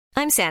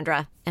I'm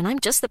Sandra, and I'm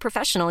just the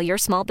professional your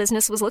small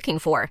business was looking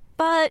for.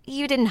 But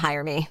you didn't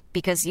hire me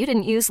because you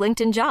didn't use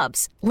LinkedIn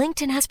Jobs.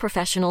 LinkedIn has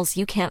professionals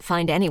you can't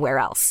find anywhere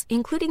else,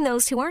 including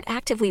those who aren't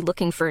actively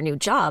looking for a new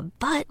job,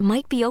 but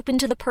might be open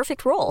to the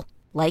perfect role,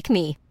 like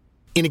me.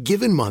 In a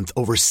given month,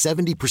 over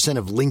 70%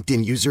 of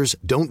LinkedIn users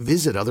don't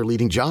visit other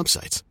leading job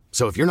sites.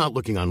 So if you're not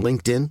looking on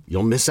LinkedIn,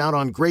 you'll miss out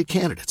on great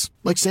candidates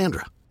like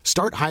Sandra.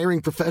 Start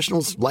hiring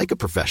professionals like a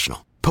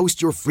professional.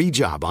 Post your free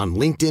job on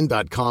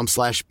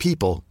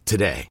linkedin.com/people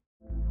today.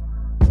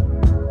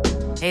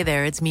 Hey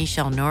there, it's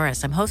Michelle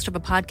Norris. I'm host of a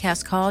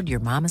podcast called Your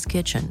Mama's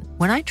Kitchen.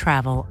 When I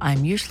travel,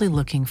 I'm usually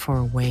looking for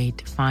a way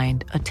to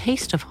find a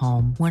taste of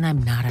home when I'm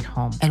not at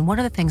home. And one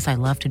of the things I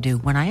love to do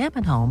when I am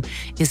at home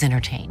is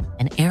entertain.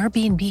 And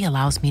Airbnb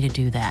allows me to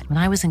do that. When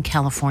I was in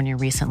California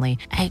recently,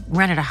 I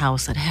rented a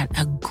house that had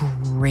a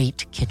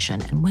great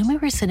kitchen. And when we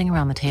were sitting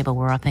around the table,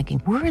 we're all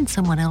thinking, we're in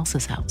someone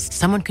else's house.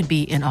 Someone could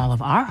be in all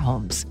of our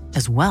homes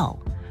as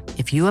well.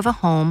 If you have a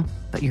home,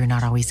 but you're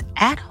not always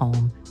at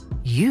home,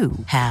 you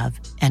have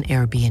an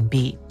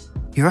Airbnb.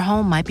 Your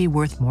home might be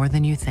worth more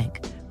than you think.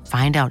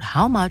 Find out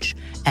how much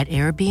at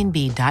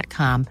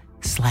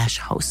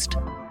airbnb.com/host.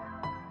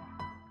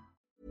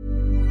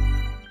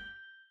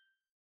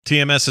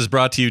 TMS is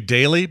brought to you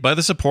daily by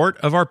the support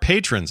of our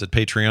patrons at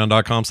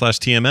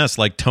patreon.com/TMS,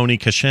 like Tony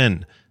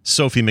Kashen,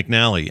 Sophie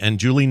McNally, and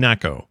Julie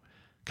Nacco.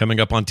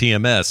 Coming up on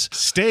TMS,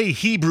 stay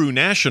Hebrew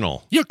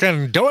national. You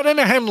can do it in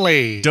a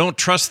Henley. Don't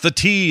trust the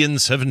tea in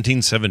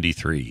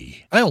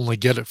 1773. I only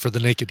get it for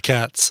the naked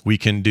cats. We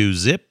can do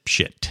zip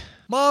shit.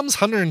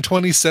 Mom's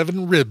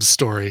 127 ribs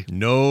story.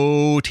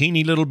 No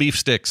teeny little beef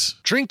sticks.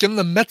 Drinking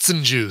the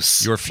Metzen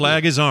juice. Your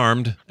flag is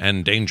armed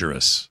and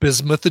dangerous.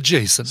 Bismuth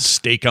adjacent.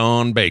 Steak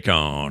on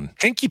bacon.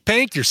 Hanky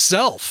pank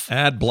yourself.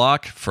 Ad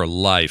block for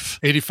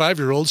life.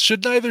 85-year-olds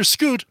should neither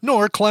scoot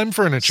nor climb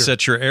furniture.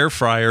 Set your air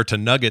fryer to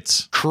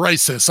nuggets.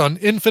 Crisis on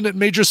infinite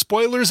major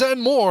spoilers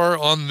and more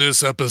on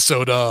this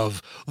episode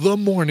of The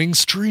Morning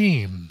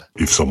Stream.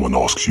 If someone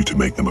asks you to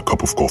make them a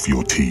cup of coffee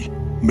or tea,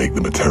 make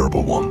them a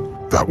terrible one.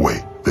 That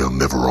way, they'll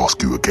never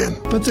ask you again.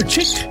 But the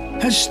chick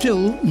has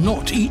still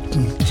not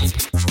eaten.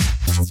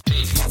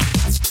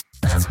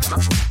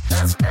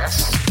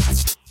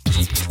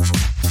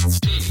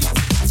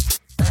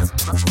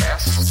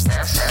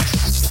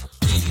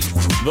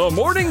 The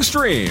Morning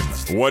Stream.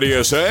 What do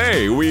you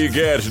say? We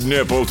get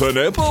nipple to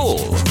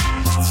nipple.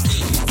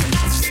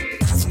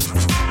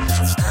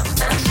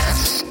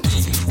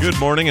 Good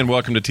morning and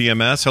welcome to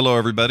TMS. Hello,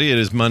 everybody. It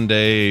is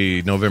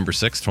Monday, November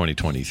 6th,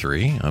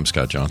 2023. I'm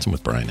Scott Johnson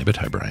with Brian Ibbett.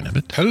 Hi, Brian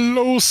Ibbett.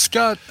 Hello,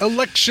 Scott.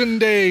 Election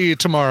day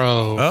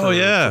tomorrow. Oh,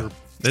 yeah.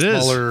 It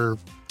is.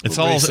 It's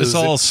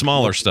all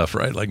smaller stuff,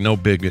 right? Like no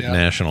big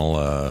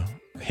national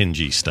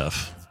hingy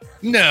stuff.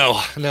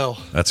 No.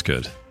 That's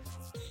good.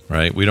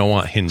 Right? We don't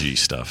want hingy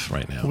stuff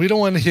right now. We don't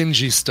want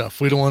hingy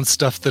stuff. We don't want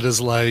stuff that is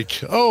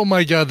like, oh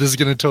my God, this is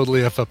going to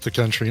totally F up the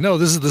country. No,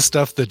 this is the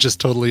stuff that just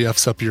totally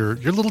Fs up your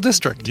little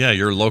district. Yeah,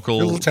 your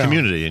local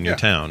community in your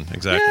town.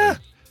 Exactly. Yeah.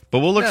 But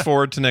we'll look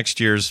forward to next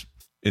year's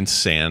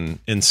insane.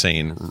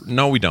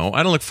 No, we don't.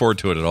 I don't look forward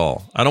to it at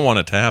all. I don't want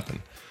it to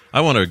happen.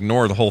 I want to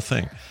ignore the whole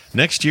thing.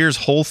 Next year's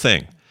whole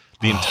thing.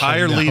 The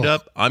entire lead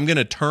up, I'm going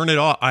to turn it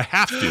off. I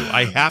have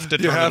to turn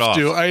it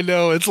off. I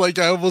know. It's like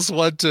I almost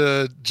want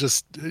to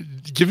just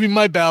give me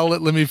my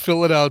ballot, let me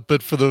fill it out,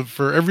 but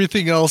for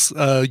everything else,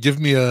 give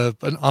me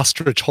an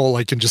ostrich hole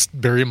I can just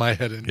bury my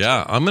head in.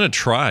 Yeah, I'm going to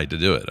try to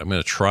do it. I'm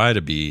going to try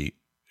to be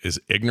as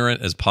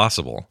ignorant as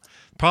possible.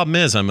 Problem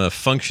is, I'm a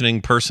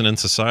functioning person in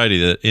society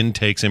that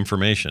intakes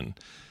information,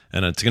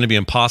 and it's going to be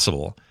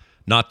impossible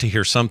not to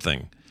hear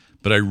something.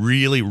 But I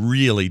really,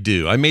 really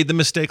do. I made the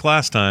mistake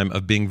last time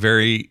of being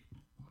very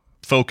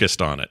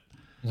focused on it.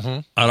 Mm-hmm.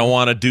 I don't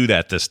want to do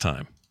that this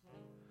time.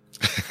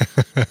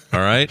 All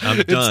right, I'm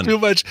done. It's too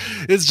much.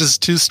 It's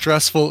just too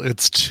stressful. It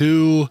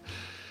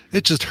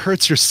just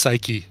hurts your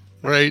psyche,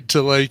 right?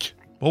 To like.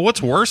 Well,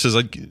 what's worse is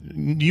like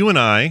you and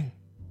I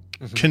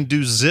can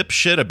do zip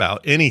shit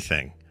about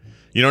anything.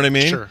 You know what I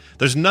mean? Sure.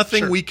 There's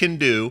nothing we can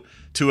do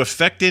to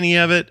affect any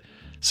of it.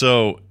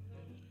 So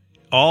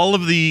all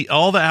the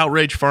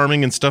outrage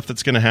farming and stuff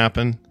that's going to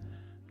happen,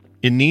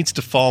 it needs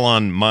to fall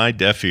on my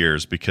deaf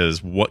ears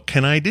because what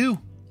can I do?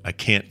 I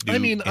can't do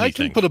anything. I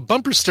can put a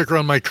bumper sticker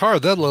on my car.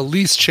 That'll at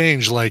least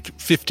change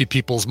like 50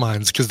 people's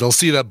minds because they'll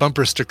see that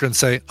bumper sticker and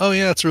say, oh,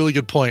 yeah, that's a really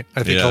good point.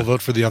 I think I'll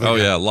vote for the other guy. Oh,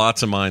 yeah.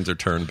 Lots of minds are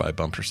turned by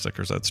bumper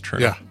stickers. That's true.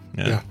 Yeah.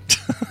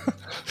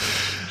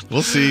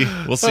 We'll see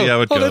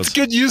how it goes. Oh, that's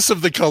good use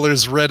of the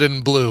colors red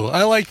and blue.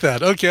 I like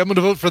that. Okay, I'm going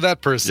to vote for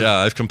that person. Yeah,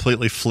 I've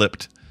completely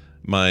flipped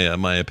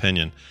my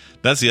opinion.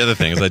 That's the other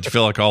thing is I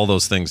feel like all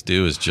those things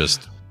do is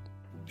just,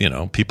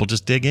 people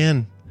just dig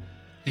in.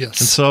 Yes.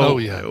 And so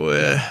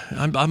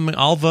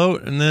I'll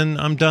vote and then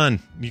I'm done.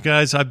 You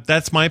guys,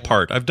 that's my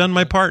part. I've done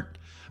my part.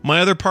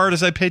 My other part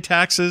is I pay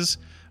taxes.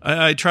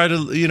 I try to,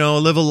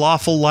 live a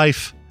lawful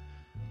life.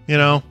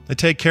 I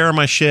take care of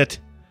my shit.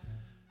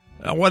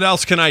 What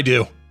else can I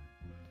do?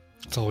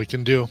 That's all we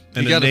can do.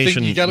 And you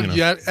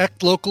gotta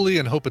act locally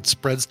and hope it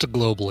spreads to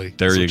globally.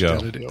 There you go.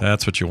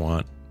 That's what you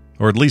want.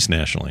 or at least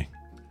nationally.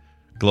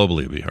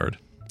 Globally would be hard.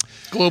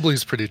 Globally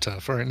is pretty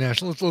tough. All right,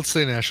 national. Let's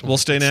stay national. We'll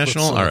stay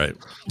national. All right.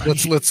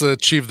 Let's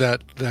achieve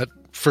that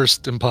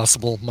first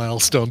impossible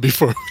milestone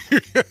before we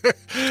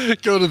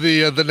go to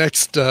the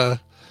next.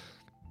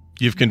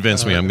 You've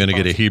convinced me. I'm going to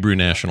get a Hebrew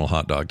national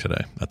hot dog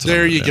today. That's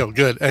there. You go.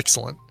 Good.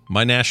 Excellent.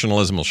 My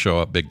nationalism will show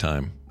up big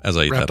time as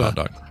I eat that hot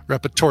dog.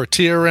 Wrap a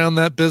tortilla around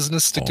that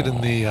business. Stick it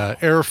in the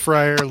air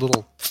fryer. A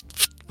little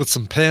with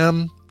some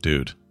Pam.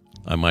 Dude,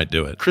 I might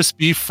do it.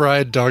 Crispy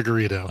fried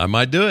doggerito. I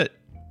might do it.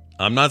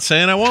 I'm not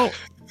saying I won't.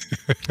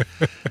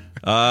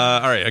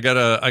 All right, I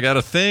got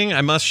a thing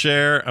I must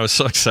share. I was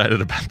so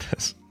excited about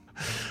this.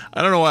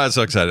 I don't know why I was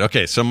so excited.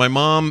 Okay, so my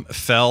mom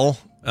fell,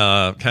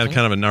 kind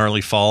of a gnarly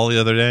fall the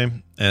other day,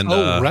 and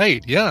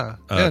right, yeah.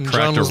 And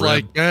John was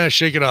like,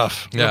 "Shake it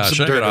off." Yeah,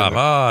 shake it off. Oh,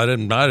 I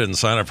didn't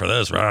sign up for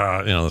this.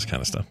 This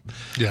kind of stuff.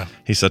 Yeah,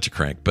 he's such a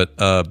crank.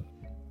 But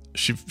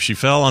she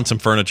fell on some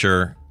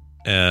furniture,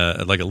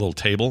 like a little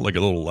table, like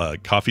a little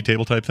coffee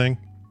table type thing,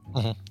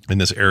 in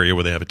this area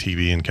where they have a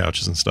TV and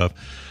couches and stuff.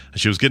 And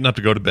she was getting up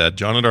to go to bed.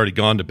 John had already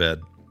gone to bed.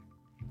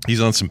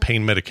 He's on some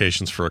pain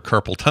medications for a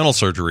carpal tunnel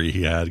surgery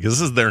he had, because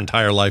this is their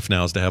entire life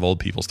now, is to have old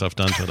people stuff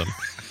done to them.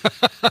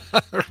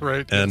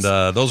 Right. And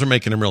those are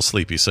making him real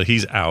sleepy. So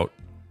he's out.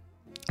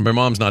 My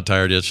mom's not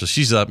tired yet, so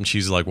she's up and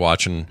she's like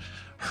watching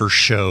her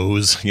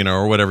shows,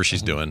 or whatever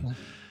she's doing.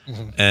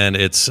 And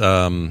it's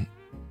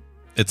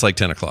like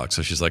 10 o'clock.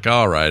 So she's like,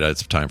 all right,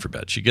 it's time for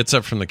bed. She gets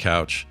up from the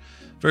couch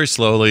very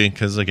slowly,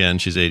 because again,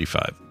 she's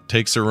 85.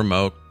 Takes her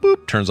remote,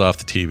 boop, turns off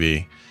the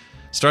TV,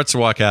 starts to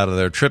walk out of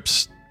there,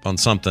 trips on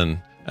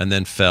something, and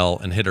then fell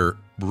and hit her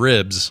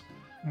ribs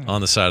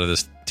on the side of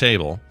this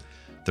table.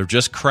 They're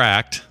just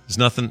cracked.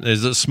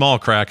 There's a small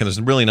crack, and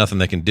there's really nothing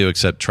they can do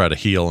except try to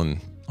heal and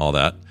all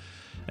that.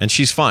 And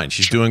she's fine.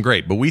 She's doing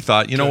great. But we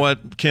thought, you know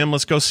what, Kim,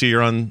 let's go see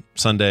her on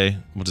Sunday.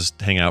 We'll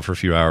just hang out for a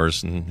few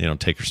hours and,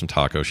 take her some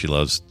tacos. She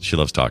loves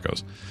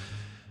tacos.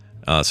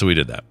 So we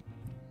did that.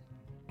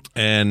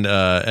 And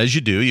as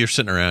you do, you're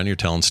sitting around, you're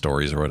telling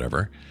stories or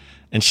whatever.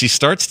 And she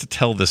starts to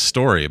tell this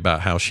story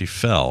about how she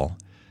fell.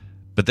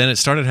 But then it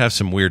started to have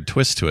some weird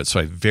twists to it.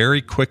 So I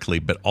very quickly,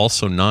 but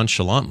also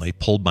nonchalantly,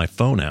 pulled my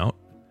phone out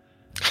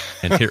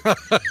and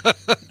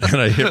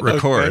I hit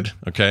record,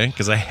 okay?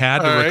 Because I had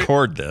to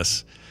record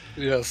this.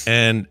 Yes.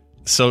 And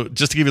so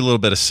just to give you a little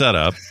bit of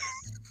setup,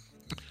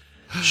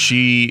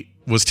 she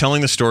was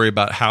telling the story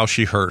about how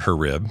she hurt her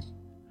rib.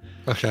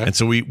 Okay. And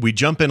so we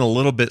jump in a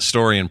little bit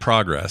story in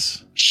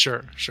progress.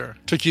 Sure.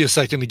 Took you a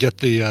second to get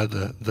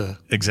the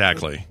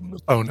exactly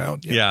phone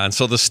out. Yeah. And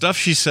so the stuff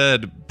she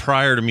said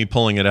prior to me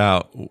pulling it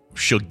out,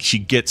 she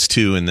gets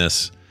to in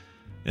this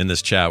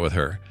chat with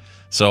her.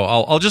 So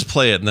I'll just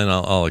play it and then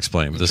I'll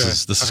explain.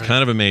 This is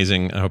kind of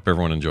amazing. I hope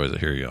everyone enjoys it.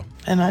 Here you go.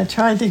 And I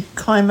tried to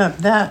climb up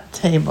that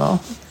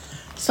table,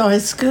 so I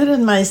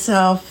scooted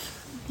myself.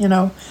 Then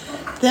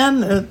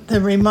the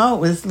remote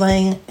was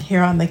laying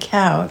here on the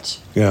couch.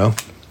 Yeah.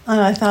 And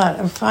I thought,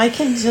 if I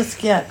can just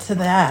get to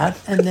that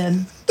and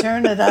then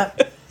turn it up.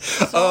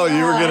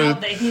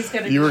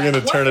 You were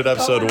gonna turn it up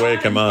so to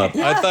wake him up.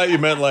 I thought you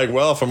meant like,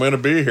 well, if I'm gonna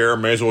be here, I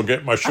may as well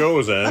get my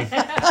shows in.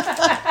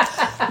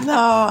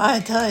 No,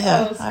 I tell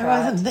you, I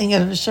wasn't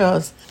thinking of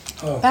shows.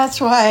 That's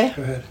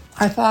why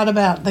I thought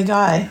about the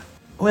guy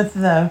with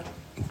the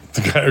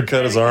guy who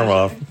cut his arm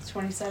off.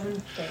 27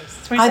 days.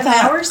 27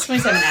 hours?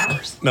 27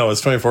 hours. No,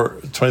 it's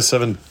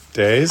 27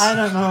 days. I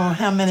don't know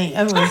how many.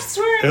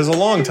 It was a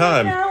long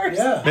time.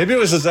 Yeah. Maybe it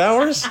was his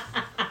hours?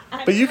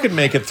 But you could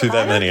make it through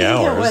that many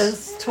hours. It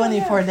was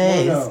 24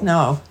 days.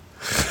 No.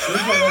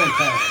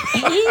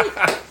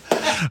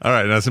 All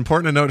right, now it's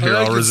important to note here.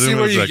 I'll resume see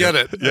where in a you second.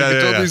 get it. Yeah, I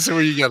can totally see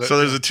where you get it. So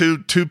there's a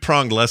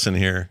two-pronged lesson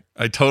here.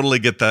 I totally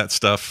get that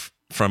stuff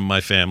from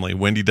my family.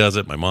 Wendy does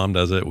it. My mom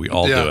does it. We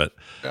all do it.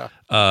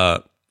 Yeah.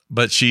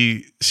 But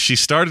she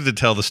started to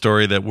tell the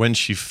story that when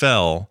she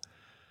fell,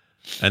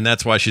 and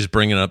that's why she's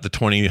bringing up the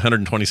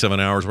 127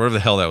 hours, whatever the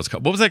hell that was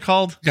called. What was that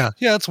called? Yeah,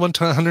 it's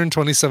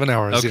 127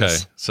 hours. Okay,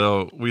 yes.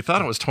 So we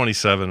thought it was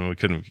 27, and we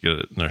couldn't get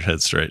it in our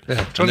head straight.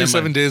 Yeah,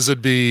 27 days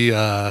would be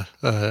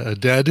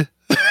dead.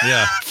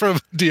 Yeah, from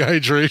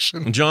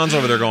dehydration. And John's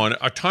over there going,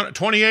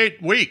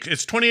 28 weeks.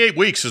 It's 28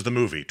 weeks is the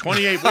movie.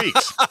 28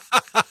 weeks.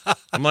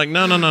 I'm like,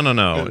 no.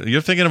 You're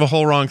thinking of a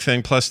whole wrong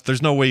thing. Plus,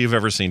 there's no way you've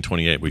ever seen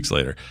 28 weeks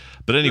later.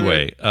 But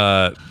anyway,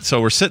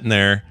 so we're sitting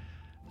there,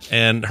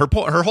 and her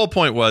whole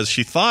point was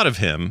she thought of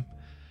him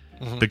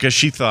because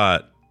she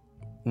thought,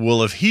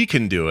 well, if he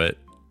can do it,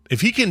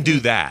 if he can do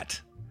that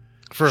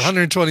for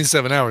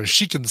 127 hours,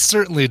 she can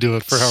certainly do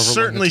it for however long.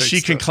 Certainly, she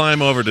can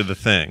climb over to the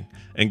thing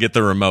and get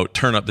the remote,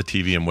 turn up the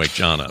TV, and wake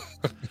John up.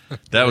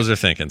 That was her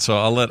thinking. So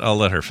I'll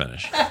let her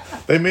finish.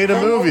 They made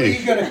a movie.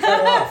 You gotta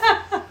cut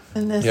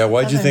off. Yeah,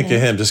 why'd you think of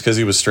him? Just because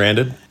he was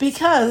stranded?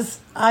 Because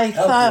I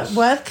thought,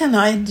 what can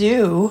I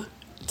do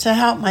to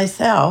help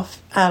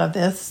myself out of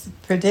this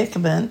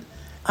predicament?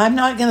 I'm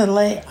not going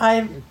to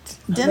I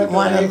didn't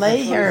want to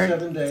lay here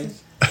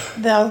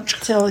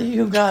till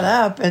you got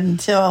up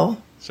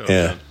until,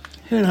 yeah.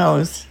 Who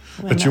knows?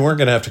 But you weren't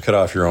going to have to cut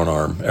off your own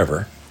arm,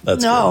 ever.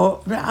 That's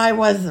no, I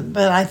wasn't.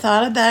 But I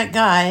thought of that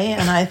guy,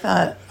 and I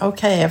thought,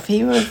 okay, if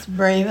he was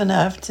brave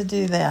enough to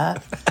do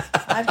that,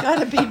 I've got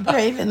to be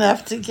brave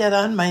enough to get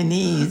on my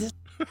knees.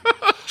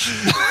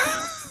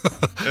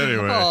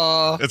 Anyway,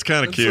 Aww, it's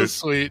kind of cute.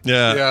 So sweet.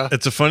 Yeah,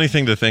 it's a funny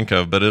thing to think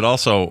of, but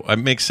it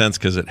makes sense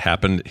because it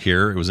happened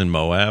here. It was in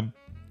Moab,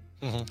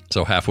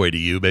 so halfway to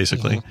you,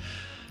 basically.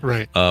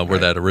 Right. Where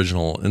that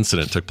original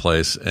incident took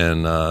place.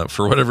 And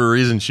for whatever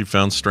reason, she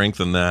found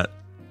strength in that,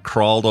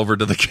 crawled over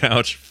to the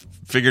couch,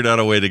 figured out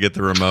a way to get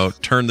the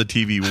remote, turned the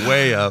TV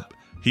way up.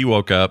 He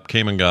woke up,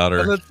 came and got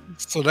her.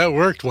 So that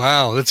worked.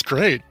 Wow, that's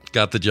great.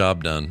 Got the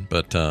job done.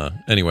 But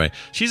anyway,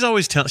 she's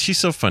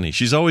so funny.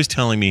 She's always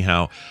telling me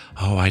how,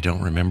 I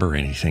don't remember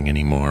anything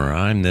anymore.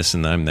 I'm this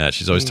and I'm that.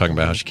 She's always talking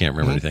about how she can't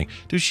remember anything.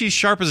 Dude, she's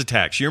sharp as a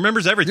tack. She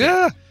remembers everything.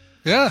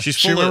 Yeah.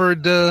 She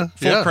remembered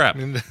full of crap.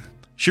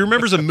 She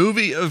remembers a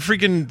movie, a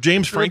freaking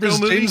James Franco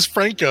movie. James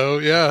Franco,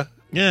 yeah.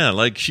 Yeah,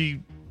 like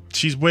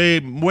she's way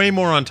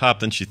more on top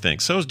than she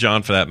thinks. So is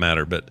John, for that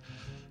matter, but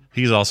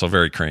he's also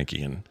very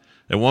cranky. And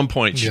at one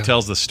point, she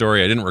tells the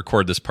story. I didn't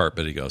record this part,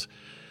 but he goes,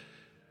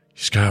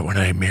 Scott, when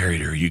I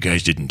married her, you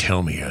guys didn't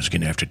tell me I was going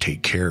to have to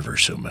take care of her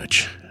so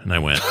much. And I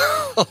went,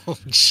 oh,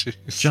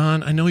 jeez.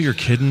 John, I know you're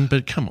kidding,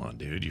 but come on,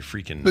 dude. You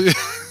freaking...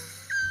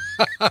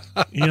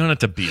 You don't have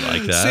to be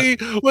like that. See,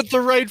 with the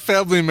right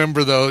family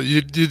member, though,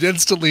 you'd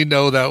instantly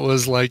know that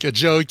was like a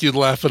joke. You'd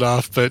laugh it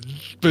off, but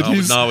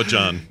he's not with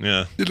John.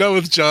 Yeah,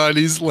 with John,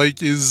 he's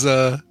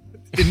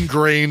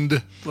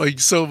ingrained like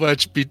so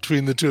much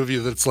between the two of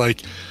you that's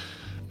like,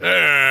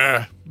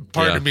 part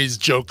of me's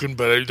joking,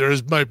 but there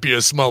might be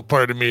a small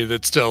part of me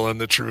that's telling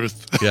the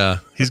truth. Yeah,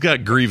 he's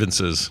got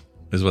grievances.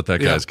 Is what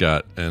that guy's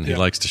got, and he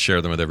likes to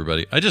share them with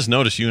everybody. I just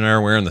noticed you and I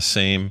are wearing the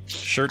same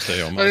shirt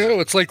today almost. I know,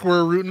 it's like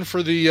we're rooting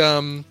for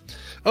the,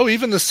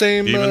 even the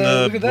same,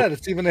 look at that,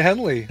 it's even a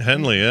Henley.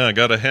 Henley, yeah, I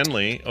got a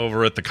Henley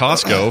over at the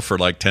Costco for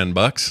like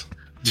 $10.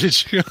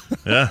 Did you?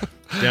 Yeah,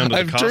 down to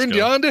I've the Costco. turned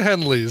you on to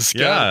Henleys.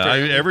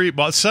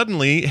 Yeah,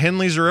 suddenly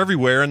Henleys are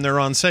everywhere and they're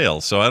on sale,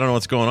 so I don't know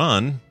what's going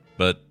on,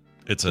 but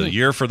it's a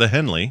year for the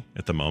Henley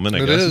at the moment, I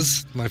guess. It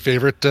is my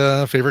favorite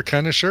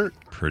kind of shirt.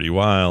 Pretty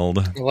wild.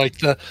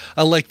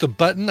 I like the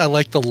button. I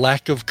like the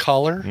lack of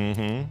collar.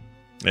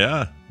 Mm-hmm.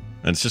 Yeah,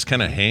 and it just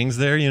kind of hangs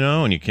there,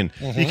 and you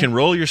can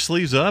roll your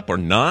sleeves up or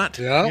not.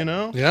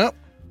 Yeah, yeah.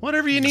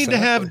 Whatever you need to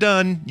have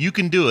done, you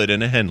can do it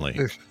in a Henley.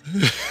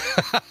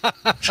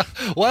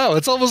 Wow,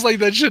 it's almost like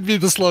that should be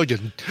the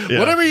slogan. Yeah.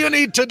 Whatever you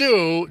need to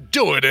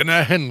do it in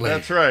a Henley.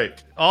 That's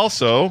right.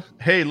 Also,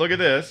 hey, look at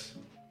this.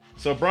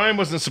 So Brian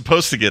wasn't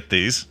supposed to get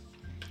these,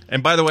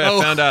 and by the way,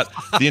 I found out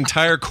the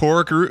entire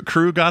core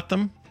crew got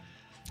them.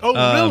 Oh,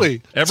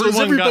 really?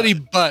 Everybody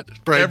but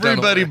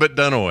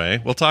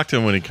Dunaway. We'll talk to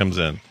him when he comes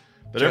in.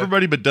 But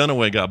everybody but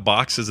Dunaway got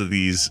boxes of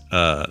these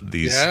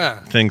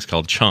things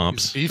called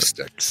chomps. Beef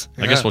sticks.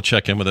 I guess we'll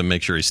check in with him,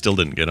 make sure he still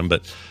didn't get them.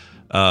 But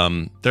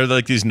they're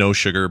like these no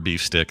sugar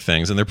beef stick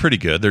things, and they're pretty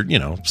good. They're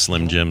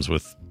Slim Jims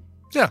with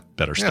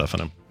better stuff in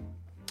them.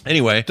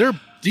 Anyway, they're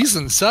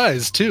decent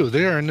size too.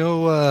 They are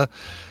no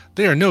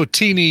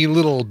teeny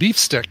little beef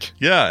stick.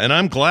 Yeah, and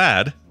I'm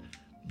glad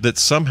that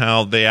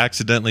somehow they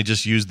accidentally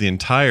just used the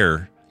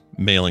entire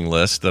mailing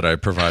list that I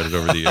provided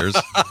over the years.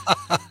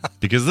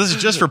 Because this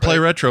is just for Play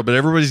Retro, but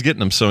everybody's getting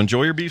them. So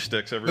enjoy your beef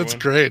sticks, everyone. That's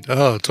great.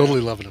 Oh,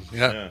 totally loving them.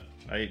 Yeah.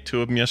 I ate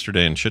 2 of them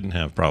yesterday and shouldn't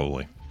have,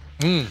 probably.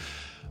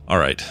 All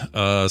right.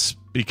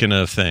 Speaking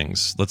of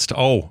things,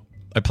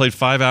 I played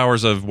 5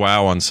 hours of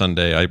WoW on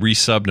Sunday. I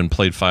resubbed and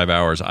played 5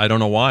 hours. I don't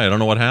know why. I don't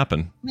know what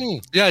happened.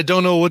 Yeah, I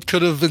don't know what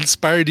could have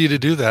inspired you to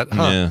do that.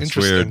 Huh, yeah, it's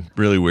weird.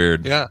 Really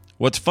weird. Yeah.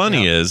 What's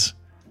funny is...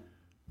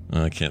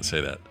 I can't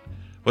say that.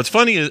 What's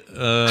funny is,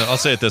 I'll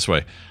say it this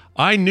way.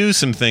 I knew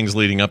some things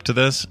leading up to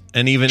this,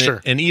 and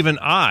even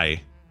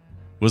I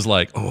was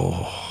like,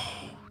 "Oh,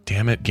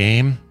 damn it,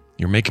 game!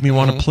 You're making me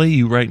want to play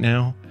you right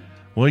now.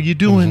 What are you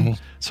doing?"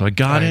 So I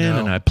got in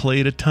and I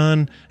played a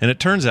ton. And it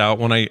turns out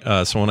when I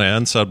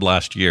unsubbed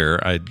last year,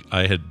 I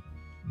had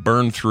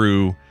burned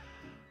through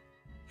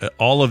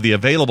all of the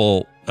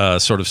available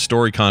sort of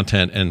story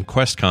content and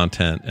quest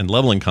content and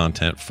leveling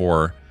content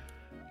for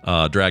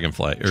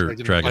Dragonflight or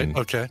Dragon.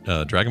 Okay.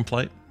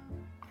 Dragonflight.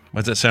 Why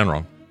does that sound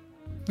wrong?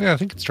 Yeah, I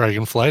think it's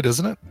Dragonflight,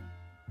 isn't it?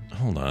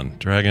 Hold on,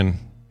 Dragon.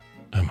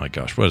 Oh my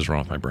gosh, what is wrong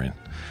with my brain?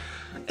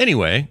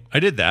 Anyway, I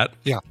did that.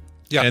 Yeah.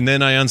 And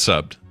then I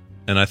unsubbed,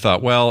 and I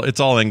thought, well, it's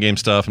all in-game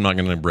stuff. I'm not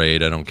going to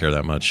raid. I don't care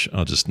that much.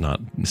 I'll just not.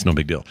 It's no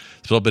big deal.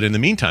 So, but in the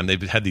meantime,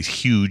 they've had these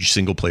huge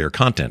single-player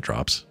content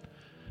drops.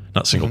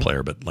 Not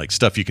single-player, but like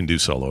stuff you can do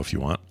solo if you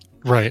want.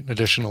 Right,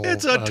 additional.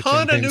 It's a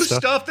ton of new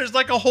stuff. There's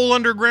like a whole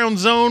underground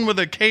zone with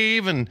a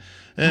cave and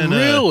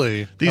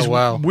really these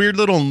weird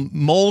little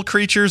mole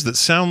creatures that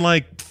sound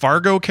like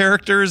Fargo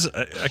characters.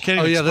 I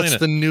can't even explain that's it.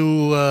 the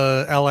new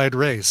allied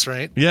race,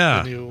 right?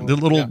 Yeah, the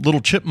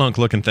little chipmunk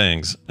looking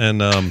things.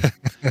 And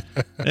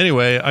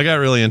anyway, I got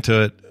really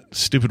into it.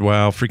 Stupid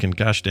WoW, freaking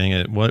gosh dang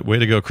it! Way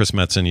to go, Chris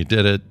Metzen! You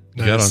did it.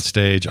 You got on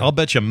stage. I'll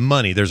bet you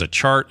money there's a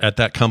chart at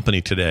that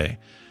company today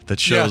that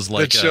shows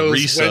that shows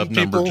resub when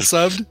number. people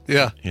subbed.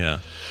 Yeah. Yeah.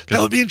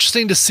 That would be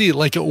interesting to see,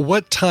 like, at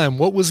what time,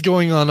 what was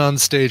going on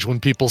stage when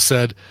people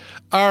said,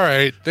 all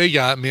right, they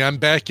got me, I'm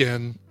back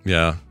in.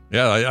 Yeah.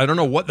 Yeah. I don't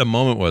know what the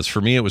moment was.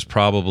 For me, it was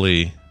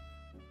probably,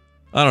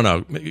 I don't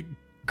know.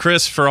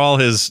 Chris, for all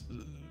his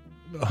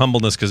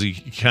humbleness, because he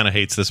kind of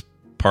hates this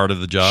part of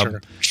the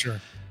job.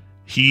 Sure.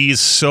 He's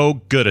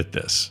so good at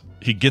this.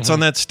 He gets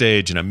on that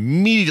stage and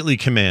immediately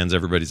commands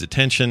everybody's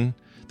attention.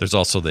 There's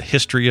also the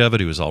history of it.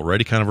 He was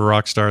already kind of a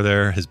rock star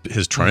there.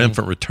 His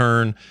triumphant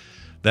return.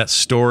 That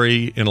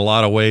story, in a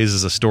lot of ways,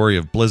 is a story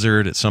of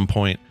Blizzard. At some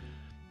point,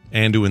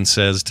 Anduin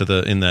says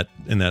in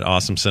that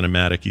awesome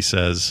cinematic, he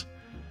says,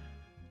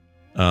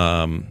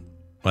 "I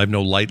have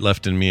no light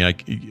left in me.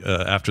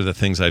 After the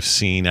things I've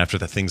seen, after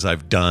the things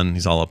I've done."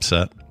 He's all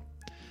upset.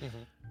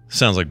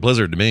 Sounds like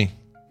Blizzard to me.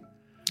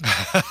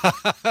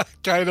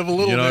 Kind of a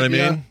little. You know bit, what I mean?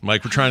 yeah.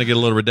 Like, we're trying to get a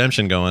little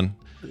redemption going.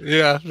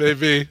 Yeah,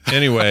 maybe.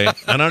 Anyway,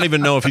 I don't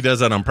even know if he does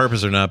that on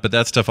purpose or not, but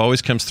that stuff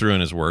always comes through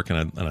in his work,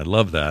 and I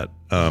love that.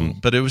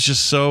 But it was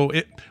just so...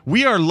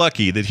 we are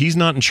lucky that he's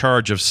not in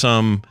charge of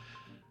some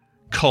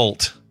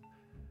cult,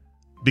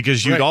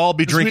 because you'd all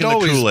be drinking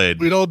the Kool-Aid.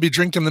 We'd all be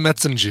drinking the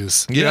medicine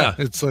juice. Yeah.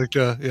 It's like...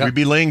 We'd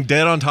be laying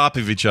dead on top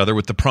of each other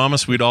with the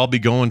promise we'd all be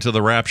going to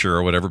the rapture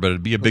or whatever, but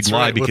it'd be a big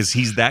lie because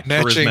he's that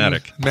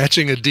charismatic.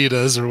 Matching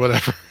Adidas or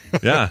whatever.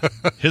 Yeah.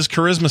 His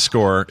charisma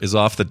score is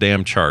off the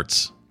damn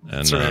charts.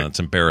 And it's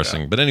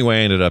embarrassing. Yeah. But anyway, I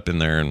ended up in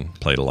there and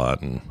played a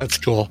lot. And that's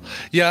cool.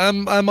 Yeah,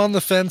 I'm on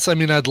the fence. I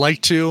mean, I'd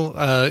like to.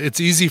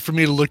 It's easy for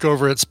me to look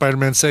over at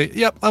Spider-Man and say,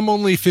 yep, I'm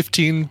only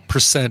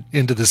 15%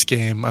 into this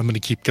game. I'm going to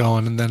keep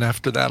going. And then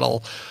after that,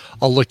 I'll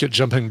look at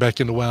jumping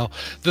back into WoW.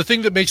 The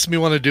thing that makes me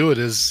want to do it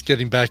is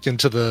getting back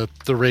into the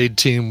raid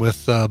team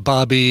with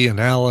Bobby and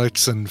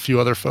Alex and a few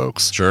other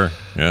folks. Sure,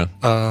 yeah.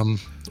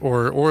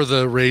 Or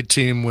the raid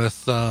team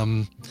with...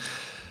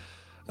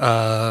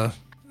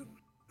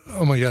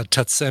 oh my God,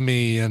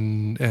 Tatsemi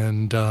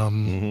and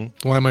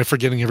why am I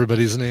forgetting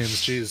everybody's names?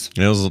 Jeez,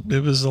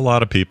 it was a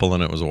lot of people,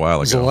 and it was a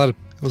while ago. It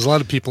was a lot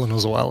of people, and it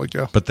was a while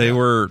ago. But they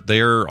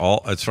are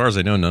all, as far as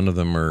I know, none of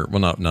them are. Well,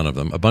 not none of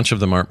them. A bunch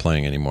of them aren't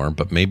playing anymore,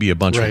 but maybe a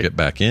bunch will get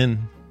back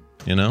in.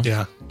 You know?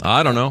 Yeah.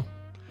 I don't know.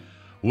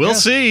 We'll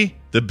see.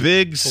 The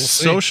big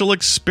social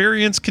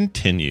experience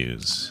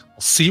continues.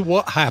 See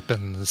what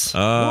happens.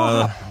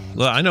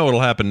 I know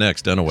what'll happen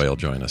next. Dunaway will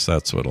join us.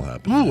 That's what'll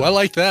happen. Ooh, I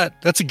like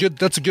that. That's a good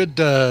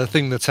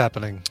thing that's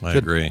happening. I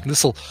agree.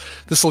 This'll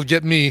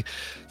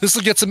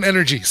get some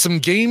energy, some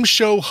game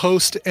show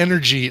host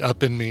energy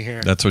up in me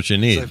here. That's what you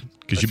need,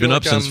 because you've been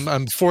up since.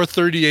 I'm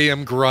 4:30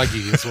 a.m. groggy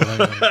is what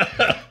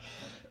I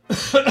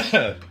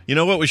am. You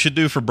know what we should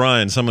do for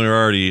Brian? Someone who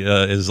already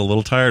is a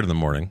little tired in the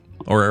morning.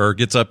 Or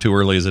gets up too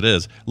early as it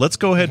is. Let's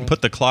go ahead and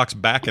put the clocks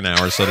back an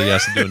hour so that he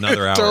has to do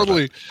another hour.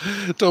 Totally.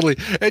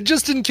 And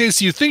just in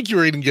case you think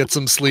you're going to get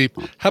some sleep,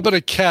 how about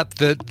a cat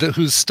that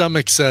whose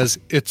stomach says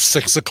it's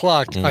 6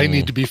 o'clock? I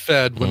need to be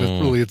fed when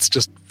it's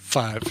just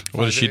 5.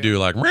 What does she do?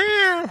 Like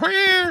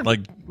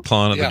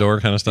clawing at the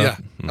door kind of stuff?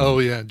 Yeah. Oh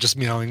yeah, just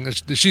meowing.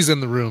 She's in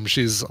the room.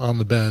 She's on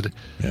the bed.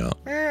 Yeah.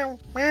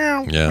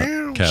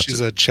 Yeah. Cats. She's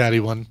a chatty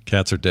one.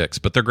 Cats are dicks,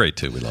 but they're great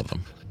too. We love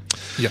them.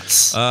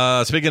 Yes.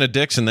 Speaking of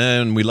dicks, and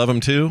then we love them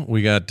too,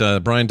 we got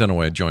Brian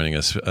Dunaway joining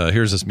us.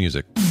 Here's his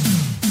music.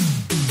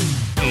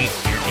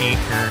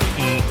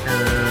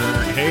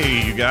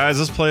 Hey, you guys,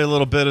 let's play a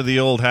little bit of the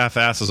old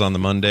half-asses on the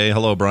Monday.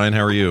 Hello, Brian.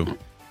 How are you?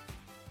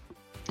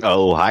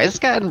 Oh, hi,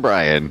 Scott and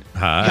Brian.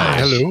 Hi. Gosh,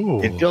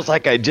 hello. It feels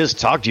like I just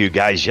talked to you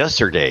guys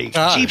yesterday.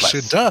 Gosh,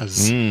 it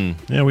does.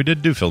 Yeah, we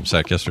did do Film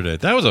Sack yesterday.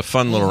 That was a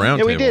fun little round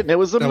Yeah, we table. did. It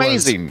was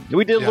amazing.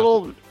 We did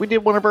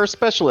one of our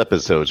special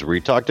episodes where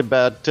we talked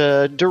about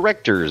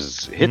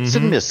directors, hits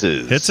and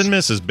misses. Hits and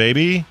misses,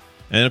 baby.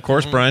 And of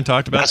course, Brian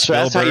talked about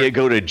Spielberg. That's how you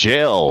go to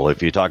jail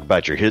if you talk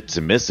about your hits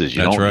and misses.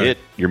 You don't hit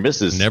your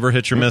misses. Never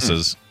hit your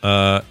misses.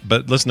 But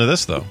listen to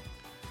this, though.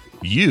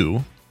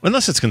 You,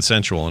 unless it's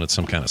consensual and it's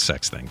some kind of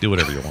sex thing, do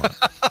whatever you want.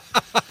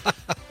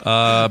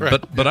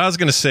 But I was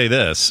going to say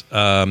this.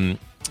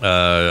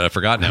 I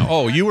forgot now.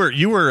 Oh, you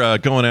were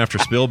going after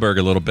Spielberg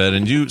a little bit,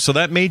 and so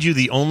that made you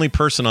the only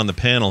person on the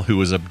panel who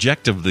was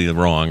objectively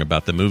wrong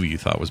about the movie you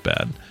thought was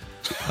bad.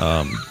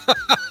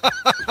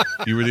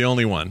 You were the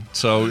only one.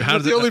 So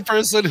the only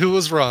person who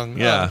was wrong.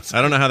 Yeah,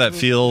 I don't know how that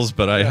feels,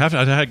 but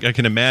I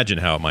can imagine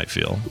how it might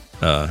feel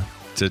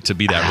to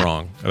be that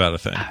wrong about a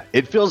thing.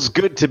 It feels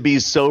good to be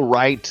so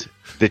right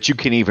that you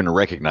can even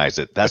recognize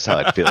it. That's how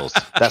it feels.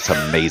 That's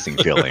an amazing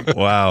feeling.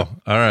 Wow.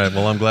 All right.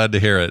 Well, I'm glad to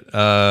hear it.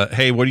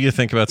 Hey, what do you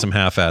think about some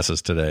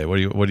half-asses today? What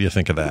do you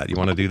think of that? You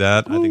want to do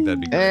that? I think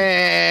that'd be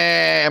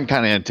great. I'm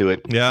kind of into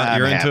it. Yeah,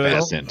 you're into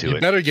it? You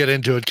better get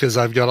into it because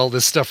I've got all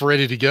this stuff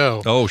ready to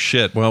go. Oh,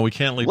 shit. Well, we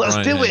can't leave Let's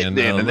Brian do it hanging.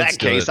 then. In that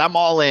case, I'm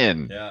all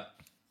in. Yeah.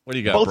 What do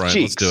you got, Both Brian?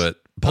 cheeks. Let's do it.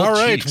 All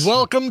right,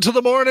 welcome to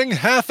the Morning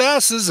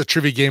Half-Asses, a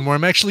trivia game where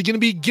I'm actually going to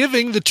be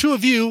giving the two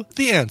of you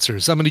the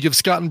answers. I'm going to give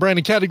Scott and Brian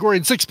a category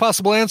and 6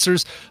 possible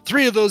answers.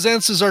 3 of those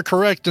answers are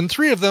correct, and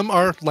 3 of them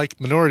are, like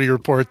Minority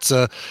Report's,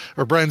 or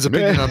Brian's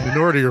opinion on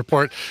Minority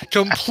Report,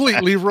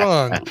 completely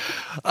wrong.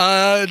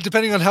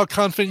 Depending on how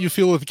confident you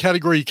feel with the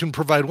category, you can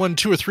provide 1,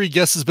 2, or 3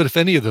 guesses, but if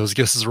any of those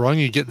guesses are wrong,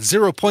 you get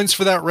 0 points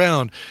for that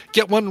round.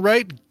 Get 1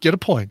 right, get a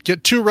point.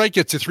 Get 2 right,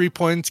 gets you 3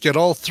 points. Get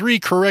all 3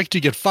 correct,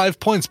 you get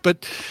 5 points,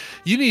 but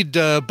you need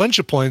a bunch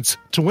of points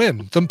to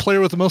win. The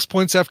player with the most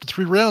points after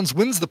 3 rounds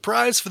wins the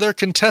prize for their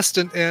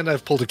contestant, and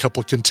I've pulled a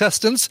couple of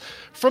contestants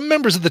from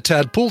members of the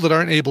Tadpool that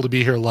aren't able to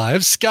be here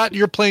live. Scott,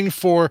 you're playing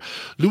for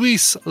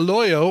Louis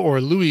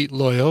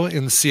Loyo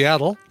in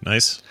Seattle.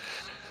 Nice.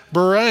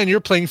 Brian,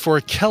 you're playing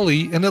for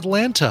Kelly in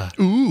Atlanta.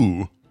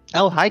 Ooh.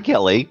 Oh, hi,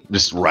 Kelly.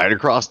 Just right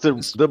across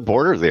the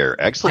border there.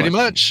 Excellent. Pretty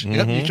much.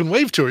 Yep, you can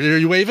wave to her. Are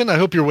you waving? I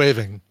hope you're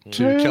waving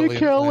to hey,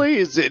 Kelly.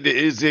 Is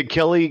it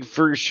Kelly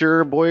for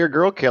sure, boy or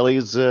girl?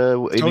 Kelly's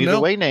either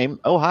way name.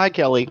 Oh, hi,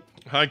 Kelly.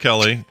 Hi,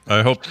 Kelly.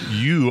 I hope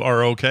you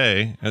are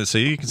okay.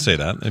 See, you can say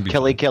that.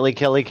 Kelly.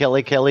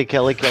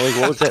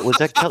 What was that? Was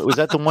that Kelly? Was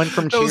that the one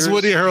from Cheers? That was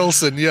Woody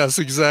Harrelson. Yes,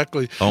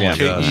 exactly. Oh my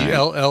gosh.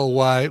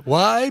 Kelly.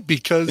 Why?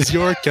 Because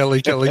you're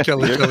Kelly. Kelly.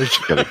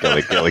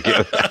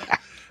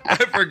 I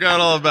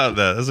forgot all about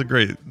that. That's a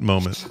great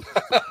moment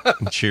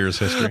in Cheers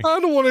history. I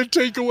don't want to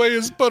take away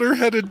his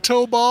butter-headed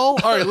toe ball.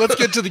 All right, let's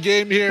get to the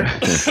game here.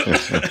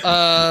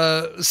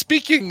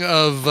 Speaking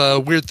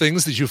of weird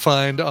things that you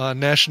find on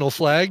national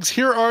flags,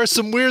 here are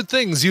some weird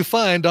things you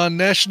find on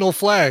national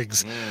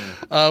flags.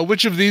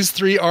 Which of these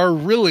 3 are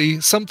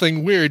really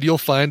something weird you'll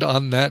find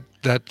on that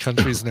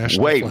country's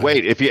national flag?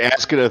 Wait. If you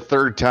ask it a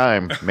third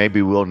time,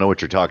 maybe we'll know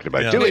what you're talking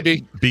about. Yeah. Do maybe.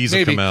 it. Bees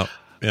will come out.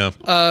 Yeah.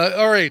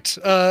 All right.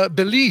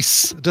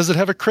 Belize, does it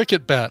have a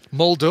cricket bat?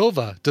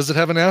 Moldova, does it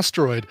have an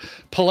asteroid?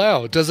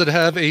 Palau, does it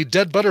have a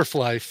dead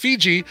butterfly?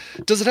 Fiji,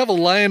 does it have a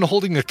lion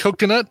holding a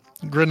coconut?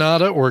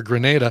 Grenada,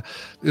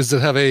 does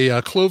it have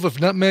a clove of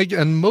nutmeg?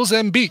 And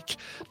Mozambique,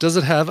 does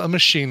it have a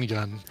machine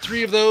gun?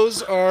 3 of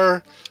those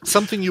are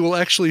something you will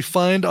actually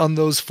find on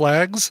those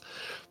flags.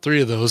 3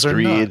 of those are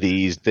 3 not. of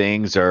these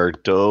things are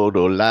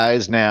total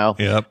lies now.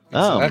 Yep.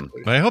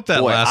 Exactly. I hope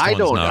that last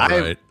one's not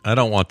right. I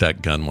don't want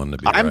that gun one to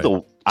be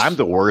right. I'm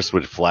the worst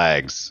with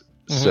flags,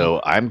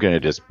 so I'm going to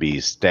just be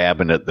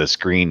stabbing at the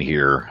screen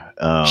here.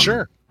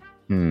 Sure.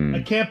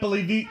 I can't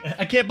believe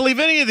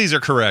any of these are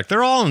correct.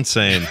 They're all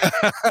insane.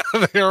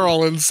 They are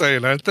all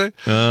insane, aren't they?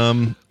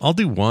 I'll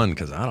do 1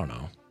 because I don't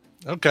know.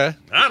 Okay.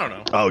 I don't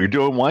know. Oh, you're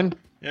doing 1?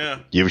 Yeah.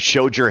 You've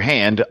showed your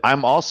hand.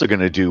 I'm also going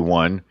to do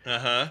 1.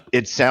 Uh-huh.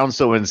 It sounds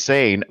so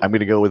insane. I'm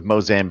going to go with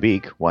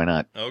Mozambique. Why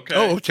not? Okay.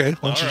 Oh, okay.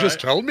 Why don't you just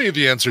tell me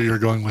the answer you're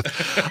going with?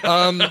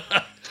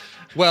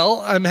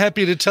 Well, I'm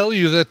happy to tell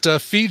you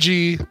that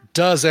Fiji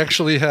does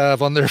actually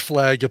have on their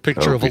flag a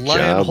picture of a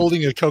lion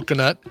holding a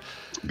coconut.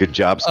 Good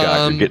job,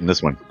 Scott. You're getting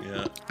this one.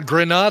 Yeah.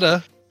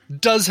 Grenada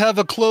does have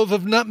a clove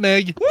of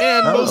nutmeg,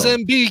 and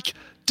Mozambique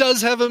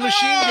does have a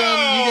machine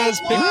gun. You guys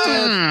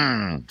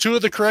picked 2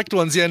 of the correct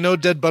ones. Yeah, no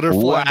dead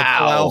butterfly on the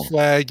Palau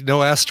flag,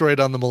 no asteroid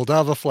on the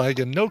Moldova flag,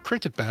 and no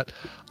cricket bat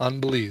on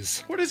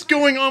Belize. What is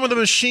going on with a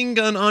machine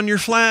gun on your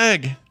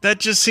flag? That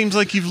just seems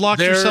like you've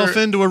locked yourself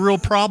into a real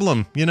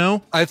problem, you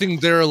know? I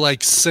think there are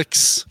like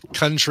 6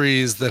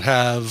 countries that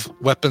have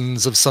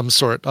weapons of some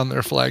sort on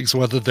their flags,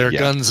 whether they're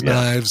guns,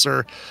 knives,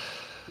 or...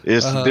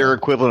 It's their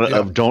equivalent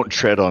of "Don't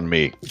tread on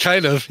me."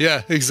 Kind of,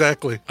 yeah,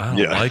 exactly. I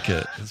don't like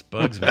it. This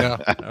bugs me.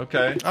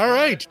 Okay. All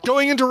right,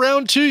 going into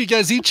round 2, you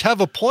guys each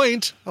have a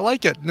point. I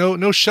like it. No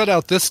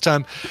shutout this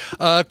time.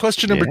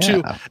 Question number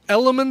 2: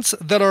 elements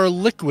that are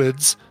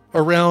liquids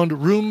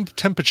around room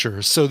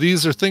temperature. So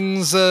these are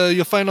things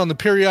you'll find on the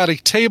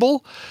periodic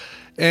table,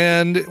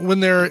 and when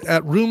they're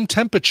at room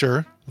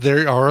temperature,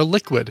 they are a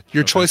liquid.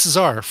 Your choices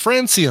are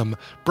francium,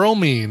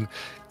 bromine,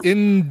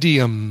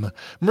 indium,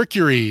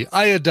 mercury,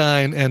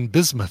 iodine, and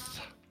bismuth.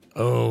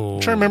 Oh.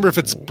 I'm trying to remember if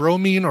it's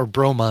bromine or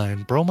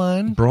bromine.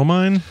 Bromine?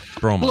 Bromine?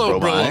 Hello,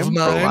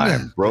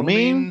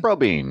 bromine.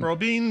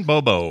 Bromine,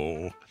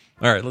 Bobo. All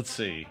right, let's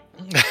see.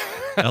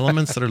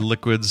 Elements that are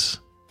liquids.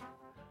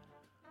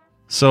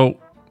 So,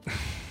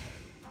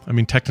 I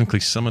mean, technically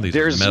some of these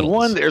are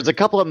metals. There's a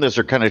couple of them that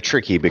are kind of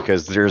tricky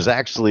because there's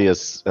actually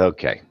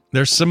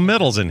There's some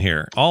metals in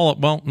here.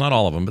 Not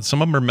all of them, but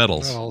some of them are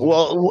metals.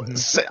 Well,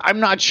 I'm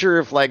not sure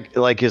if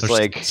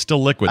it's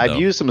still liquid. I've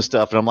used some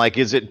stuff, and I'm like,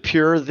 is it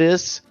pure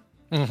this?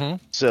 Mm-hmm.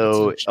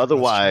 So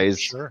otherwise,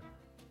 sure.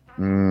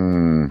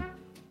 I'm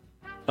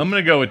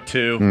gonna go with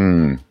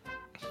 2.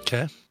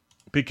 Okay.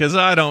 Because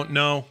I don't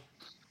know.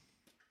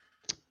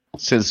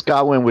 Since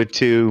Scott went with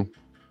 2,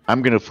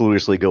 I'm gonna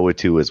foolishly go with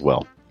 2 as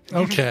well.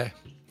 Okay.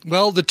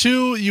 Well, the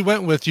 2 you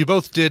went with, you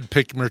both did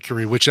pick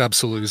mercury, which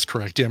absolutely is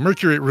correct. Yeah,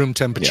 mercury at room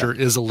temperature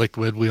is a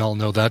liquid. We all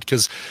know that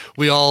because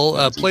we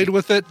all played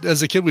with it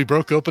as a kid. We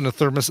broke open a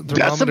thermometer.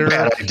 That's a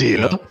bad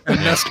idea. And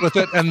messed with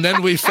it, and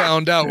then we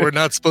found out we're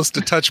not supposed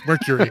to touch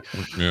mercury.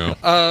 Yeah.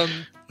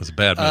 That's a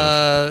bad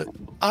move.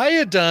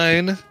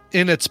 Iodine,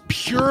 in its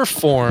pure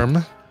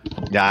form,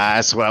 Nah,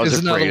 that's what I was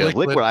Is not a afraid of.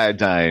 liquid. Liquid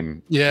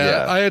iodine.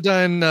 Yeah,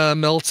 iodine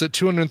melts at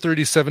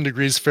 237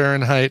 degrees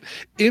Fahrenheit.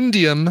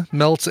 Indium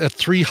melts at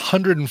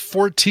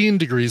 314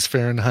 degrees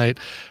Fahrenheit.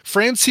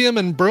 Francium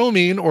and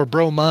bromine, or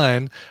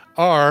bromine,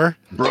 are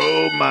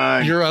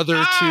your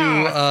other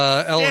two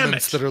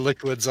elements that are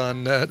liquids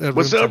on.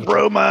 What's up,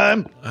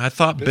 bromine? I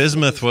thought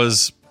bismuth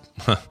was.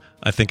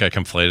 I think I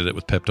conflated it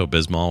with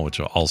Pepto-Bismol, which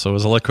also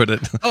is a liquid.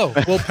 Oh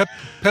well,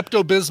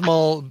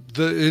 Pepto-Bismol.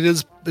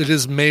 It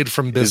is made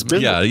from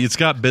bismuth. Yeah, it's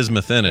got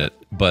bismuth in it,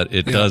 but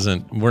it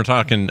doesn't. We're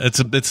talking.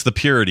 It's the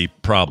purity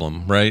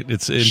problem, right?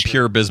 It's in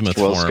pure bismuth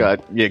form.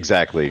 Scott, yeah,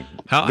 exactly.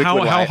 How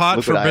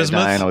hot for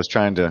bismuth? Iodine, I was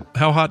trying to.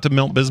 How hot to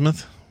melt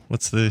bismuth?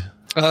 What's the?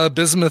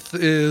 Bismuth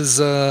is.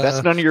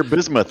 That's none of your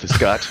bismuth,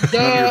 Scott.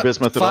 None of your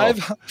bismuth at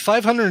all.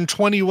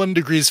 521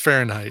 degrees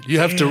Fahrenheit. You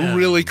have to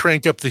really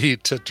crank up the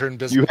heat to turn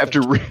bismuth. You have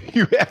to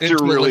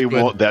really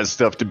want that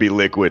stuff to be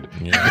liquid.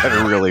 Yeah. You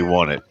gotta really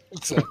want it.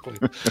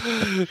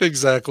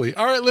 Exactly.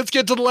 All right, let's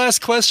get to the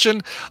last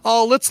question.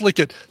 Let's look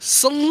at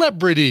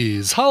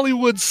celebrities,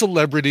 Hollywood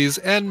celebrities,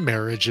 and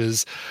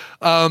marriages.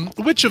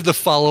 Which of the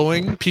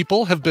following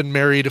people have been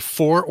married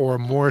 4 or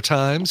more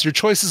times? Your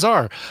choices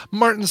are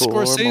Martin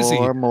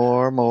Scorsese,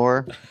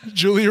 more.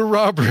 Julia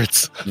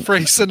Roberts,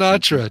 Frank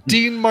Sinatra,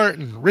 Dean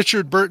Martin,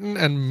 Richard Burton,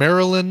 and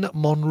Marilyn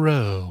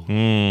Monroe.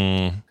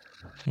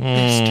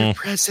 Mr.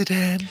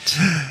 President.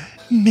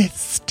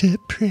 Mr.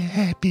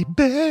 Happy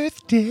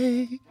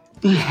birthday.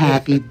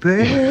 Happy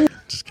birthday.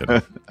 Just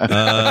kidding.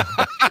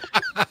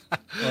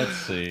 Let's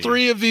see.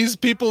 3 of these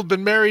people have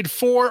been married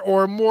 4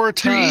 or more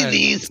times. 3 of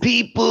these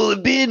people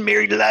have been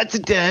married lots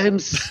of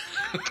times.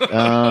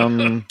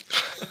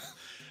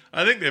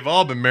 I think they've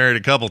all been married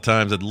a couple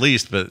times at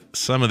least, but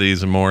some of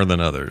these are more than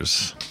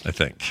others, I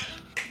think.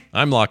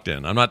 I'm locked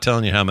in. I'm not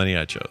telling you how many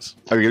I chose.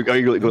 Are you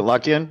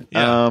locked in?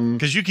 Yeah.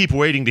 Because you keep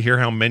waiting to hear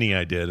how many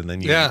I did, and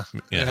then you. Yeah.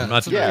 I'm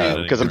not.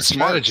 Because I'm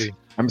smart.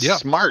 I'm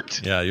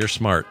smart. Yeah, you're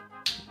smart.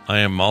 I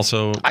am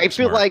also. I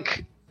feel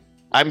like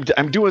I'm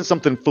doing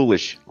something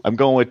foolish. I'm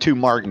going with 2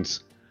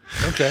 Martins.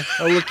 Okay.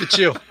 Oh, look at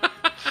you.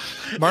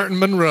 Martin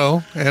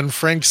Monroe and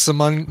Frank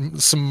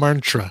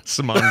Sinatra.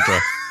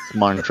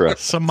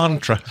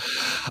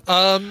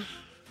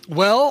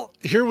 Well,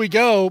 here we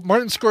go.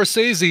 Martin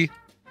Scorsese.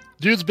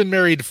 Dude's been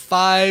married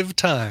 5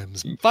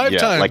 times. 5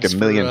 times. Like a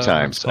million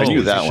times. I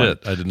knew that one.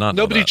 I did not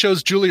know Nobody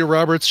chose Julia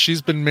Roberts.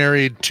 She's been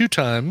married 2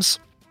 times.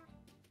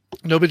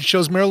 Nobody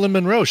chose Marilyn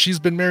Monroe. She's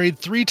been married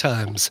 3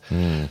 times.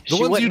 The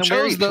ones you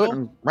chose,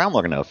 though. Around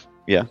long enough.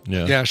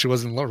 Yeah, she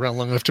wasn't around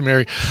long enough to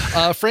marry.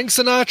 Frank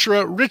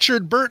Sinatra,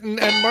 Richard Burton,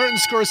 and Martin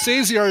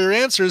Scorsese are your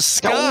answers.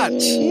 Scott.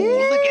 Look at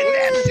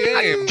that.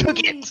 Game. I took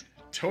it.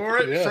 Tore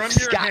it from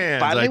your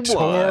hands. I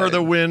tore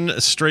the win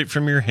straight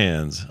from your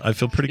hands. I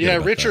feel pretty good. Yeah,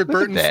 about Richard that.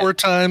 Burton 4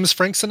 times,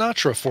 Frank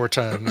Sinatra 4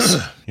 times.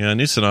 Yeah, I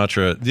knew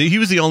Sinatra. He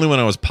was the only one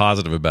I was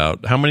positive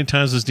about. How many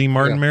times was Dean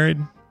Martin married?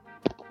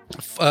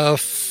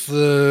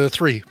 3.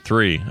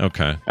 3.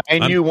 Okay. I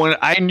knew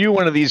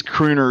one of these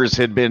crooners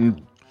had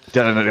been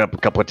done it up a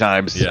couple of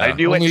times. Yeah. I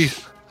knew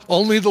it.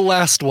 Only the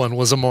last one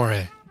was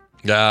Amore.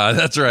 Yeah,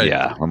 that's right.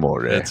 Yeah,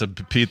 Amore. It's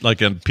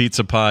like a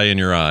pizza pie in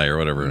your eye or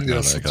whatever.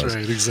 Yes, that's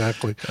right.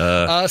 Exactly.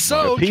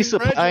 So, a piece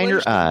of pie in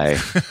your eye.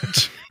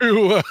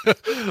 To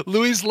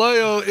Luis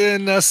Loyo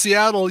in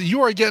Seattle,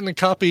 you are getting a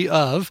copy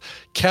of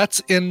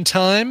Cats in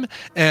Time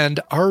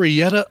and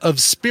Arietta of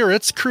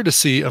Spirits,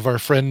 courtesy of our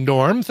friend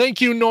Norm.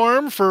 Thank you,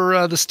 Norm,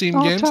 for the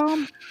Steam games.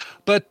 Tom.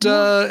 But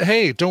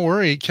hey, don't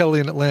worry,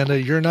 Kelly in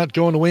Atlanta, you're not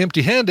going away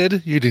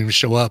empty-handed. You didn't even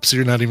show up, so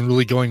you're not even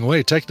really going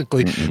away,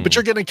 technically. But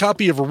you're getting a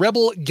copy of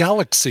Rebel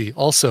Galaxy,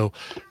 also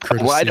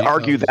courtesy. Well, I'd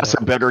argue that's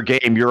a better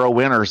game. You're a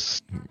winner.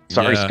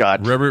 Sorry,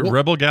 Scott.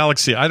 Rebel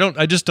Galaxy.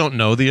 I just don't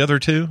know the other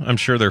 2. I'm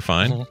sure they're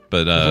fine,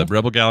 but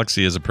Rebel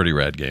Galaxy is a pretty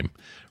rad game.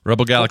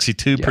 Rebel Galaxy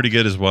 2, pretty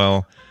good as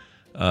well.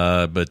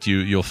 But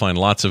you'll find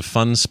lots of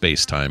fun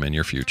space time in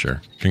your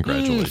future.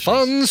 Congratulations.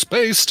 Fun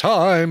space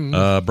time.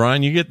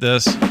 Brian, you get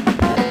this.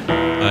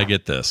 I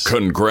get this.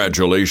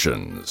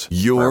 Congratulations.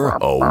 You're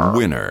a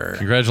winner.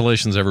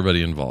 Congratulations,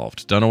 everybody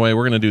involved. Dunaway,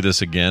 we're going to do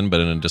this again, but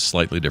in a just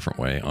slightly different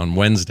way. On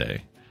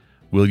Wednesday,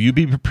 will you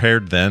be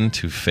prepared then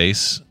to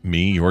face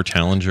me, your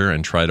challenger,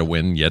 and try to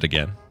win yet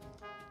again?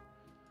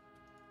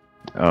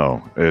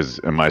 Oh,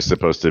 am I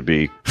supposed to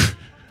be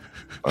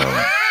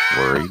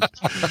worried?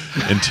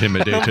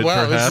 Intimidated,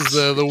 wow, perhaps? This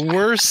is the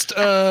worst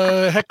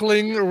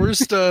heckling, or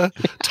worst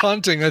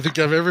taunting I think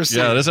I've ever seen.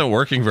 Yeah, it isn't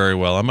working very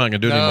well. I'm not going to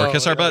do it anymore.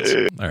 Kiss our butts.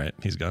 All right,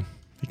 he's gone.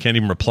 He can't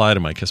even reply to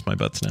my kiss my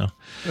butts now.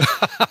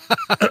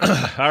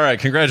 All right,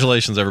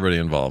 congratulations, everybody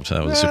involved.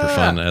 That was super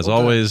fun, as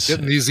always.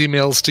 Getting these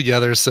emails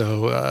together,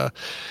 so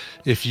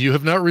if you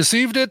have not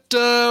received it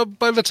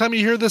by the time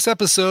you hear this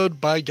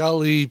episode, by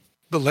golly,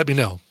 let me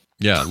know.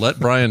 Yeah, let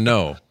Brian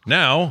know.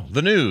 Now,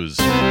 the news.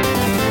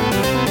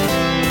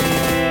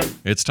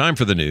 It's time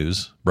for the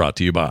news, brought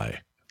to you by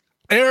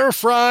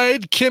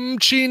air-fried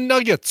kimchi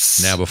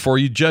nuggets. Now, before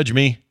you judge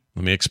me,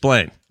 let me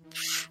explain.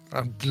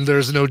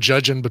 There's no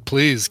judging, but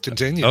please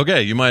continue.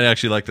 Okay, you might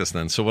actually like this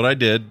then. So what I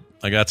did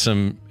I got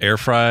some air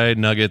fried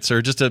nuggets,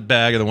 or just a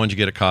bag of the ones you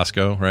get at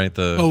Costco, right?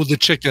 The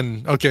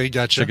chicken. Okay,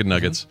 gotcha. Chicken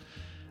nuggets.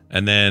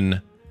 And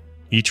then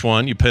each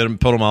one, you put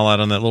them all out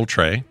on that little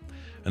tray.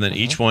 And then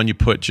each one, you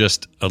put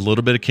just a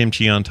little bit of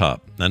kimchi on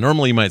top. Now,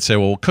 normally you might say,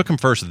 well, we'll cook them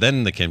first,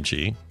 then the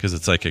kimchi, because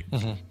it's like a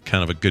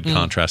kind of a good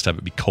contrast to have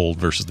it be cold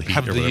versus the heat.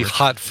 Have the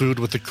hot food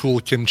with the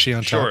cool kimchi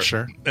on top,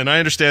 sure. And I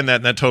understand that,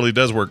 and that totally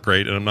does work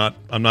great. And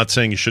I'm not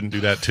saying you shouldn't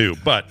do that too.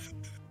 But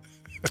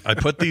I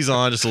put these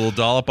on, just a little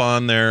dollop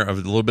on there of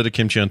a little bit of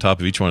kimchi on top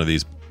of each one of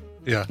these.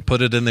 Yeah.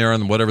 Put it in there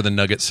on whatever the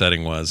nugget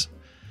setting was.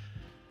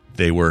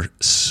 They were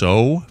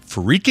so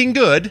freaking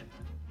good.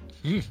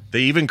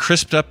 They even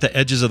crisped up the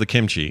edges of the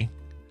kimchi.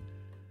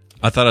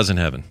 I thought I was in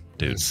heaven,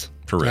 dude.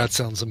 For real. That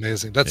sounds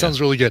amazing. That sounds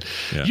really good.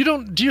 Yeah.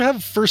 Do you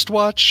have First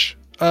Watch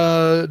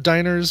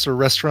diners or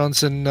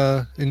restaurants in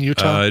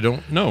Utah? I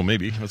don't know.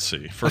 Maybe. Let's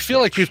see. I feel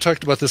like we've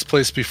talked about this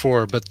place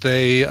before, but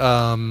they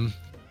are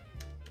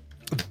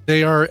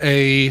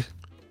a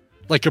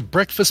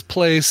breakfast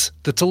place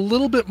that's a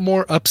little bit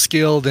more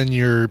upscale than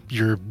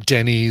your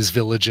Denny's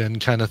Village Inn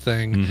kind of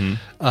thing.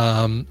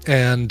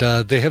 And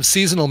they have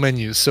seasonal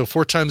menus. So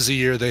 4 times a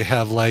year they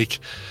have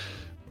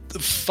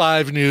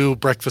 5 new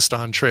breakfast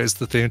entrees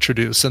that they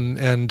introduce,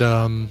 and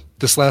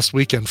this last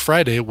weekend,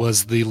 Friday,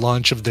 was the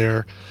launch of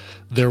their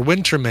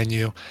winter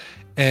menu,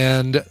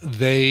 and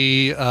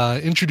they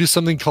introduced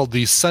something called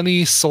the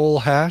Sunny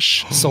Seoul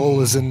Hash.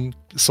 Seoul is in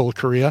Seoul,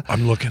 Korea.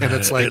 I'm looking at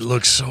it's it. It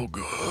looks so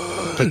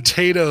good.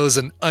 Potatoes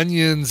and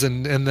onions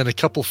and then a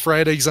couple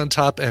fried eggs on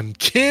top and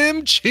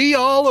kimchi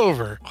all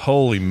over.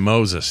 Holy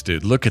Moses,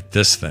 dude! Look at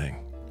this thing.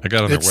 I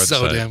got on their website. It's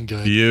so damn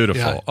good.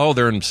 Beautiful. Yeah. Oh,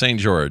 they're in St.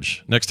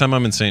 George. Next time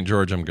I'm in St.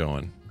 George, I'm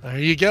going. There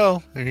you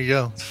go.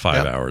 It's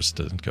 5 hours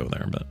to go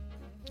there, but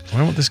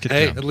why won't this get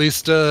down? At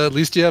least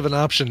you have an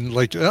option.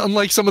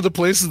 Unlike some of the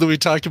places that we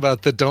talk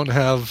about that don't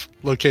have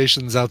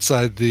locations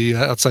outside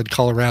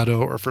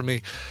Colorado, or for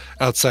me,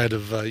 outside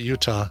of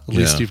Utah. At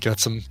least you've got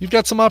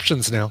some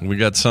options now. We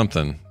got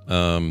something.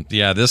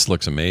 This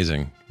looks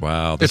amazing.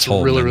 Wow, it's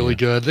really really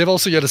good. They've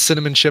also got a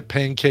cinnamon chip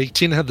pancake.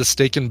 Tina had the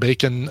steak and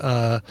bacon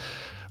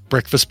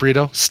breakfast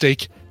burrito.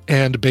 Steak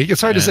and bacon. It's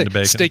hard to say.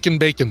 Bacon. Steak and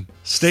bacon.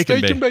 Steak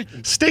and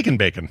bacon. Steak and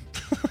bacon.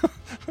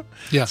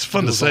 Yeah, it's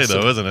fun to say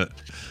though, isn't it?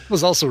 It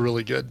was also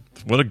really good.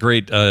 What a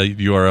great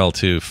URL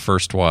too.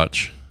 First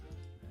Watch.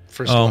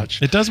 First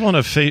Watch. It does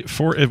want to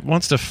it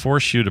wants to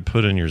force you to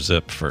put in your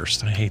zip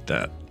first. I hate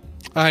that.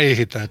 I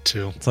hate that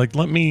too. It's like,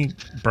 let me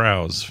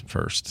browse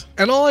first.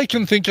 And all I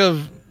can think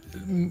of,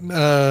 they're in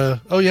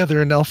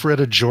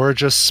Alpharetta,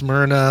 Georgia,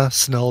 Smyrna,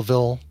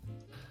 Snellville.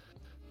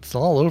 It's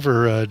all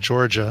over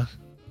Georgia.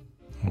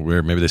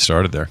 Weird. Maybe they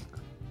started there.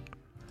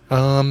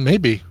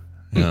 Maybe.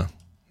 Yeah.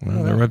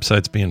 Well, their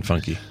website's being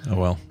funky. Oh,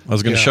 well. I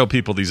was going to show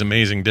people these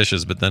amazing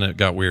dishes, but then it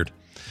got weird.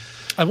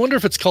 I wonder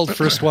if it's called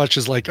First Watch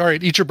is like, all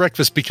right, eat your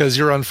breakfast because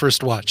you're on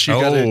First Watch. You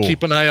got to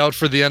keep an eye out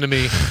for the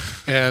enemy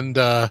and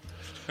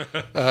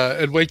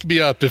wake me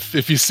up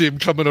if you see him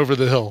coming over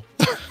the hill.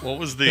 What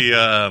was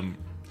the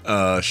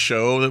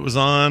show that was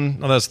on?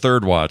 Oh, that's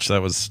Third Watch.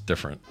 That was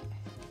different.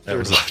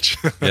 Third Watch.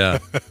 Yeah.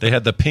 They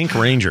had the Pink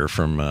Ranger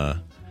from... yeah,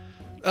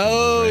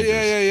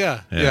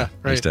 right.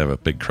 I used to have a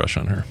big crush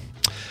on her.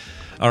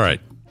 All right.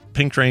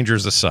 Pink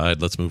Rangers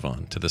aside, let's move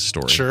on to this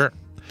story. Sure.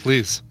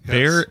 Please.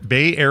 Yes.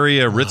 Bay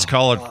Area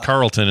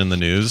Ritz-Carlton in the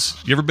news.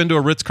 You ever been to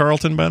a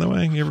Ritz-Carlton, by the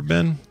way? You ever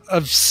been?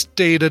 I've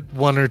stayed at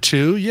one or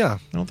two, yeah.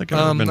 I don't think I've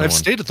ever been to one. I've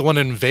stayed at the one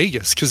in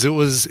Vegas because it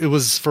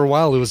was for a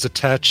while, it was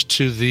attached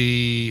to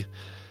the...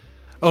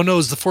 Oh, no, it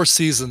was the Four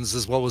Seasons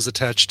is what was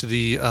attached to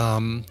the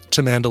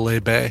to Mandalay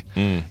Bay.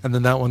 And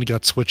then that one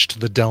got switched to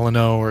the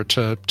Delano or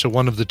to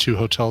one of the 2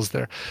 hotels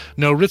there.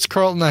 No,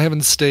 Ritz-Carlton I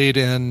haven't stayed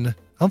in... I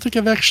don't think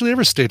I've actually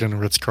ever stayed in a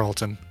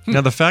Ritz-Carlton.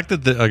 Now, the fact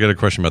that I got a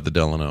question about the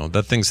Delano.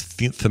 That thing's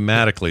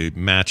thematically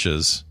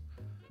matches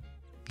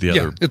the other.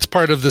 Yeah, it's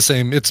part of the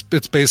same. It's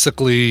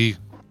basically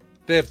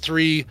they have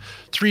three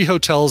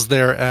hotels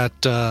there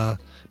at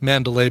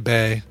Mandalay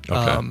Bay.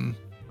 Okay.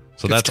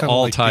 So that's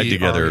all like tied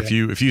together.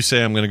 If you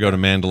say I'm going to go to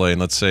Mandalay and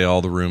let's say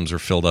all the rooms are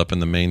filled up in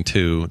the main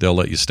 2, they'll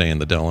let you stay in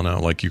the Delano.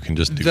 Like you can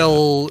just do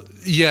that.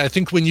 Yeah, I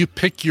think when you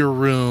pick your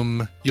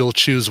room, you'll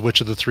choose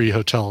which of the 3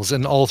 hotels,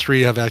 and all 3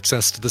 have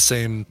access to the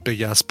same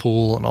big ass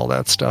pool and all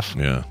that stuff.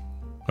 Yeah,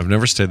 I've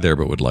never stayed there,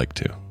 but would like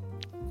to.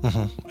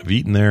 I've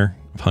eaten there,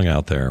 I've hung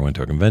out there, I went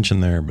to a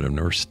convention there, but I've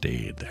never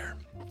stayed there.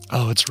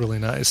 Oh, it's really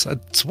nice.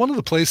 It's one of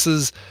the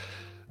places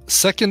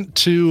second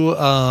to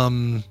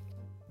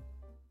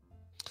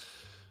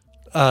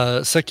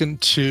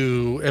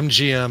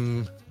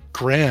MGM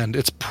Grand.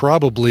 It's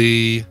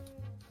probably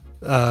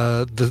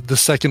the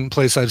second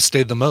place I've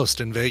stayed the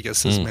most in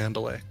Vegas is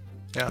Mandalay.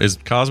 Yeah. Is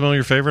Cosmo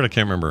your favorite? I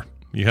can't remember.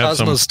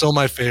 Cosmo's still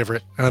my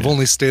favorite, and I've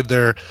only stayed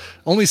there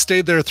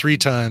 3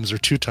 times or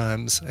 2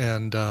 times,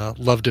 and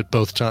loved it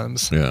both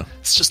times. Yeah,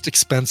 it's just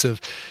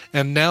expensive,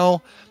 and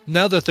now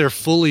that they're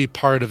fully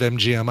part of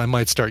MGM, I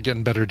might start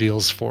getting better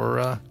deals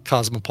for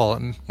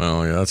Cosmopolitan.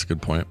 Oh yeah, that's a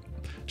good point.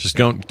 Just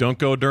don't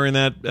go during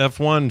that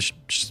F1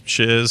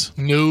 shiz.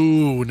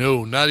 No,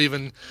 not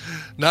even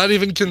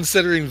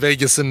considering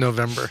Vegas in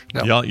November.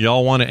 No.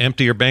 Y'all want to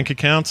empty your bank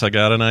accounts? I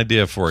got an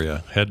idea for you.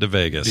 Head to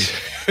Vegas.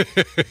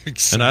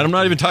 Exactly. And I'm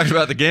not even talking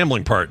about the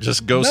gambling part.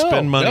 Just go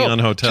spend money on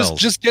hotels.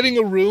 Just getting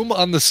a room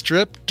on the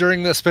Strip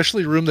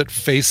especially a room that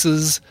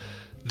faces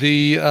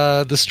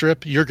the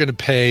Strip, you're going to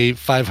pay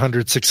 $500,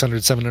 $600,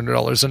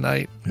 $700 a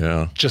night.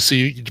 Yeah, just so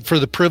for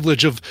the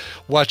privilege of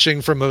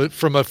watching from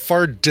a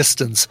far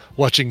distance,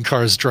 watching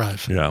cars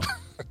drive. Yeah,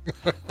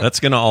 that's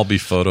going to all be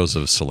photos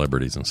of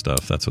celebrities and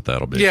stuff. That's what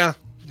that'll be. Yeah,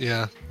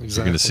 exactly.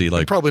 You're going to see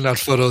probably not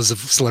photos of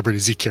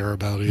celebrities you care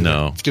about either.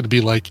 No, it's going to be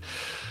like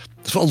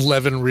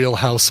 11 Real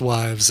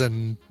Housewives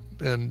and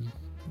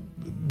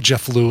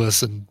Jeff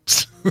Lewis and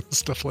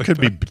stuff like that.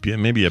 Could be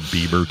maybe a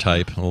Bieber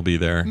type will be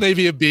there.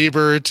 Maybe a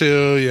Bieber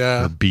too,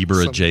 yeah. Or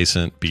Bieber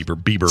adjacent,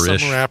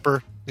 Bieber-ish. Some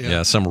rapper.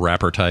 Yeah, some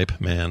rapper type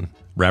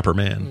rapper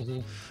man.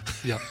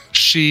 Mm-hmm. Yeah,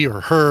 she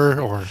or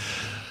her or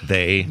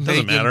they.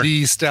 Doesn't matter.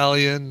 The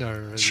Stallion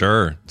or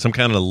sure, some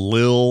kind of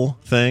Lil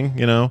thing,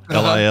 LIL.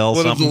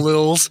 One something. Of the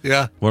Lils,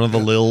 yeah. One of the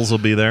Lils will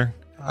be there.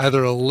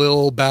 Either a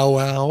Lil Bow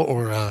Wow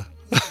or a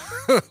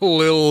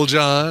Lil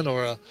Jon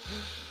or a.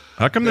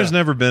 How come there's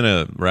never been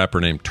a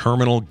rapper named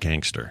Terminal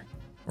Gangster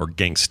or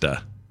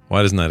Gangsta?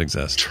 Why doesn't that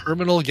exist?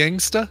 Terminal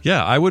Gangsta?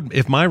 Yeah, I would.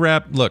 If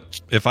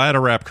I had a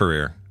rap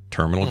career,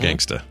 Terminal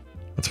Gangsta.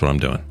 That's what I'm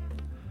doing.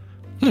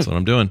 That's what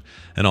I'm doing.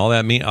 And all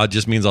that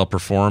just means I'll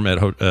perform at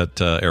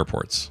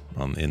airports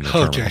in the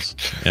terminals.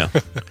 Yeah.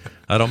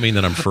 I don't mean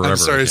that I'm forever. I'm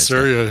sorry,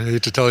 sir. I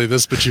hate to tell you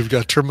this, but you've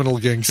got Terminal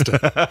Gangsta.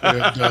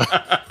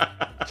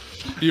 And,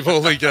 you've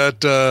only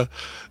got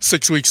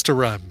 6 weeks to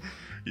run.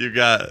 You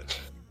got...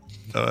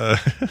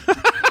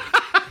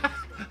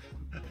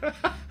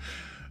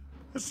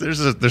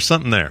 there's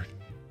something there.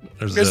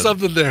 There's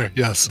something there.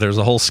 Yes. There's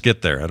a whole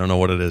skit there. I don't know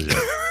what it is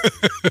yet.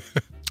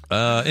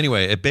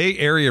 Anyway, a Bay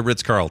Area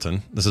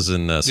Ritz-Carlton, this is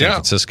in San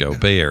Francisco,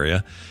 Bay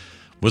Area,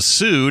 was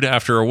sued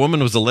after a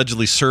woman was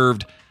allegedly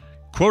served,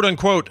 quote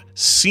unquote,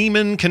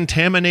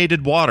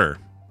 semen-contaminated water.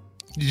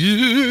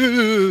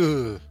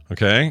 Yeah.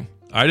 Okay.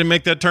 I didn't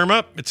make that term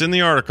up. It's in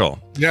the article.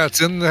 Yeah,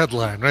 it's in the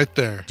headline right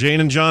there.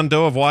 Jane and John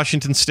Doe of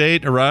Washington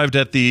State arrived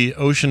at the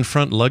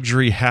oceanfront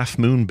luxury Half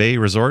Moon Bay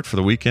Resort for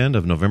the weekend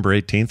of November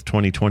 18th,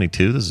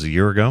 2022. This is a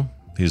year ago.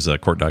 These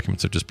court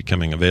documents are just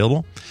becoming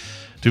available.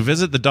 To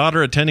visit the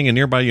daughter attending a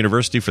nearby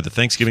university for the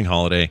Thanksgiving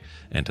holiday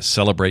and to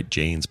celebrate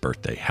Jane's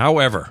birthday.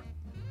 However,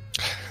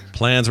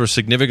 plans were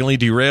significantly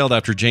derailed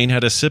after Jane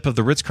had a sip of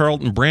the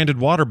Ritz-Carlton branded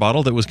water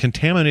bottle that was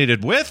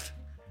contaminated with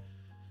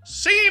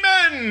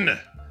semen.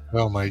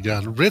 Oh my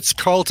God.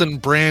 Ritz-Carlton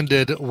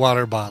branded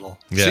water bottle.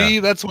 Yeah. See,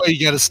 that's why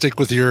you got to stick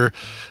with your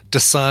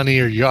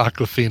Dasani or your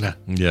Aquafina.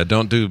 Yeah,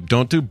 don't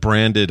do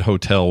branded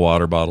hotel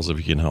water bottles if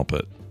you can help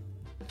it.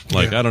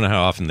 I don't know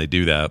how often they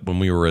do that. When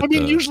we were at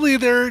usually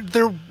they're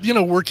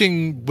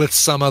working with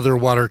some other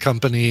water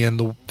company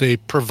and they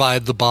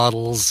provide the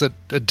bottles at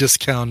a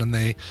discount and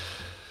they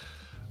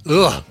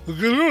yeah.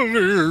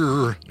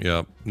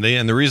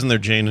 And the reason they're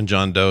Jane and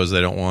John Doe is they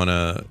don't want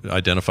to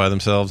identify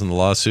themselves in the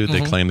lawsuit.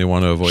 They claim they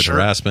want to avoid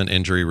harassment,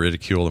 injury,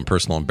 ridicule, and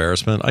personal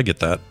embarrassment. I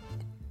get that.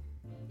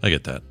 I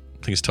think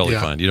it's totally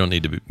fine. You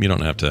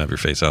don't have to have your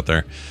face out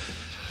there.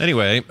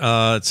 Anyway,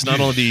 it's not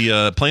only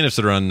the plaintiffs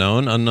that are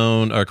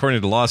unknown. According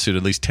to the lawsuit,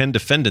 at least 10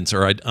 defendants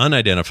are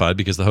unidentified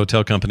because the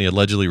hotel company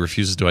allegedly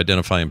refuses to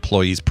identify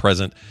employees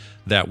present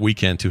that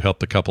weekend to help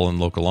the couple and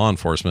local law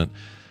enforcement.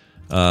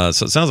 So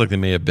it sounds like they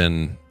may have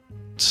been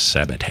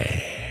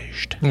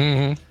sabotaged.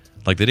 Mm-hmm.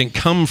 Like they didn't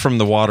come from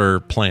the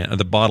water plant,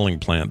 the bottling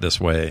plant this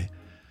way.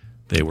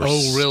 They were.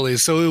 Oh, really?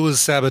 So it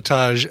was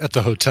sabotage at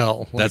the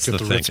hotel. That's the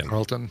thinking.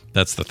 Ritz-Carlton.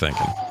 That's the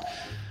thinking.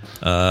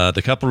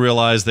 The couple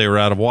realized they were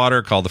out of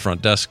water, called the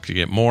front desk to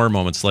get more.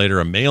 Moments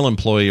later, a male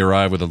employee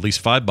arrived with at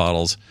least 5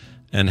 bottles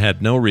and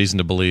had no reason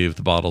to believe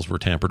the bottles were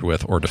tampered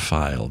with or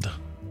defiled.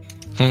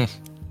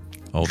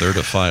 Oh, they're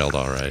defiled,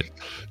 all right.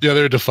 Yeah,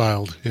 they're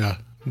defiled, yeah.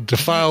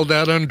 Defiled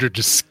that under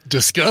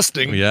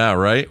disgusting. Yeah,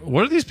 right?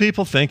 What are these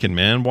people thinking,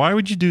 man? Why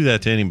would you do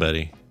that to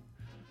anybody?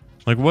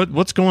 Like,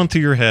 what's going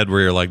through your head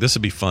where you're like, this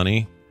would be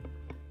funny?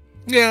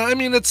 Yeah, I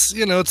mean, it's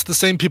the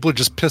same people who are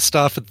just pissed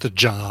off at the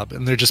job,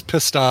 and they're just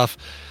pissed off,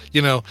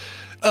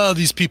 oh,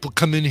 these people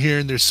come in here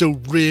and they're so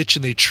rich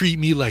and they treat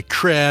me like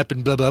crap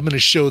and blah, blah. I'm going to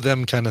show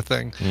them kind of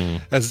thing.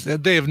 As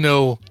they have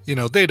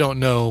they don't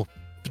know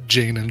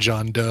Jane and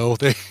John Doe.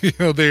 They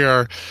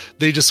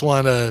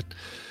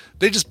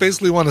just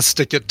basically want to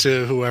stick it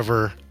to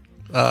whoever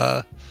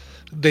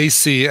they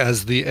see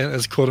as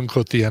quote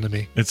unquote the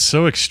enemy. It's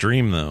so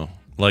extreme though.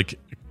 Like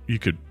you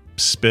could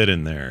spit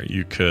in there.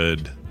 You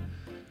could.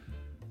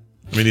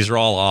 I mean, these are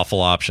all awful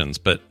options,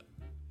 but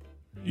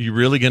you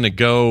really going to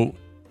go,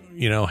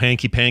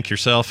 hanky pank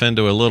yourself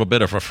into a little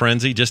bit of a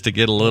frenzy just to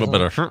get a little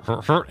bit of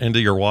hurt into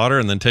your water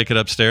and then take it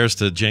upstairs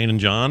to Jane and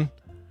John?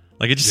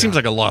 Like it just seems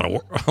like a lot of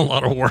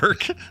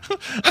work.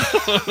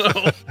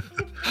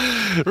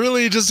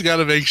 Really, you just got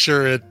to make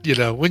sure it.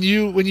 When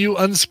you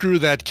unscrew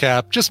that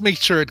cap, just make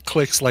sure it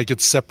clicks like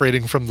it's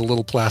separating from the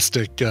little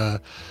plastic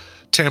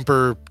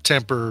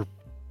tamper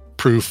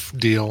proof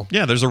deal.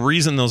 Yeah, there's a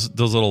reason those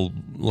little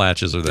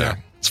latches are there. Yeah.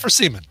 It's for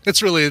semen. It's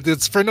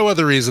for no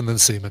other reason than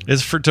semen.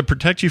 It's to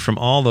protect you from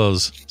all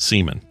those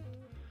seamen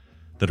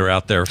that are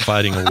out there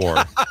fighting a war.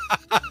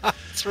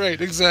 That's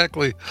right,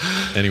 exactly.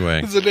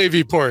 Anyway, it's a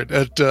Navy port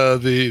at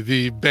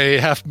the Bay,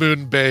 Half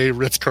Moon Bay,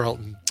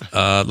 Ritz-Carlton.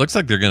 Looks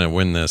like they're going to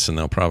win this, and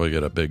they'll probably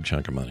get a big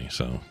chunk of money.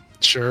 So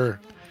sure.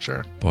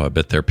 Boy, I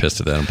bet they're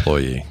pissed at that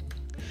employee.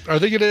 Are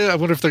they going to? I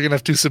wonder if they're going to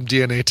have to do some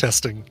DNA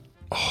testing.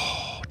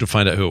 Oh, to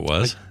find out who it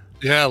was.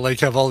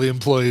 Have all the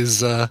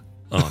employees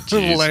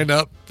line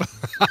up.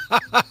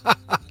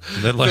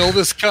 Fill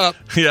this cup.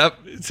 Yep,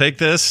 take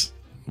this.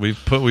 We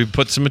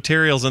put some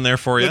materials in there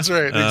for you. That's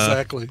right,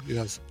 exactly.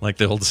 Yes, like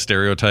the old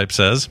stereotype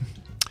says.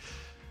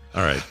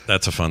 All right,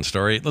 that's a fun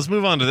story. Let's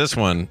move on to this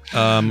one.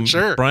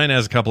 Sure. Brian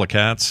has a couple of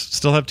cats.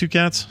 Still have 2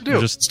 cats? I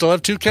do. Still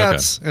have 2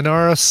 cats. Okay.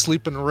 Inara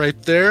sleeping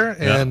right there,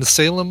 and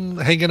Salem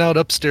hanging out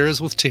upstairs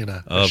with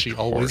Tina, as she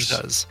always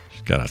does.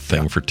 She's got a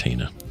thing for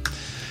Tina.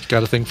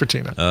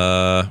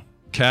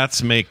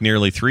 Cats make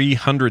nearly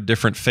 300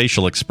 different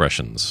facial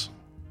expressions.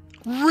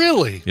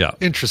 Really? Yeah.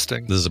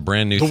 Interesting. This is a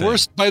brand new thing.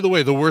 By the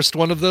way, the worst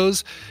one of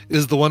those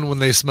is the one when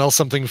they smell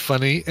something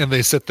funny and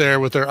they sit there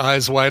with their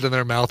eyes wide and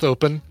their mouth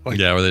open. Where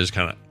they just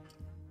kind of...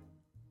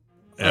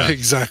 Yeah.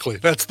 Exactly.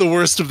 That's the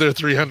worst of their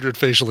 300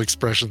 facial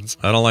expressions.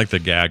 I don't like the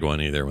gag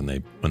one either when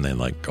they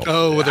like go.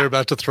 Oh, when they're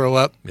about to throw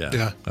up?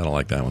 Yeah. I don't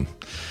like that one.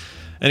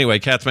 Anyway,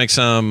 cats make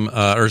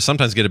or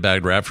sometimes get a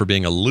bad rap for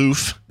being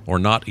aloof or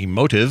not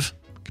emotive.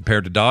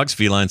 Compared to dogs,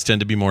 felines tend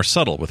to be more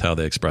subtle with how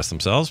they express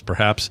themselves,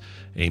 perhaps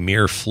a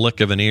mere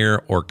flick of an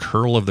ear or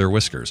curl of their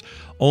whiskers.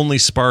 Only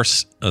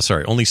sparse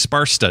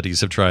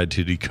studies have tried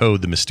to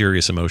decode the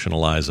mysterious emotional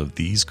lives of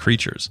these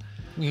creatures.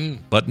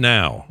 But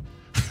now...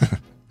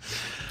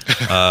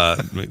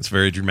 it's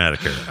very dramatic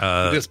here.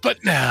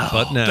 But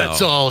now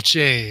that's all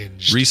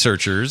changed.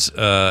 Researchers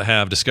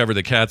have discovered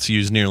that cats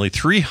use nearly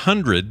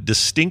 300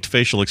 distinct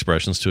facial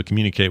expressions to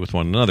communicate with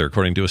one another,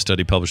 according to a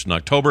study published in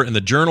October in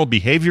the journal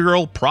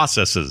Behavioral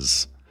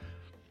Processes.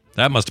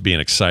 That must be an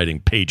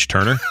exciting page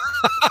turner,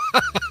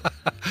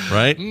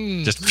 right?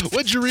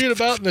 What'd you read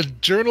about in the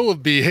Journal of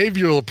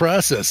Behavioral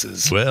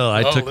Processes? Well,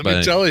 let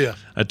me tell you,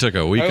 I took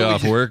a week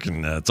off work,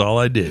 and that's all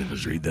I did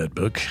was read that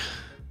book.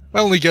 I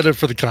only get it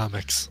for the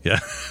comics. Yeah.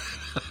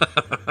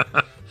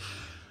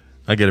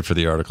 I get it for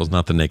the articles,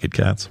 not the naked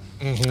cats.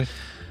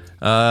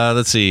 Mm-hmm.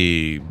 Let's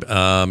see.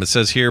 It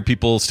says here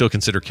people still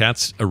consider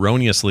cats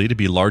erroneously to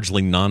be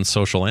largely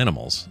non-social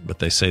animals, but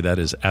they say that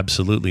is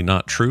absolutely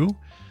not true.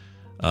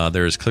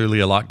 There is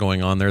clearly a lot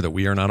going on there that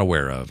we are not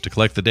aware of. To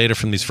collect the data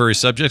from these furry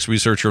subjects,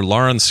 researcher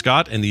Lauren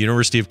Scott in the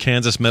University of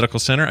Kansas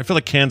Medical Center. I feel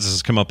like Kansas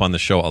has come up on the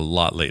show a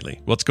lot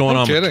lately. What's going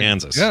on with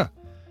Kansas? Yeah.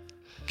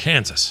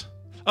 Kansas.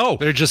 Oh,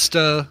 they're just.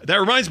 That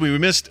reminds me, we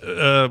missed.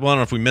 I don't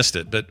know if we missed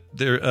it, but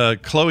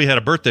Chloe had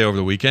a birthday over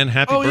the weekend.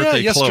 Happy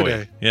birthday,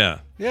 yesterday. Chloe!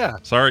 Yeah.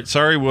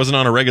 Sorry, it wasn't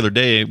on a regular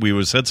day. We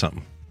would have said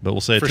something, but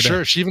we'll say it for today.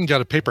 sure. She even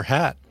got a paper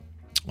hat.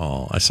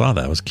 Oh, I saw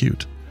that. It was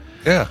cute.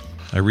 Yeah.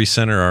 I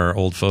resent her our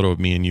old photo of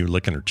me and you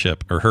licking her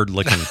chip, or her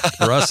licking,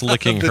 or us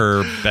licking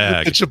her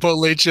bag. The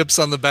Chipotle chips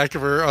on the back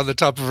of her, on the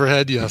top of her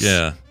head. Yes.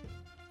 Yeah.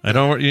 I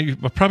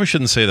probably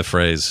shouldn't say the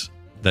phrase.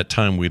 That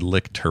time we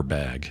licked her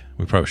bag.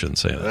 We probably shouldn't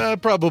say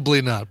that.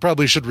 Probably not.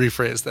 Probably should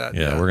rephrase that.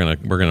 Yeah,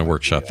 we're gonna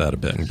workshop that a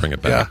bit and bring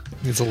it back.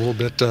 Yeah, it's a little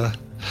bit.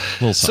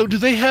 So do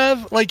they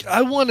have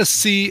I want to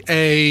see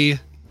a. You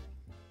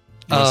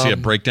want to see a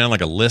breakdown,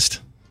 like a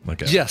list,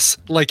 Yes,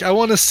 I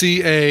want to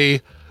see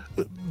a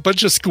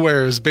bunch of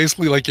squares,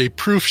 basically like a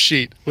proof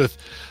sheet with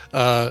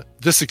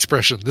this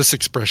expression,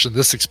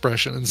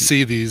 and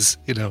see these.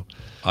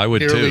 I would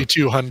nearly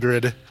too.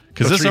 200.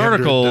 Because this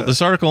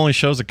article only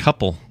shows a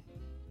couple.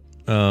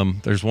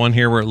 There's one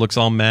here where it looks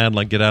all mad,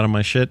 like get out of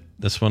my shit.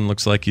 This one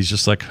looks like he's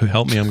just like,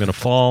 help me, I'm going to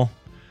fall.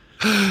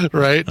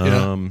 Right.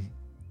 Yeah.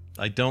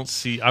 I don't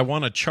see. I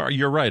want a chart.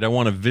 You're right. I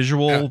want a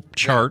visual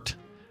chart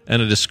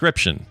and a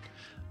description.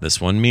 This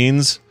one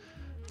means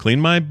clean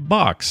my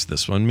box.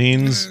 This one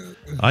means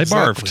I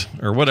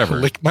barfed or whatever.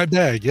 Lick my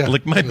bag. Yeah.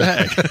 Lick my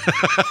bag.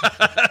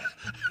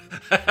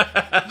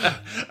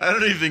 I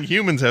don't even think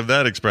humans have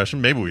that expression.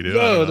 Maybe we do.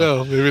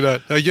 No, maybe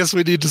not. I guess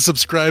we need to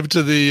subscribe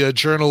to the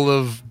Journal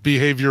of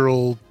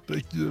Behavioral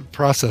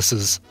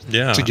Processes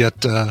to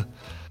get...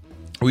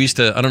 We used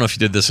to, I don't know if you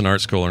did this in art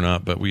school or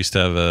not, but we used to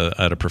have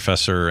had a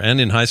professor, and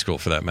in high school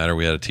for that matter,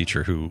 we had a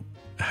teacher who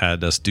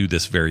had us do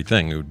this very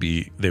thing.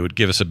 They would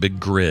give us a big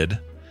grid,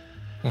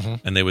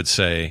 and they would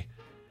say,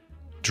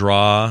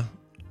 draw,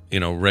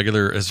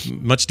 regular, as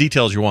much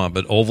detail as you want,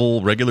 but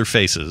oval, regular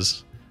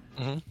faces.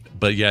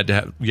 But you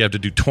have to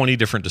do 20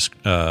 different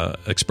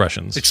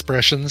expressions.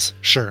 Expressions,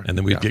 sure. And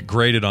then we'd get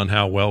graded on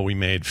how well we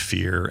made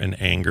fear and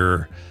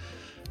anger,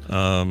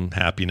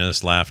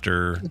 happiness,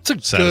 laughter,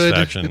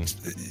 satisfaction.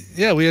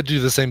 We had to do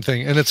the same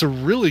thing. And it's a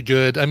really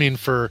good,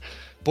 for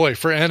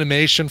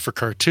animation, for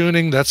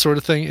cartooning, that sort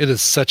of thing, it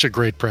is such a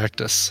great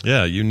practice.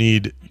 Yeah, you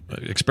need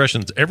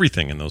expressions,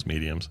 everything in those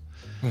mediums.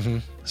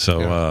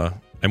 So,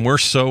 and we're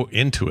so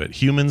into it.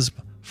 Humans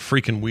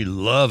freaking we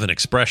love an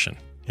expression,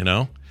 you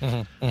know?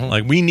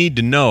 Like, we need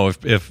to know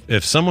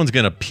if someone's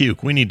going to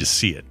puke, we need to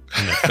see it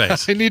in their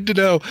face. I need to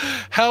know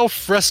how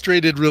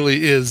frustrated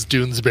really is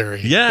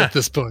Doonesbury at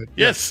this point.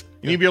 Yes.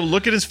 You need to be able to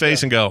look at his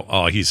face and go,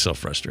 oh, he's so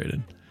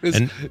frustrated.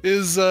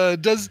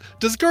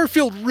 Does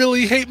Garfield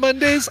really hate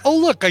Mondays? Oh,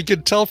 look, I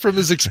can tell from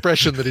his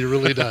expression that he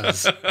really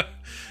does.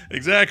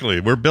 Exactly.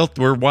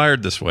 We're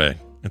wired this way.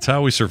 It's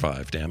how we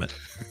survive, damn it.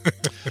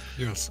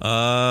 Yes.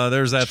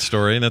 There's that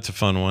story. That's a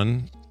fun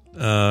one.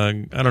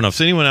 I don't know if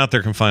anyone out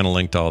there can find a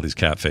link to all these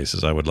cat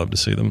faces. I would love to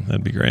see them.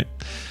 That'd be great.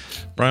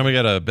 Brian, we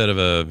got a bit of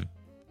a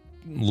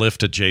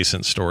Lyft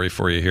adjacent story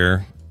for you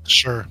here.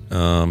 Sure.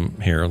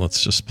 Here,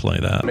 let's just play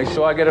that. Make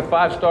sure I get a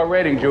 5-star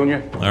rating,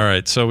 Junior. All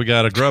right, so we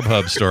got a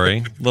Grubhub story.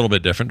 A little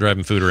bit different,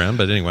 driving food around,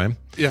 but anyway.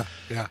 Yeah.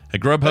 A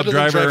Grubhub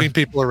driver driving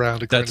people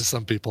around, according to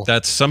some people.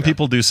 Some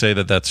people do say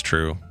that that's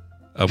true.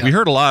 We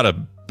heard a lot of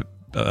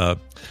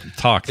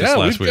talk this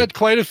last week. We've got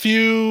quite a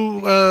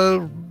few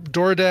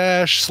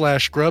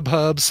DoorDash /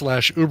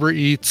 Grubhub / Uber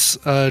Eats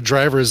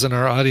drivers in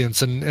our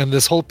audience, and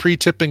this whole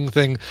pre-tipping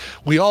thing.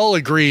 We all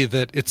agree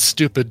that it's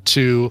stupid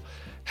to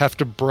have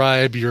to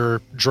bribe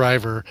your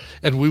driver,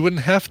 and we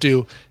wouldn't have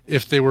to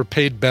if they were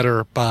paid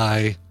better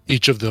by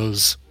each of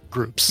those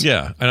groups.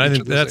 Yeah, and I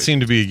think that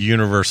seemed to be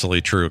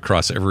universally true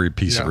across every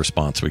piece of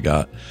response we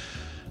got.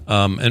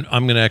 And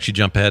I'm going to actually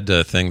jump ahead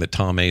to a thing that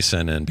Tom A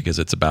sent in because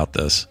it's about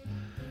this.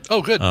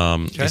 Oh, good.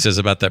 He says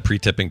about that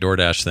pre-tipping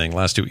DoorDash thing.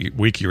 Last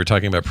week you were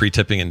talking about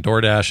pre-tipping in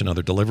DoorDash and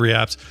other delivery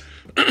apps.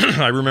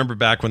 I remember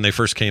back when they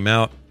first came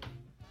out,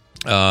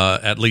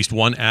 at least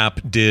one app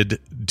did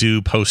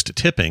do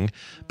post-tipping,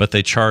 but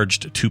they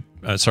changed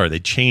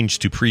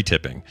to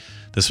pre-tipping.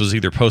 This was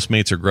either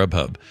Postmates or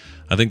Grubhub.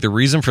 I think the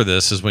reason for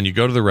this is when you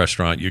go to the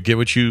restaurant, you get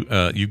what you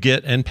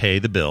get and pay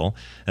the bill,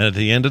 and at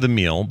the end of the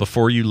meal,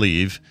 before you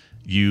leave,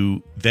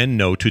 you then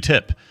know to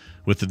tip.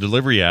 With the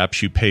delivery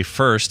apps, you pay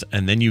first,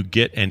 and then you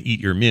get and eat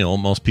your meal.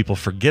 Most people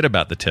forget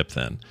about the tip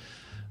then.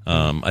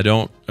 I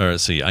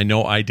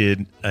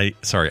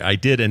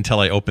did until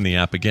I opened the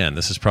app again.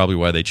 This is probably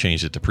why they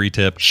changed it to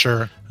pre-tip.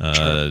 Sure.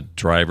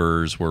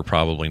 Drivers were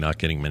probably not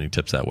getting many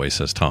tips that way,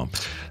 says Tom.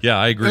 Yeah,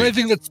 I agree. And I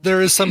think that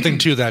there is something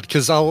to that,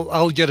 because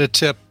I'll get a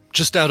tip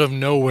just out of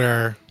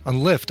nowhere on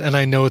Lyft, and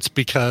I know it's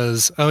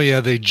because,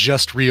 they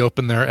just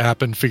reopened their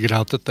app and figured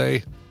out that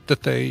they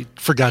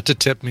forgot to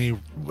tip me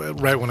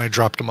right when I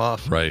dropped them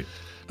off. Right.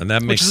 And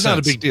that makes sense. Which is not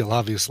a big deal,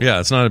 obviously. Yeah,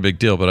 it's not a big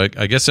deal, but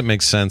I guess it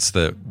makes sense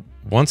that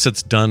once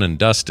it's done and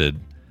dusted,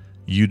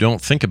 you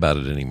don't think about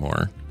it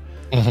anymore.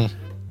 Mm-hmm.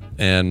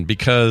 And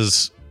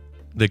because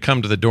they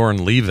come to the door and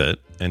leave it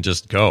and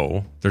just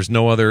go, there's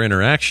no other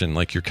interaction.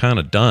 Like, you're kind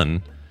of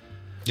done.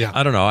 Yeah.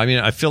 I don't know. I mean,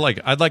 I feel like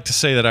I'd like to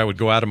say that I would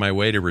go out of my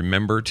way to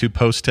remember to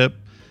post tip,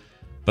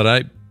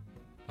 but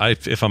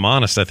if I'm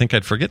honest, I think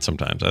I'd forget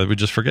sometimes. I would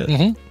just forget.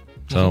 Mm-hmm.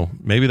 So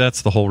maybe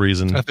that's the whole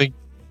reason. I think,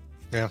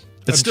 yeah.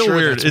 It's still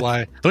weird.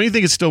 Why. Don't you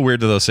think it's still weird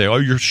to say, "Oh,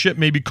 your shit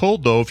may be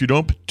cold though if you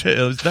don't"?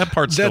 That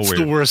part's still weird.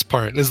 That's the worst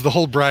part. Is the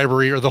whole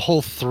bribery or the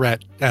whole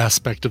threat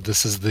aspect of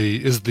this is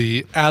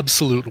the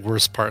absolute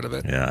worst part of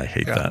it. Yeah, I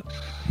hate that.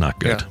 Not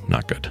good. Yeah.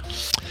 Not good.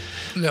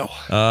 No.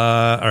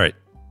 All right.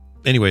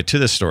 Anyway, to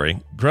this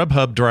story,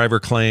 Grubhub driver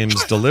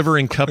claims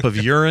delivering cup of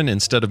urine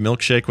instead of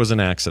milkshake was an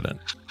accident.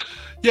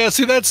 Yeah,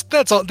 see, that's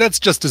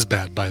just as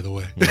bad, by the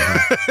way,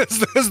 as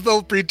the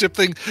whole pre-tip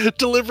thing.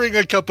 Delivering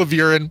a cup of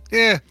urine,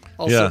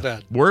 also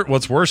bad.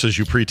 What's worse is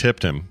you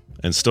pre-tipped him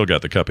and still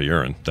got the cup of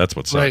urine. That's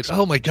what sucks. Right.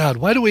 Oh, my God.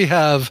 Why do we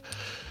have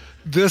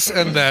this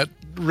and that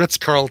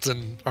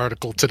Ritz-Carlton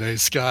article today,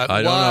 Scott?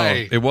 I don't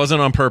know. It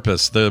wasn't on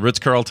purpose. The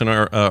Ritz-Carlton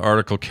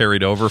article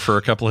carried over for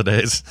a couple of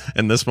days,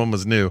 and this one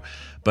was new.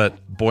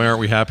 But boy, aren't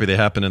we happy they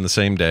happened in the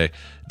same day.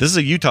 This is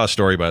a Utah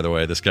story, by the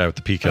way, this guy with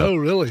the pea cup. Oh,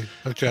 really?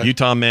 Okay.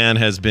 Utah man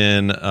has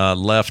been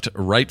left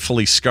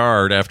rightfully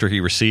scarred after he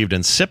received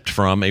and sipped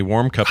from a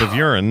warm cup of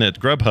urine that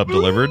Grubhub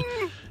delivered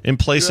in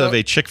place of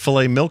a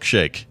Chick-fil-A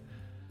milkshake.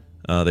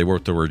 They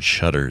wrote the word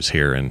shutters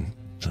here in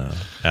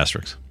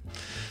asterisks.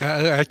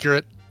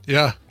 Accurate.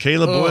 Yeah.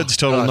 Caleb Woods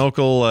told a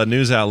local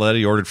news outlet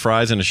he ordered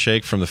fries and a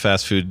shake from the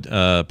fast food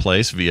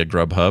place via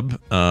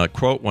Grubhub.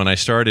 Quote, when I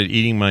started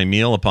eating my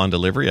meal upon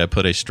delivery, I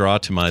put a straw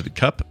to my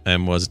cup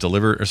and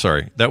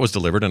that was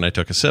delivered and I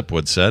took a sip,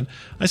 Woods said.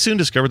 I soon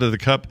discovered that the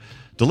cup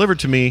delivered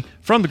to me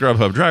from the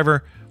Grubhub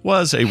driver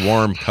was a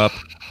warm cup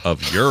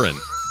of urine.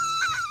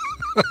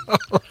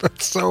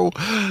 It's so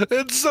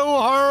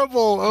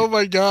horrible. Oh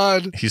my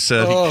God. He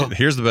said,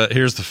 here's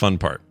the fun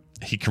part.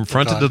 He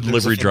confronted the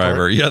delivery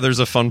driver. Yeah, there's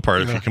a fun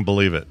part if you can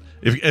believe it.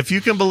 If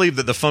you can believe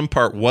that the fun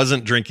part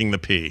wasn't drinking the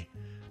pee,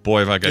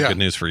 boy, have I got good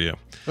news for you.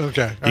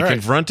 Okay. He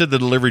confronted the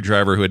delivery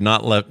driver who had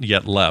not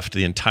yet left.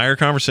 The entire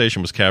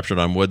conversation was captured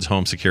on Wood's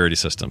home security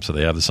system, so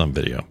they have this on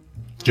video.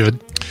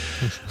 Good.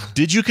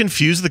 Did you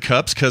confuse the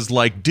cups? Because,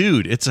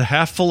 dude, it's a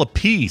half full of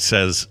pee,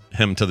 says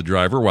him to the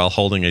driver while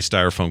holding a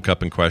styrofoam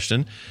cup in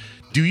question.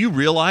 Do you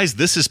realize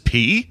this is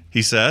pee?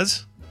 He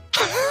says.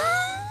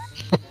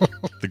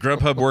 The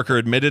Grubhub worker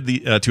admitted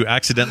to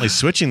accidentally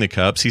switching the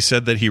cups. He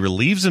said that he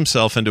relieves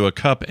himself into a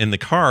cup in the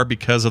car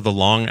because of the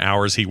long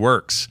hours he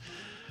works.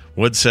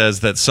 Wood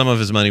says that some of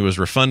his money was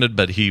refunded,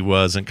 but he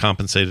wasn't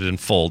compensated in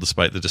full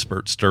despite the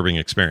disturbing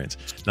experience.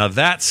 Now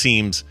that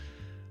seems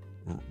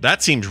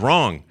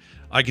wrong.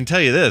 I can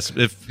tell you this: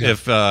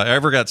 if I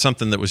ever got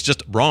something that was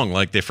just wrong,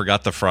 like they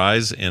forgot the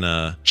fries in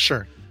a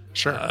sure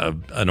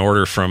an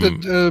order from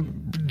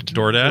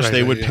DoorDash, right,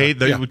 they would pay.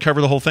 They would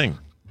cover the whole thing.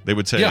 They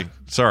would say,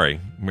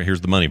 "Sorry,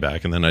 here's the money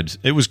back," and then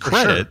it was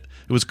credit. Sure.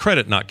 It was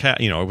credit, not cash.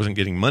 I wasn't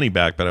getting money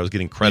back, but I was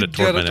getting credit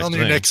toward my next on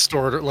thing. your next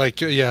order. Like,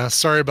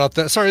 sorry about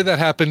that. Sorry that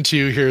happened to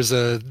you. Here's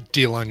a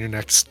deal on your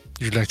next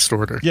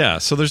order. Yeah,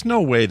 so there's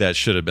no way that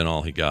should have been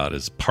all he got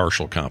is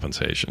partial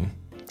compensation.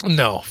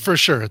 No, for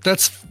sure.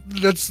 That's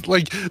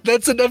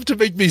enough to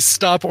make me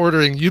stop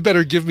ordering. You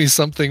better give me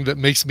something that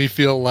makes me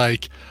feel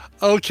like,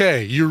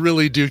 okay, you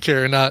really do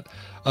care. Not,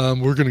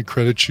 we're going to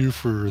credit you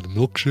for the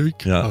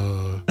milkshake.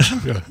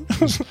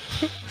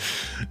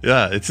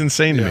 Yeah, it's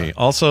insane to me.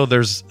 Also,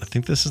 I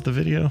think this is the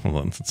video. Hold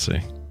on, let's see.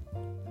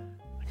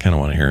 I kind of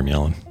want to hear him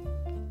yelling.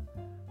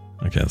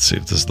 Okay, let's see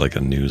if this is like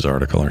a news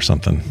article or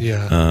something.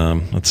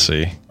 Yeah. Let's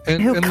see.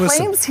 Who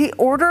claims he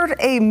ordered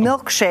a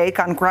milkshake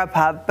on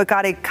Grubhub but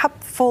got a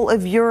cup full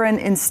of urine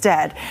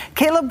instead.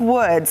 Caleb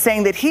Wood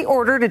saying that he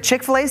ordered a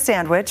Chick-fil-A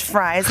sandwich,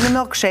 fries, and a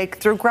milkshake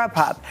through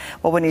Grubhub.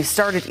 Well, when he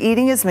started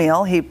eating his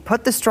meal, he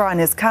put the straw in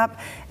his cup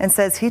and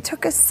says he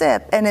took a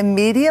sip and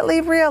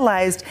immediately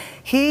realized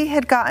he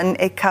had gotten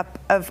a cup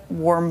of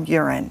warm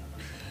urine.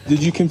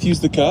 Did you confuse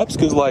the cups?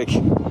 Because,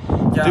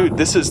 dude,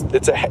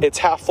 it's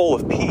half full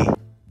of pee.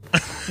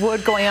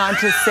 Wood going on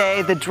to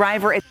say the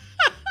driver...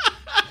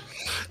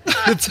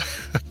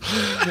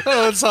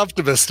 it's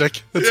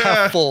optimistic. It's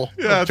half full.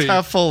 Yeah, it's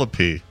half full of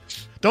pee.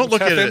 Don't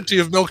look at it. Empty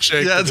of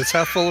milkshake. Yeah, it's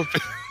half full of pee.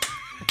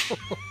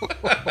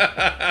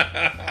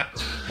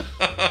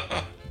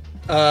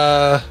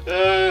 That's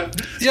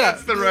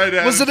the right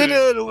answer. Was it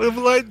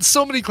in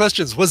so many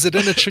questions? Was it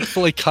in a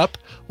Chick-fil-A cup?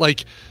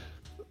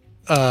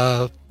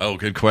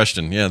 Good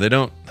question. Yeah, I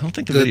don't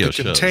think the video shows.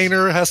 The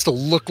container has to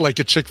look like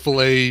a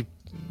Chick-fil-A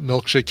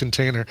milkshake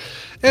container.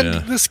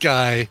 And this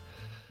guy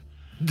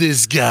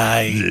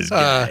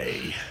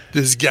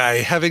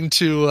having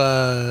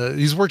to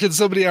he's working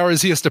so many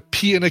hours he has to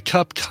pee in a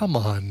cup. Come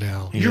on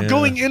now. You're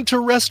going into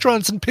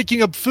restaurants and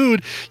picking up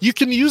food. You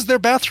can use their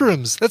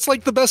bathrooms. That's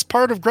like the best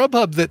part of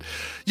Grubhub, that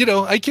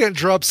I can't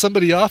drop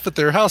somebody off at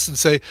their house and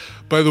say,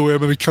 by the way, I'm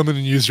going to come in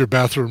and use your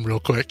bathroom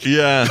real quick.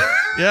 Yeah.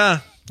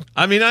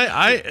 I mean,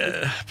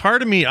 I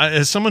part of me,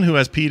 as someone who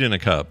has peed in a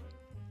cup,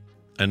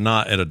 and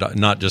not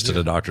just at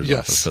a doctor's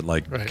office,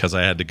 but because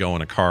I had to go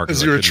in a car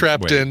because you were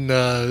trapped in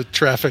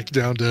traffic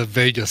down to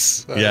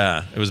Vegas.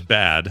 It was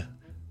bad,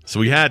 so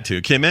we had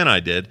to. Kim and I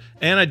did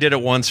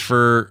it once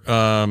for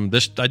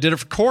this. I did it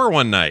for Core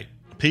one night.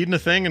 Peed in a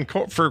thing and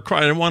I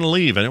didn't want to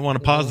leave. I didn't want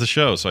to pause the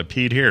show, so I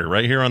peed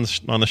right here on the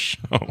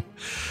show.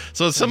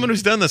 So as someone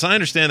who's done this, I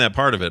understand that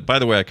part of it. By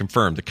the way, I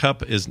confirmed the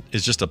cup is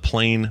just a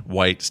plain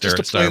white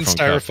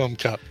styrofoam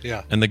cup.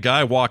 Yeah. And the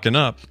guy walking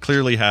up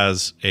clearly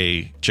has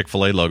a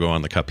Chick-fil-A logo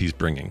on the cup he's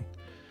bringing.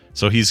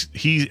 So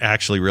he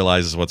actually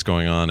realizes what's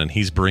going on, and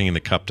he's bringing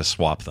the cup to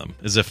swap them,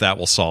 as if that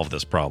will solve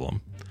this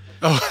problem.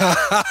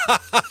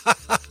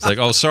 It's like,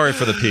 oh, sorry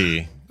for the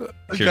pee.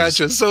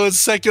 Gotcha. So a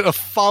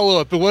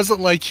follow-up. It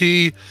wasn't like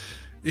he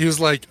was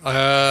like,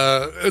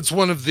 it's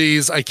one of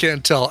these, I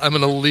can't tell. I'm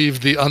going to leave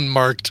the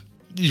unmarked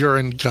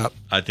urine cup.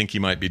 I think he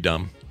might be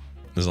dumb,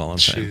 is all I'm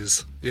saying.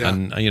 Jeez. Yeah.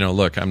 And,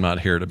 look, I'm not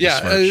here to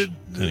besmirch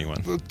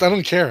anyone. I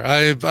don't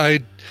care.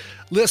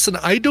 Listen,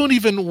 I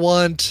don't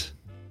want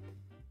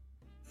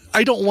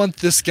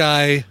this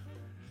guy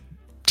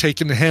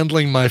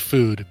handling my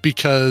food,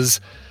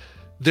 because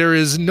there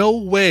is no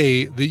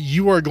way that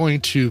you are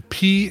going to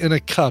pee in a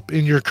cup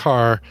in your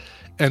car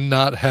and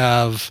not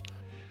have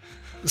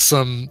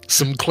some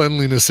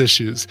cleanliness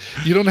issues.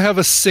 You don't have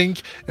a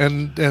sink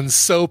and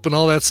soap and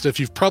all that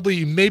stuff. You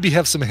maybe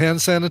have some hand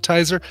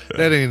sanitizer.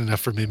 That ain't enough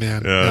for me,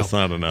 man. Yeah, that's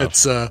not enough.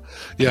 It's I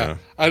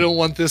don't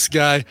want this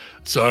guy.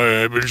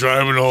 Sorry, I've been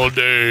driving all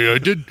day.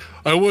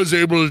 I was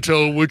able to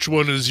tell which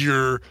one is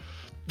your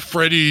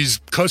Freddy's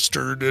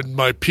custard and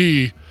my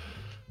pee.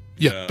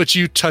 Yeah, but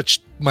you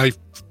touched my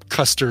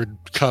custard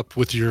cup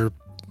with your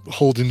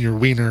holding your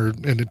wiener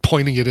and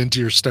pointing it into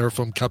your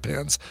styrofoam cup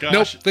hands. Gosh,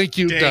 nope, thank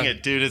you. Dang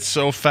it, dude. It's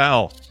so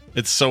foul.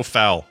 It's so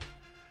foul.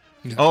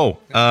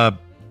 Yeah.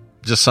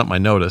 Just something I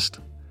noticed.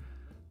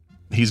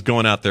 He's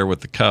going out there with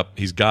the cup.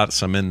 He's got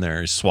some in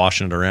there. He's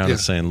swashing it around and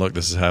saying, look,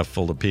 this is half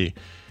full of pee.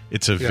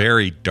 It's a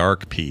very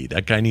dark pee.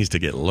 That guy needs to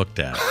get looked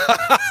at.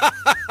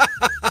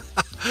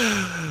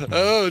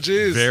 Oh,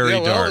 geez. Very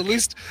dark.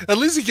 At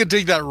least he can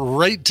take that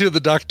right to the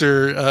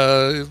doctor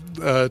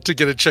to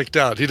get it checked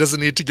out. He doesn't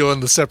need to go in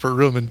the separate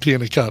room and pee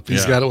in a cup.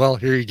 He's got it. Well,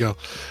 here you go.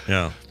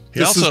 Yeah.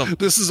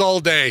 This is all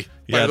day.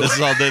 Yeah, this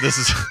is all day. This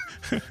is.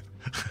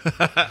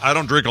 I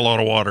don't drink a lot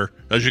of water,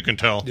 as you can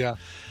tell. Yeah.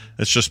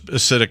 It's just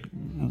acidic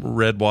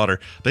red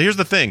water. But here's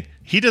the thing.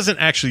 He doesn't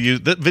actually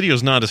use... That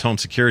video's not his home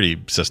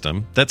security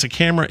system. That's a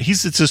camera.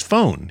 It's his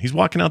phone. He's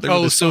walking out there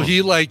with his phone.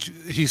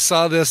 He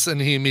saw this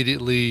and he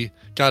immediately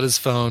got his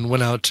phone,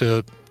 went out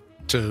to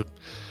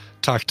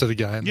talk to the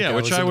guy. And yeah, the guy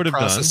which I would have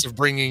done. Process of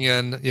bringing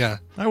in, yeah.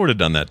 I would have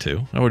done that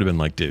too. I would have been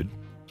like, dude.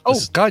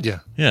 God, yeah.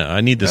 Yeah,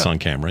 I need this on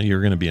camera.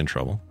 You're going to be in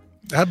trouble.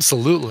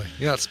 Absolutely.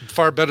 Yeah, it's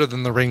far better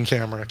than the Ring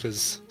camera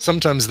because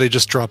sometimes they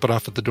just drop it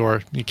off at the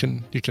door. You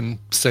can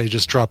say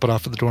just drop it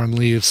off at the door and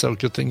leave. So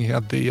good thing you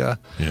had the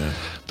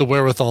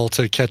wherewithal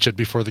to catch it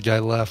before the guy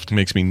left. It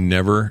makes me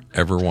never,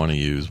 ever want to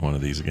use one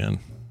of these again.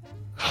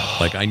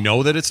 Like, I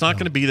know that it's not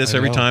going to be this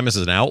every time as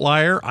an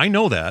outlier. I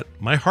know that.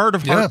 My heart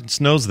of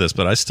hearts knows this,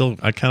 but I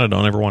kind of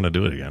don't ever want to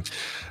do it again.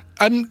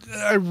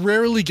 I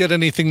rarely get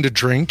anything to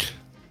drink.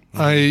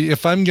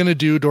 If I'm going to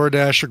do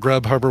DoorDash or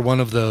Grubhub or one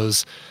of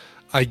those,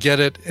 I get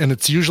it, and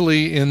it's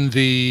usually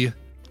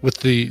with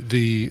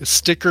the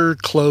sticker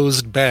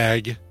closed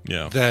bag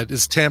that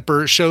is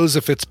shows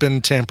if it's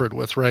been tampered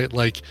with, right?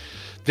 Like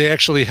they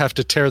actually have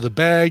to tear the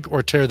bag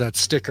or tear that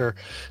sticker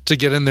to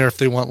get in there if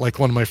they want like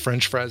one of my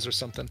French fries or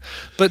something.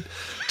 But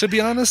to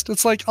be honest,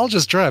 it's like I'll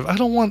just drive. I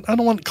don't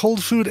want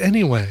cold food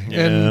anyway.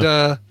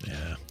 Yeah.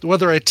 And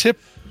whether I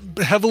tip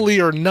heavily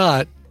or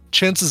not,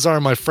 chances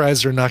are my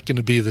fries are not going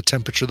to be the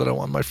temperature that I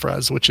want my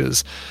fries, which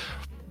is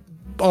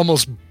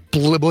almost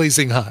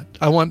blazing hot.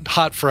 I want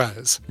hot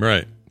fries.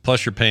 Right.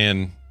 Plus you're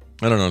paying,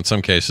 I don't know, in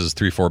some cases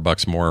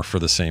 $3-4 more for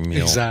the same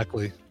meal.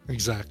 Exactly.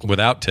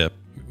 Without tip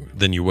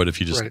than you would if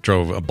you just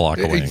drove a block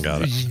away and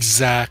got it.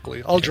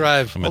 Exactly. I'll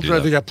drive.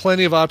 They got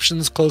plenty of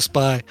options close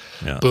by.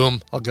 Yeah.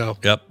 Boom. I'll go.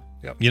 Yep.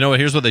 You know what?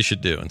 Here's what they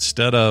should do.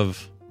 Instead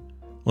of,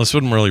 this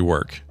wouldn't really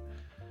work,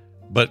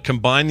 but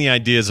combine the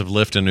ideas of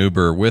Lyft and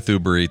Uber with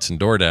Uber Eats and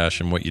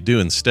DoorDash, and what you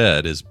do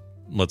instead is,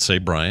 let's say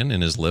Brian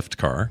in his Lyft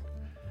car,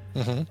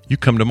 you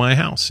come to my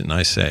house and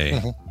I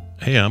say,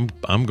 hey,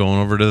 I'm going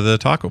over to the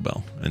Taco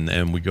Bell,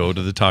 and we go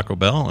to the Taco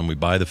Bell and we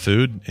buy the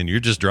food, and you're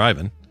just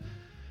driving,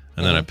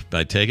 and then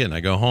I take it and I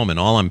go home, and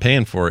all I'm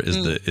paying for is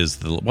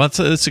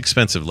it's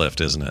expensive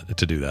Lyft, isn't it,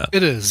 to do that?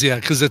 It is, yeah,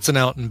 because it's an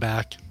out and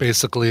back.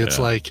 Basically, it's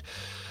like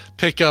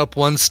pick up,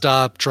 one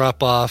stop,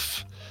 drop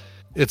off.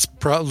 It's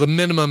the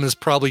minimum is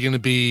probably going to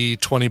be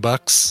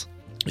 $20.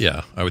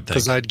 Yeah, I would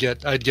think. Because I'd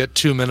get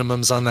two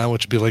minimums on that,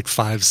 which would be like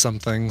 5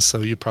 something. So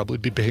you'd probably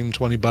be paying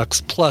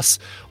 $20 plus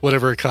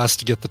whatever it costs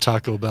to get the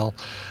Taco Bell.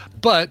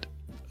 But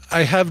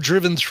I have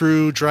driven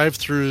through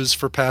drive-thrus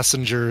for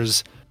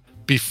passengers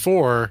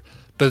before,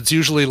 but it's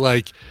usually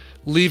like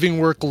leaving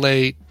work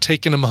late,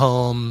 taking them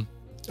home.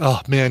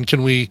 Oh man,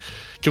 can we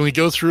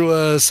go through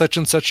a such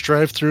and such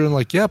drive-through? And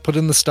like, yeah, put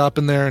in the stop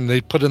in there, and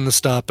they put in the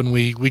stop, and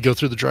we go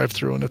through the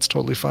drive-through, and it's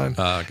totally fine.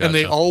 Gotcha. And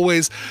they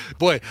always,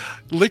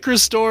 liquor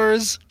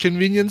stores,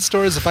 convenience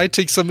stores, if I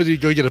take somebody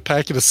to go get a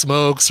packet of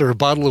smokes or a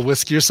bottle of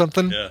whiskey or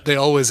something, they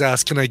always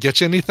ask, can I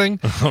get you anything?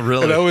 Oh,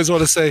 really? And I always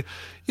want to say,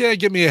 yeah,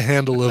 get me a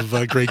handle of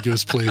Grey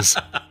Goose, please.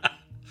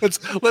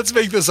 Let's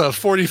make this a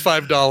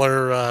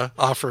 $45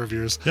 offer of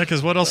yours. Yeah,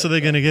 because what else are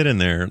they going to get in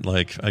there?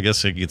 Like, I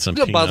guess they get some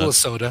a bottle of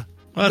soda.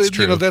 Well, that's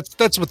true. You know,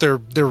 that's what they're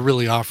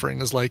really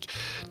offering is like,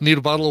 need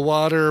a bottle of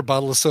water, a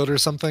bottle of soda or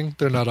something.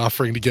 They're not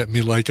offering to get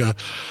me like a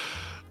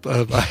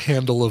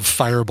handle of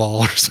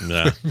Fireball or something.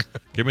 Yeah.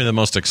 Give me the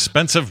most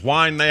expensive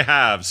wine they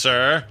have,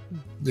 sir.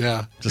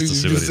 Yeah. Just to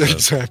see what he says.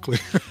 Exactly.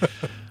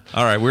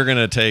 All right, we're going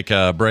to take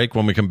a break.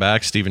 When we come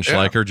back, Steven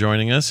Schleicher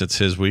joining us. It's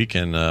his week,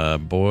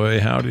 and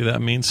boy, howdy,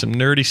 that means some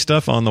nerdy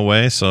stuff on the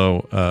way,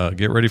 so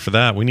get ready for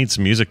that. We need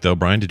some music, though.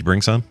 Brian, did you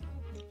bring some?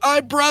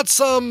 I brought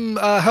some,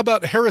 how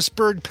about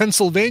Harrisburg,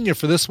 Pennsylvania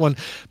for this one?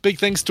 Big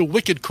thanks to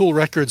Wicked Cool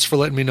Records for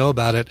letting me know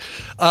about it.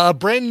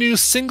 Brand new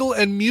single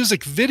and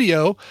music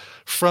video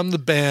from the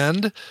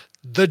band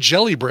The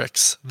Jelly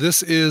Bricks.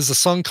 This is a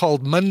song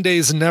called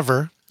Mondays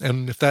Never.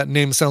 And if that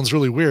name sounds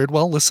really weird,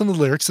 well, listen to the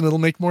lyrics and it'll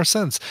make more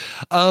sense.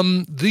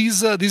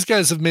 These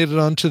guys have made it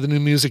onto the New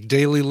Music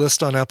Daily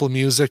list on Apple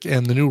Music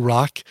and the New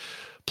Rock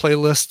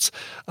playlists.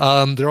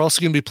 They're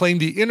also going to be playing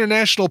the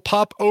International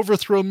Pop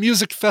Overthrow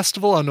Music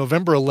Festival on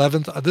November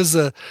 11th.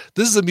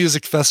 This is a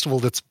music festival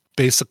that's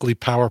basically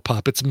power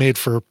pop. It's made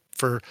for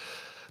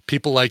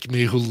people like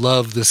me who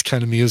love this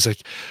kind of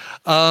music.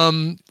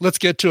 Let's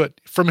get to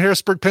it. From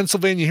Harrisburg,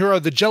 Pennsylvania, here are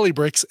the Jelly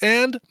Bricks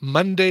and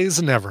Mondays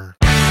Never.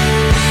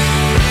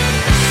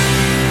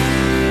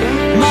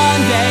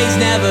 Monday's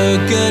never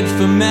good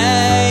for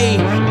me.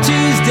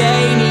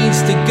 Tuesday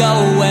needs to go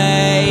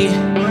away.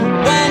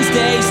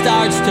 Wednesday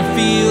starts to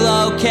feel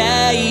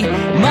okay.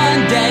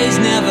 Monday's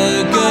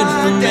never good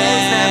for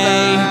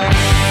me.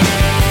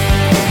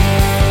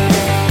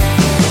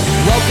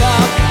 Woke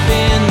up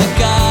in the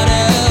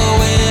gutter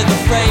with a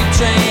freight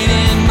train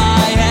in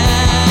my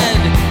head.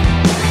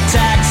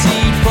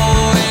 Taxied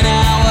for an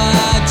hour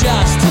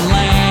just to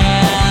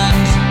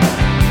land.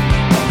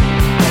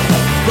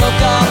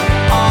 Broke up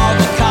all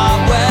the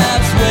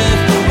cobwebs with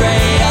the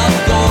ray of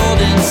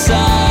golden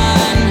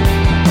sun.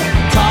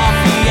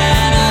 Coffee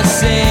and a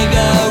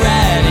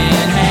cigarette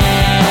in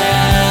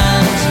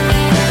hand.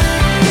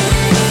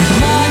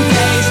 Monday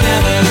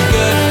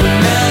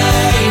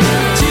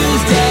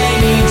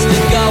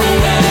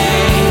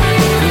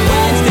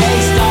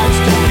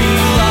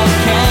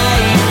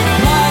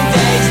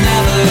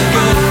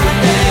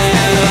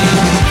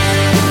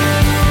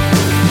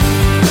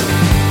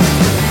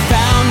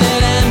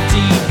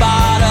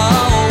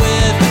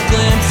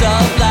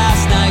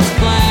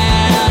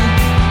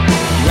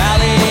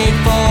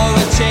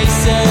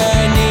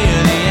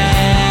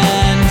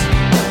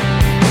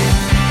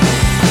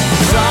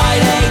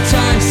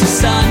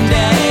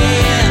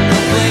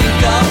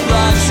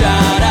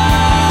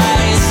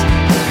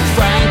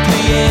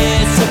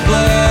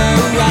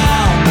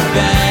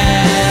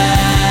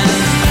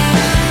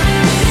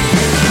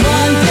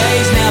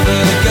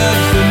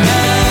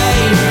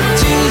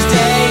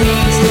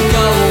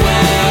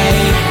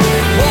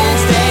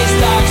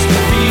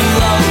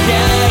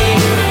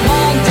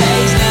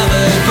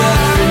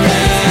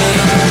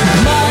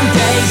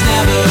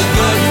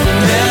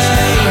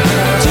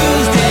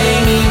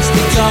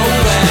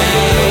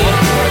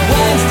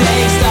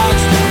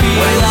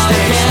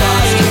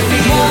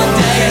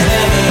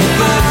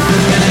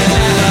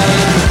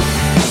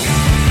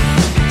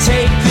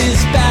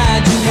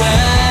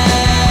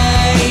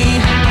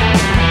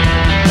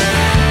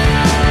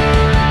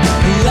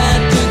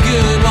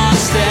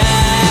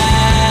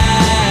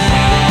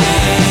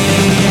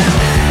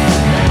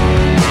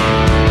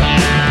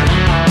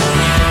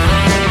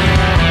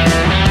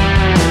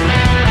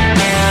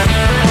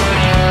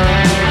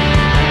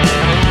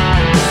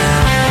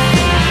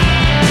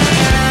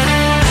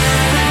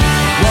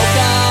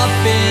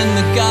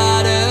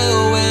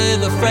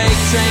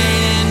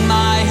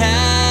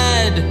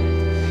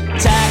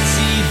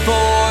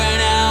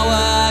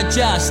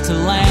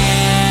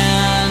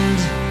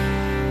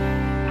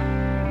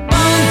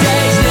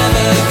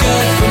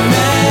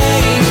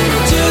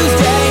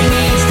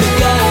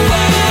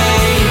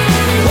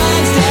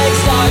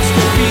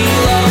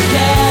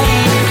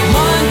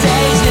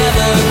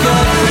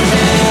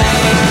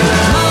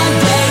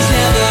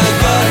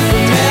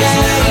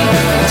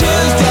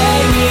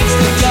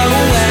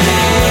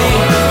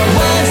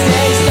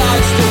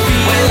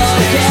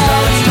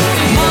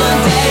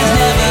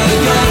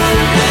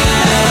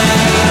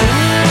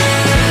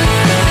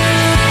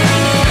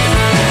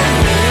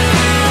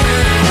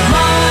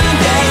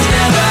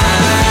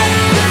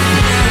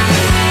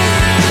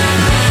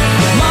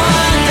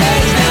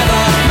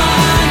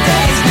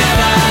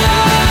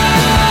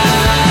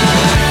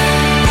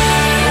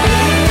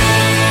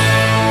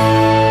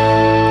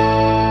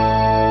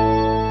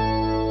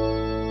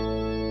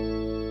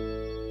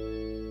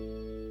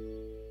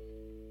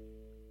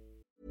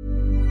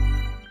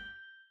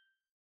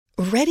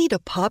Ready to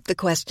pop the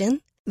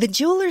question? The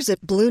jewelers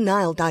at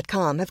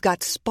BlueNile.com have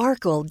got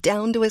sparkle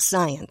down to a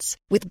science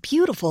with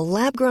beautiful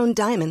lab-grown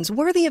diamonds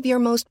worthy of your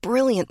most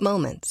brilliant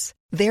moments.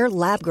 Their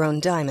lab-grown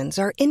diamonds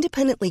are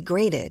independently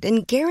graded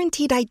and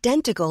guaranteed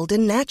identical to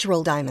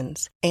natural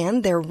diamonds,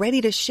 and they're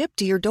ready to ship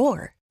to your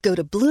door. Go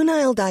to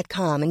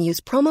BlueNile.com and use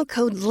promo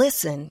code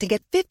LISTEN to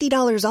get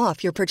 $50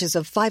 off your purchase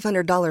of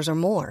 $500 or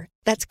more.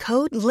 That's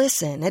code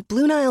LISTEN at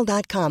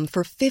BlueNile.com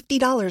for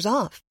 $50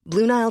 off.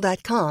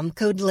 BlueNile.com,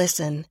 code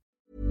LISTEN.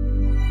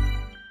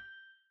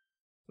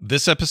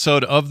 This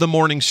episode of The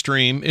Morning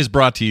Stream is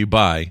brought to you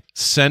by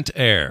Scent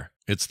Air.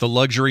 It's the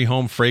luxury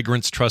home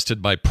fragrance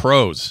trusted by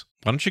pros.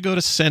 Why don't you go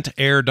to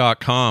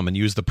scentair.com and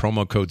use the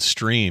promo code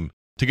STREAM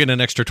to get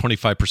an extra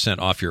 25%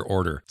 off your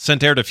order.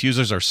 Scent Air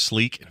diffusers are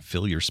sleek and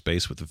fill your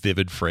space with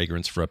vivid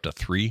fragrance for up to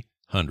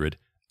 300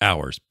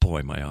 hours.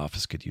 Boy, my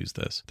office could use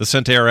this. The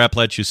Scent Air app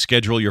lets you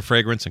schedule your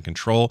fragrance and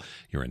control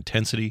your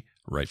intensity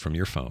right from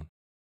your phone.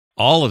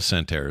 All of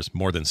Scent Air's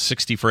more than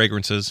 60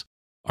 fragrances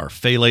are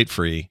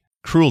phthalate-free,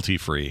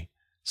 cruelty-free,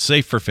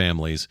 safe for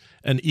families,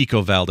 and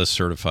EcoVadis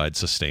certified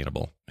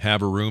sustainable.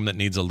 Have a room that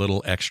needs a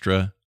little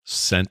extra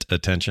scent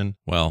attention?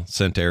 Well,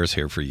 Scent Air is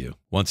here for you.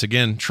 Once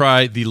again,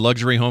 try the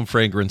luxury home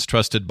fragrance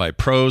trusted by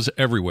pros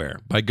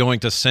everywhere by going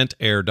to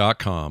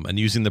scentair.com and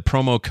using the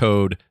promo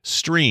code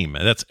STREAM,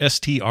 that's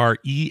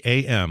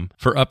STREAM,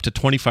 for up to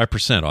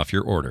 25% off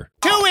your order.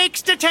 2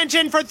 weeks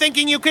detention for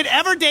thinking you could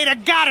ever date a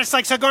goddess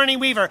like Sigourney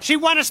Weaver. She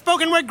won a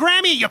spoken word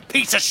Grammy, you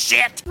piece of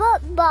shit!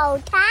 Football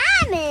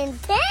time in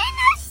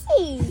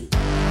Tennessee.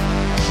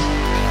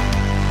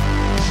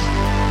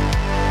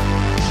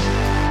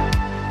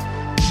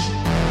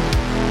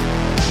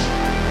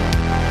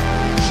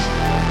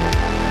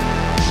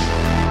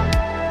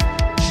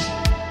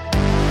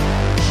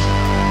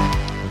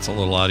 It's a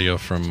little audio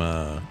from,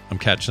 I'm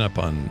catching up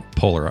on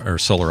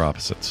solar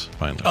opposites,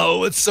 finally.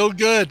 Oh, it's so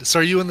good. So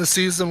are you in the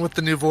season with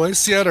the new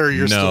voice yet, or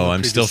you're still? No,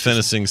 I'm still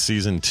finishing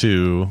season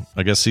 2.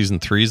 I guess season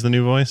 3 is the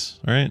new voice,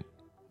 right?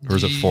 Or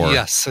is it 4?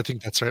 Yes, I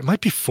think that's right. It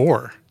might be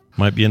 4.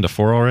 Might be into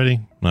 4 already?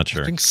 Not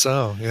sure. I think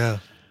so, yeah.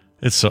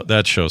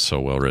 That show's so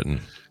well written.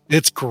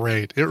 It's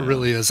great. It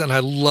really is. And I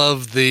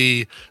love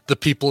the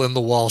people in the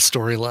wall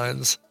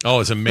storylines. Oh,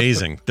 it's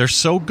amazing. They're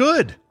so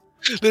good.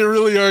 They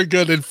really are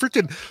good. And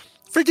freaking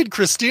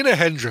Christina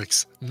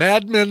Hendricks,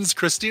 Mad Men's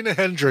Christina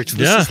Hendricks.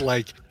 This is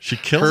like she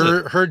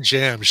kills her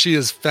jam. She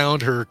has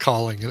found her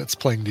calling, and it's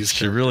playing these.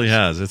 She really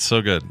has. It's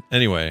so good.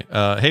 Anyway,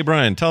 hey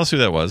Brian, tell us who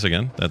that was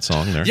again. That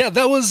song there. Yeah,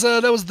 that was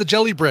the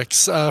Jelly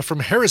Bricks from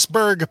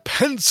Harrisburg,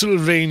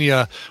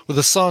 Pennsylvania, with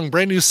a song,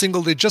 brand new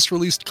single they just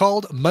released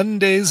called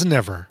 "Mondays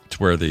Never." It's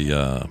where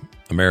the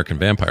American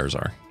vampires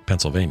are,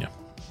 Pennsylvania.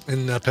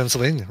 In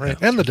Pennsylvania, right?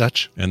 Yeah. And the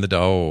Dutch. And the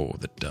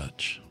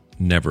Dutch.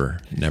 Never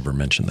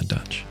mention the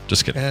Dutch.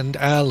 Just kidding. And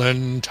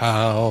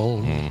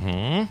Allentown,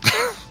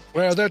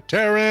 where they're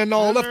tearing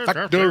all the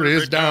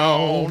factories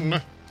down.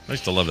 I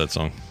used to love that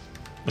song.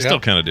 I still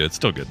kind of do. It's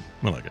still good.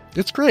 I like it.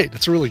 It's great.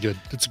 It's really good.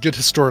 It's a good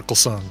historical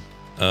song.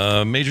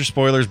 Major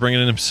spoilers,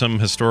 bringing in some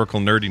historical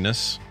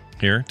nerdiness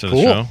here to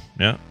the show.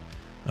 Yeah.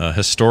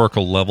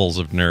 Historical levels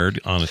of nerd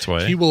on its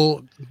way. He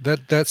will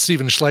that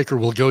Steven Schleicher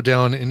will go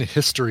down in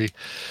history.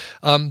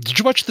 Did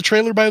you watch the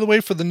trailer, by the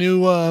way, for the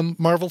new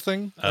Marvel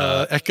thing,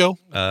 Echo?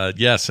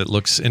 Yes, it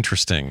looks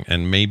interesting,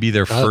 and maybe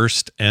their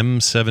first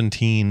M-rated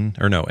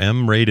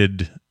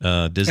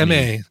Disney.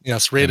 MA,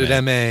 yes, rated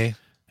MA.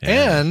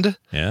 And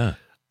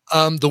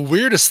the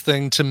weirdest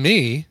thing to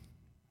me.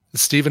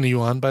 Steven, are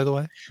you on, by the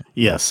way?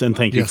 Yes, and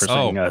thank you for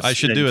saying us. I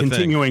should do a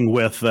continuing thing.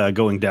 With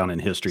going down in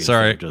history.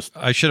 Sorry,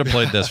 I should have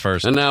played this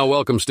first. And now,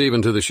 welcome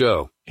Steven to the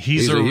show.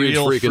 He's a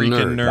real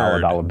freaking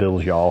nerd. Dollar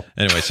bills, y'all.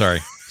 Anyway, sorry.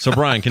 So,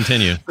 Brian,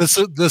 continue.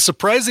 The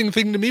surprising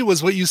thing to me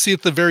was what you see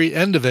at the very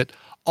end of it,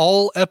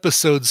 all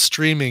episodes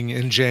streaming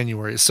in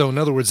January. So, in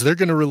other words, they're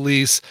going to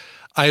release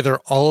either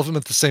all of them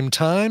at the same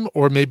time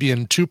or maybe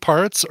in 2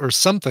 parts or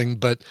something,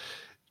 but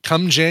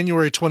come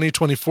January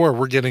 2024,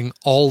 we're getting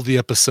all the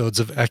episodes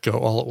of Echo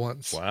all at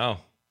once. Wow.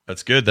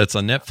 That's good. That's a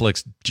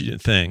Netflix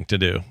thing to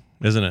do,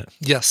 isn't it?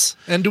 Yes.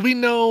 And do we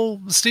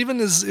know, Steven,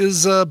 is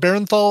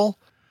Barenthal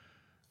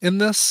in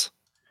this?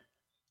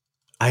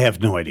 I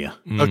have no idea.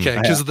 Okay,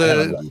 because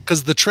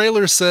the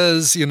trailer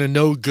says,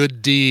 no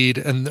good deed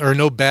or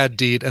no bad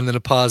deed, and then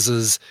it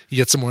pauses, you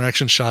get some more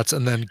action shots,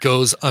 and then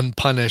goes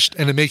unpunished,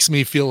 and it makes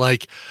me feel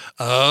like,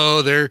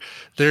 they're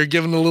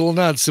giving a little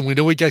nuts, and we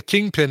know we got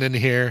Kingpin in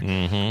here.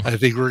 Mm-hmm. I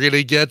think we're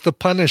gonna get the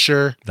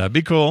Punisher. That'd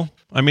be cool.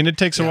 I mean, it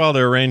takes a while to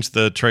arrange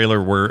the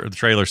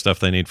trailer stuff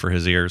they need for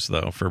his ears,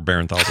 though, for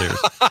Barenthal's ears.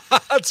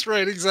 That's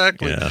right,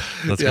 exactly. Yeah,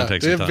 that's gonna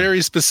take some time. They have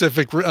very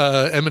specific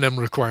M&M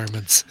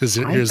requirements. His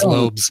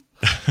lobes.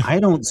 I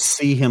don't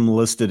see him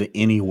listed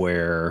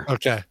anywhere.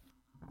 Okay.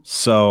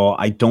 So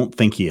I don't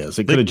think he is.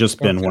 It could have just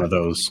been one of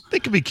those. They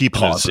could be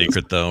keeping it a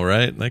secret, though,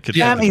 right? They could.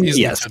 Yeah, I mean,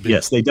 yes,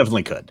 they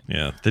definitely could.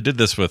 Yeah, they did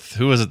this with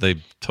who was it? They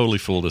totally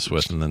fooled us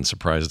with, and then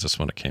surprised us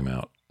when it came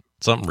out.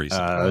 Something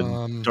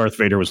recent. Darth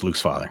Vader was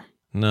Luke's father.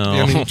 No,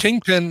 I mean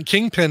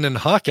Kingpin and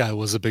Hawkeye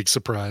was a big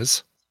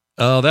surprise.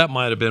 Oh, that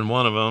might have been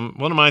one of them.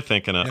 What am I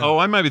thinking of? Yeah. Oh,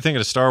 I might be thinking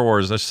of Star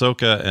Wars,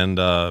 Ahsoka and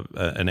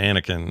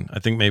Anakin. I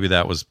think maybe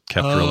that was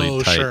kept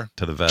really tight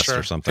to the vest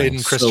or something.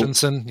 Hayden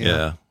Christensen.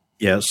 Yeah.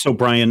 Yeah. So,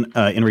 Brian,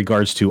 in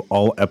regards to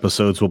all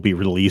episodes will be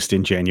released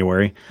in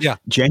January. Yeah.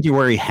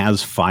 January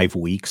has 5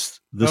 weeks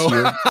this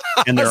year,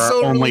 and there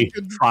are only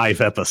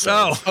 5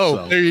 episodes.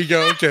 So. There you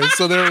go. Okay.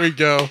 So there we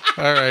go.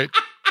 All right.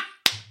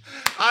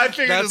 I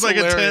figured it was like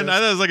hilarious. I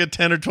thought it was like a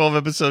 10 or 12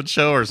 episode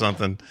show or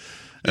something.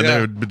 And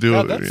they would do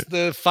it. That's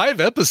the 5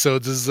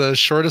 episodes is the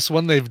shortest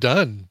one they've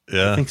done.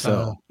 Yeah. I think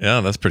so. Yeah,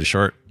 that's pretty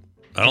short.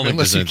 I don't think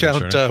unless you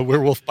count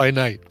Werewolf by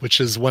Night,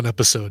 which is 1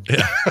 episode.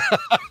 Yeah.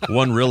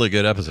 One really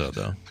good episode,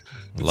 though.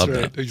 Love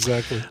that.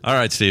 Exactly. All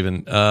right,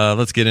 Stephen.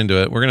 Let's get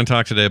into it. We're going to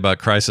talk today about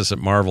Crisis at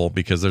Marvel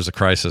because there's a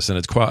crisis and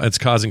it's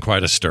causing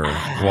quite a stir.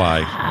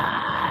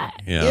 Why?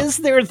 Yeah. Is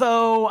there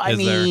though? I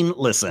mean,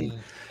 listen.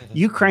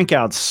 You crank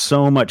out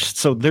so much.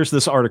 So there's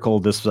this article,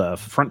 this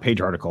front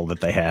page article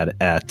that they had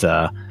at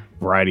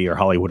Variety or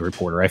Hollywood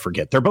Reporter. I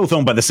forget. They're both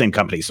owned by the same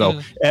company. So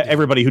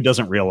everybody who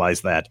doesn't realize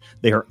that,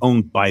 they are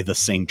owned by the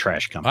same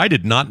trash company. I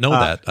did not know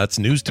that. That's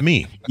news to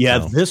me. Yeah,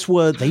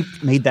 they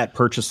made that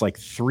purchase like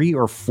 3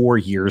 or 4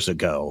 years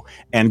ago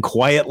and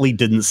quietly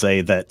didn't say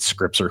that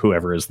Scripps or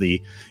whoever is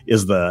the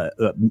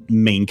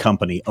main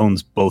company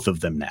owns both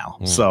of them now.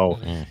 So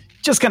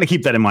just kind of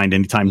keep that in mind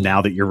anytime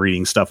now that you're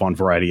reading stuff on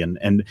Variety.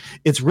 And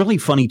it's really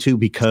funny, too,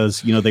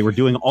 because, they were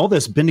doing all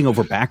this bending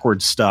over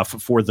backwards stuff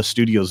for the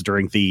studios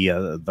during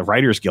the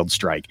Writers Guild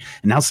strike.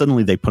 And now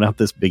suddenly they put out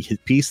this big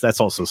hit piece. That's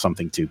also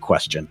something to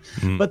question.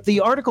 But the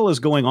article is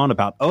going on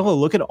about,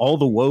 look at all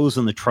the woes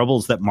and the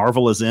troubles that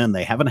Marvel is in.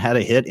 They haven't had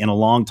a hit in a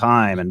long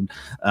time. And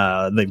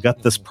they've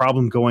got this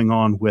problem going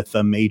on with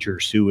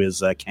Majors, who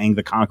is Kang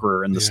the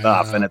Conqueror and the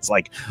stuff. And it's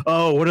like,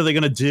 what are they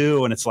going to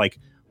do? And it's like,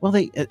 well,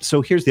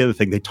 so here's the other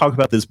thing. They talk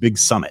about this big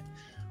summit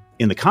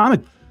in the comic.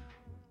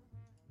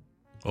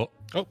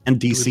 And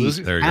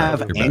DC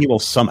have annual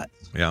summits.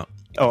 Yeah.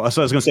 So I was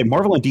going to say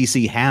Marvel and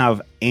DC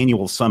have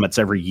annual summits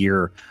every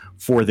year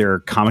for their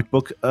comic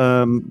book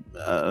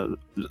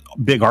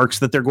big arcs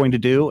that they're going to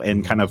do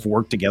and kind of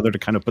work together to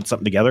kind of put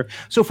something together.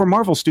 So for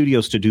Marvel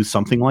Studios to do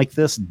something like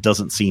this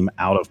doesn't seem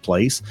out of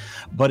place,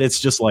 but it's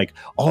just like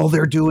all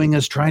they're doing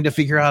is trying to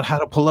figure out how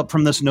to pull up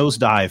from this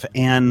nosedive.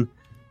 And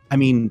I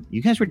mean,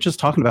 you guys were just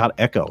talking about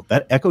Echo.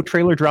 That Echo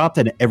trailer dropped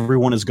and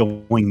everyone is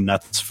going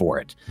nuts for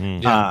it.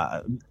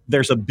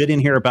 There's a bit in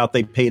here about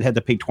they had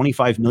to pay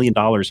 $25 million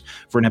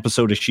for an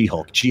episode of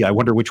She-Hulk. Gee, I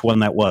wonder which one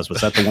that was. Was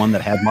that the one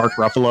that had Mark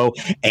Ruffalo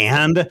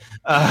and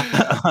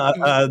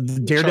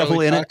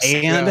Daredevil in it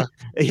and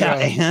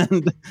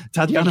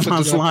Tatiana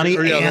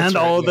Maslany and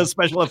all of the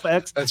special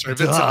effects? That's right.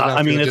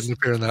 I mean, it didn't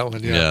appear in that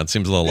one. Yeah, it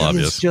seems a little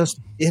obvious.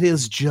 It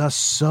is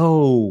just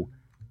so...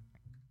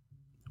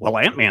 Well,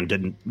 Ant-Man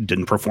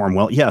didn't perform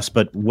well. Yes,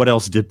 but what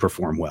else did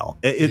perform well?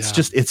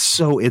 It's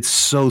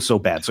so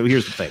bad. So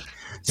here's the thing.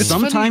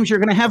 Sometimes you're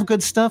going to have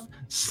good stuff.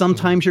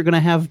 Sometimes you're going to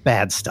have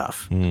bad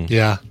stuff.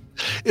 Yeah.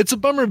 It's a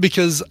bummer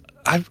because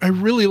I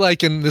really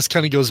like, and this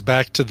kind of goes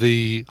back to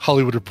the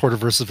Hollywood Reporter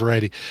versus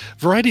Variety.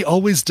 Variety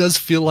always does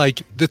feel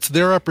like it's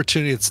their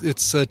opportunity.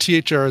 It's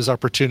THR's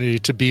opportunity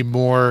to be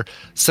more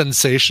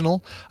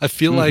sensational. I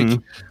feel like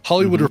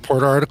Hollywood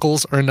Reporter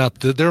articles are not.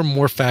 They're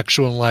more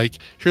factual. Like,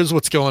 here's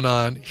what's going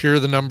on. Here are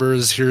the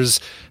numbers. Here's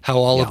how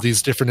all of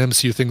these different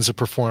MCU things have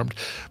performed.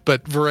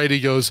 But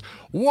Variety goes,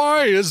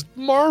 why is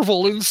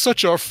Marvel in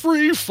such a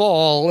free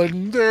fall?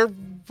 And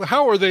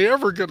how are they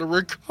ever going to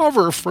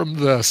recover from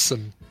this?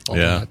 And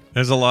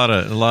there's a lot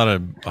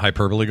of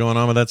hyperbole going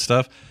on with that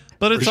stuff,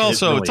 but it's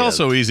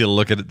also easy to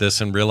look at this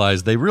and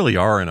realize they really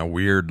are in a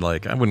weird,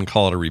 like, I wouldn't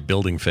call it a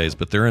rebuilding phase,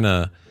 but they're in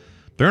a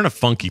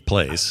funky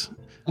place.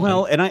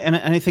 Well, and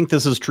I think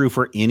this is true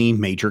for any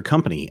major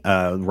company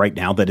right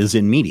now that is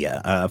in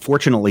media.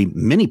 Fortunately,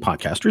 many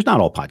podcasters,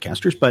 not all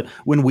podcasters, but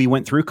when we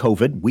went through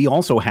COVID, we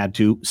also had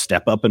to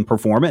step up and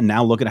perform. And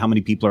now look at how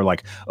many people are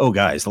like, oh,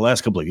 guys, the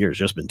last couple of years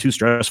just been too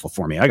stressful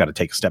for me. I got to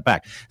take a step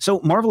back.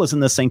 So Marvel is in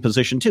the same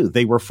position, too.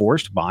 They were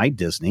forced by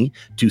Disney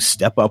to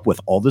step up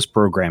with all this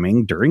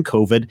programming during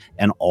COVID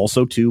and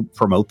also to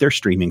promote their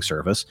streaming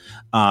service.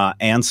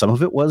 And some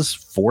of it was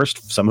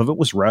forced. Some of it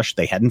was rushed.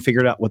 They hadn't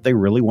figured out what they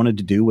really wanted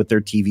to do with their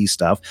TV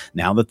stuff.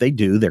 Now that they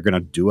do, they're going to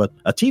do a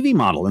TV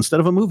model instead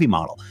of a movie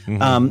model.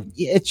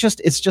 It's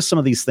just some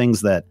of these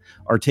things that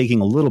are taking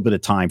a little bit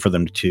of time for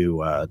them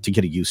to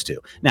get used to.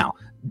 Now,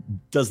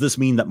 does this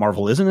mean that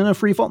Marvel isn't in a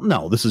free fall?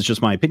 No, this is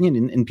just my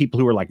opinion. And people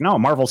who are like, no,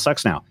 Marvel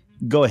sucks now.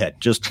 Go ahead.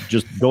 Just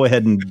go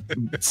ahead and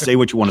say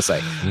what you want to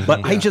say.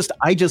 But I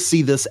just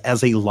see this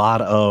as a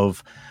lot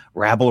of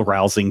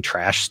rabble-rousing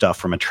trash stuff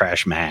from a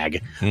trash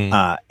mag.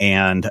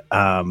 And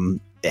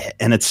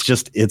it's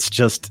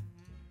just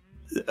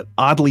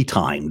oddly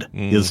timed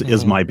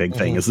is my big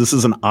thing. Is this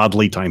is an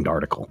oddly timed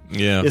article.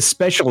 Yeah.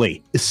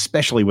 Especially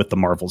with the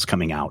Marvels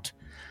coming out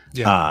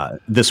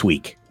this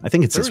week. I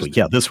think it's this week.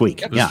 Yeah, this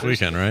week. This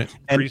weekend, right?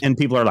 And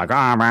people are like,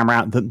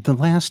 the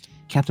last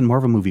Captain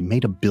Marvel movie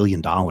made $1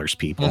 billion,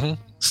 people.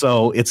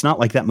 So it's not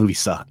like that movie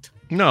sucked.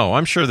 No,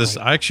 I'm sure this.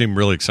 I actually am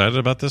really excited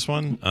about this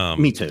one.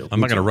 Me too. I'm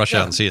not going to rush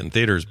out and see it in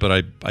theaters,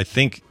 but I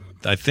think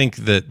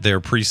that their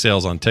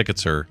pre-sales on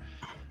tickets are.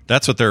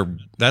 That's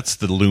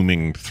the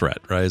looming threat,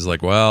 right? It's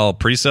like, well,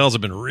 pre-sales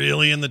have been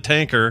really in the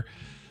tanker,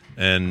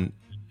 and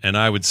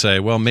I would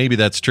say, well, maybe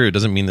that's true. It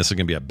doesn't mean this is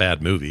going to be a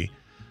bad movie.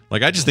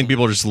 Like, I just think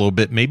people are just a little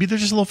bit. Maybe they're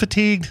just a little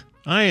fatigued.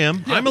 I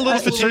am. Yeah, I'm a little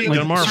fatigued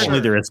on Marvel.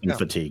 Certainly there is some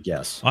fatigue,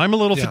 yes. I'm a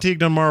little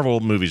fatigued on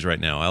Marvel movies right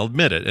now. I'll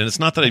admit it. And it's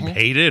not that I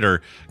hate it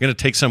or going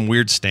to take some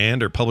weird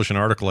stand or publish an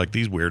article like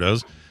these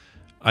weirdos.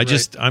 I'm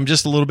just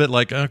a little bit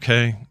like,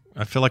 okay,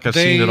 I feel like I've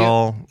seen it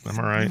all. I'm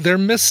all right. Their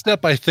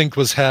misstep, I think,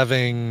 was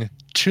introducing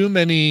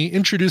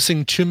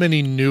too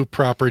many new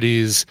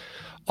properties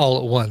all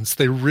at once.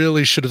 They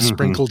really should have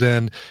sprinkled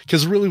in,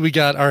 because really we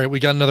got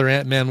another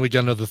Ant-Man, we got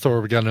another Thor,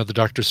 we got another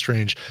Doctor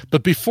Strange.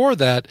 But before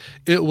that,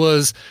 it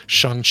was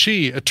Shang-Chi,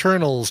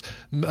 Eternals,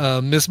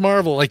 Ms.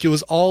 Marvel. Like, it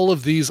was all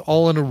of these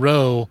all in a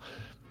row,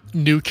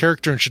 new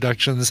character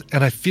introductions.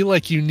 And I feel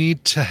like you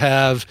need to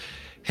have,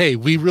 hey,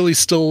 we really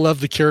still love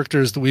the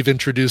characters that we've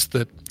introduced,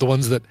 the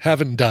ones that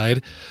haven't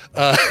died.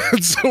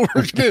 So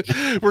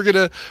we're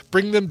gonna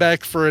bring them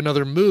back for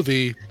another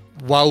movie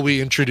while we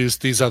introduce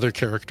these other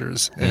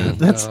characters. And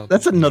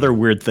that's another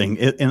weird thing.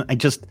 And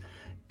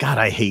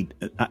I hate,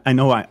 I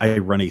know I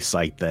run a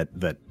site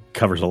that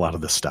covers a lot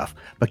of this stuff,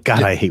 but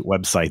I hate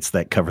websites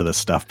that cover this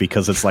stuff,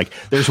 because it's like,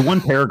 there's one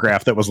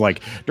paragraph that was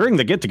like, during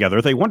the get together,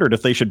 they wondered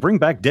if they should bring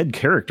back dead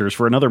characters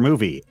for another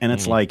movie. And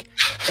it's like,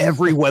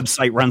 every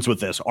website runs with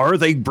this. Are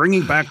they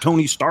bringing back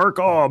Tony Stark?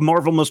 Oh,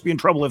 Marvel must be in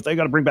trouble if they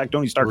got to bring back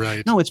Tony Stark.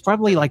 Right. No, it's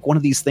probably like one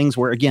of these things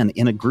where, again,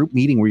 in a group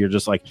meeting where you're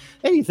just like,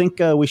 hey, you think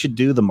we should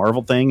do the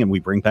Marvel thing and we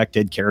bring back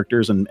dead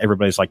characters? And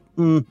everybody's like,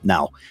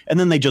 no. And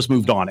then they just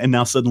moved on. And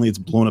now suddenly it's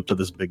blown up to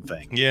this big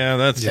thing. Yeah,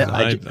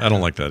 I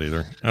don't like that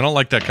either. I don't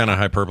like that kind of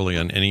hyperbole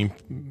on any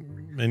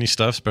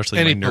stuff, especially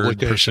any my nerd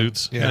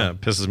pursuits. Yeah,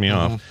 it pisses me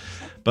off.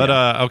 But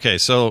okay,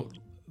 so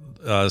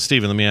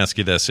Steven, let me ask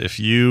you this: if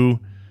you,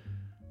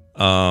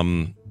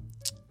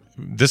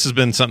 this has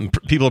been something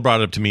people have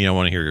brought up to me. I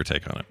want to hear your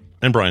take on it,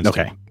 and Brian's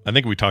okay. Too. I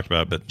think we talked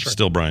about it, but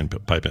still, Brian,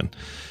 pipe in.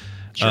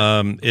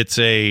 Sure. It's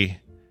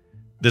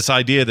this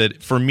idea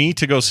that for me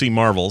to go see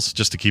Marvels,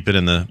 just to keep it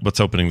in the what's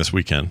opening this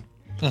weekend,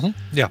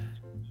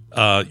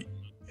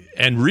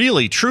 and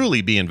really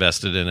truly be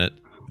invested in it.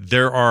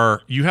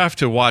 You have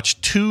to watch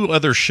 2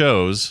 other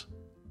shows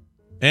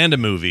and a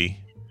movie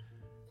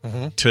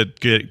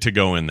to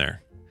go in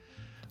there.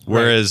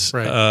 Whereas,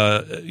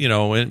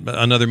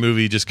 another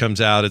movie just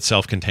comes out, it's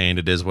self-contained,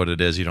 it is what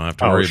it is, you don't have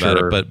to worry about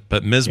it.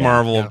 But Ms.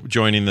 Marvel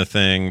joining the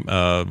thing,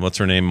 what's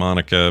her name?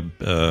 Monica,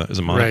 is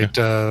it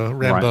Monica?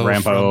 Right,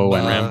 Rambo.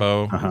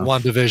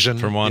 WandaVision.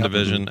 From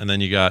WandaVision. And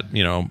then you got,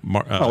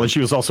 and she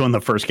was also in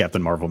the first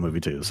Captain Marvel movie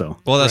too, so.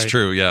 Well, that's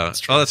true, yeah. That's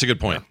true. Oh, that's a good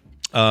point.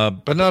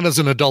 But not as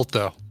an adult,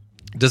 though.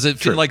 Does it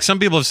feel like some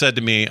people have said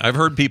to me, I've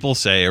heard people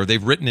say, or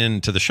they've written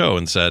into the show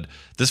and said,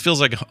 this feels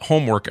like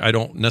homework I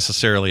don't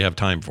necessarily have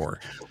time for.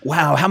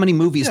 Wow, how many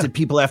movies did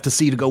people have to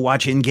see to go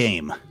watch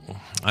Endgame?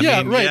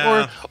 I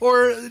mean,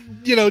 or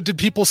did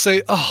people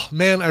say, oh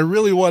man, I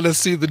really want to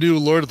see the new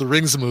Lord of the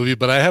Rings movie,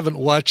 but I haven't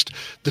watched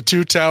The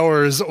Two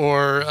Towers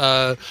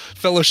or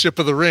Fellowship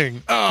of the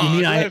Ring.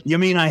 Oh, you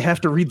mean I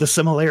have to read the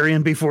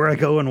Silmarillion before I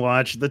go and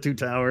watch The Two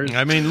Towers?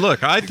 I mean,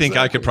 look, I think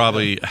I could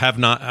probably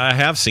I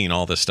have seen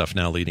all this stuff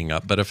now leading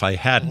up, but if I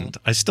hadn't,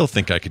 I still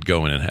think I could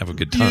go in and have a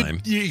good time.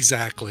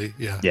 Exactly.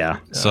 Yeah.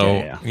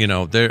 So,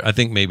 I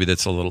think maybe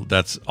that's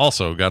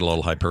also got a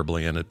little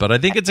hyperbole in it, but I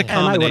think it's a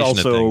combination of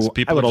things.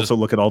 I would also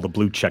look at all the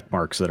blue check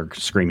marks that are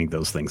screaming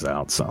those things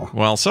out. So,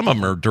 well, some of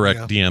them are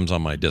direct DMs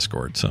on my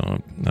Discord, so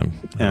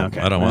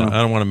I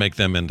don't want to make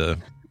them into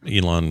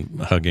Elon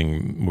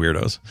hugging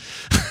weirdos.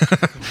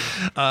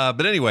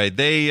 But anyway,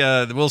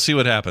 we'll see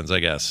what happens.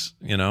 I guess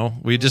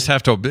we just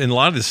have to. In a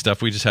lot of this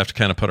stuff, we just have to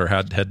kind of put our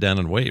head down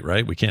and wait.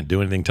 Right? We can't do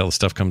anything until the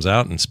stuff comes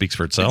out and speaks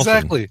for itself.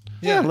 Exactly.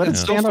 Let it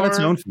stand on its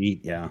own feet.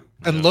 Yeah.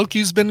 And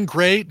Loki's been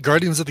great.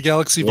 Guardians of the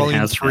Galaxy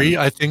Volume 3,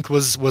 I think,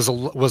 was a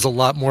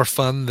lot more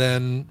fun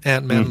than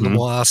Ant-Man and the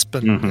Wasp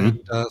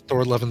and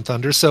Thor: Love and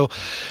Thunder. So,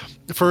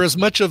 for as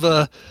much of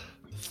a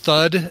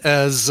thud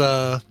as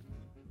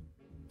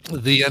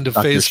the end of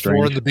Phase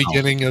 4 and the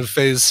beginning of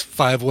Phase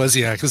 5 was,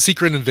 the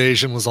Secret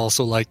Invasion was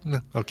also like,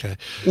 okay.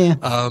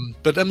 Yeah.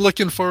 But I'm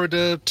looking forward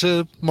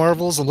to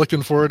Marvels. I'm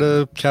looking forward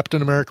to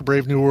Captain America: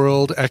 Brave New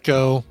World,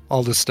 Echo,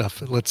 all this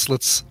stuff. Let's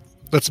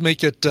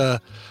make it.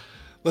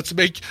 Let's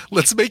make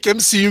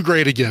MCU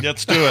great again.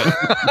 Let's do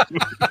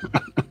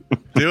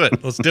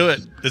it. Let's do it.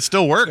 It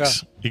still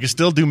works. Yeah. You can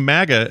still do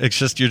MAGA. It's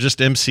just you're just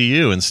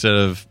MCU instead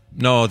of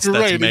that's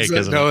right, make.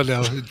 It's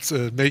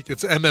make.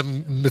 It's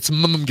MM. It's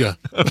MMGA.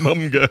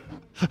 MMGA.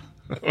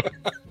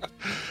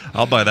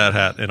 I'll buy that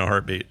hat in a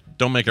heartbeat.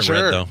 Don't make it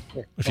red though.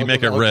 If you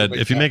make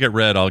it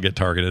red, I'll get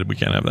targeted. We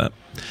can't have that.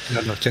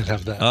 No, can't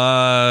have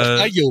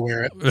that. You'll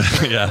wear it.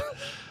 Yeah.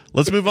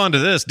 Let's move on to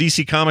this.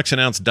 DC Comics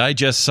announced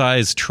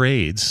digest-sized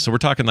trades. So we're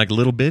talking like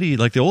little bitty,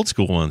 like the old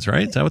school ones,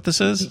 right? Is that what this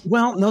is?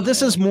 Well, no,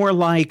 this is more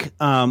like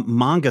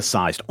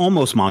manga-sized,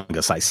 almost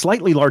manga-sized,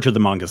 slightly larger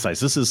than manga size.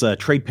 This is a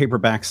trade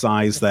paperback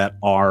size that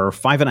are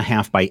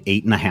 5.5 by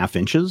 8.5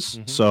 inches.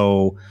 Mm-hmm.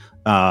 So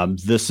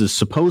this is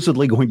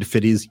supposedly going to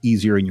fit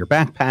easier in your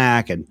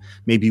backpack, and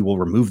maybe will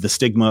remove the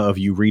stigma of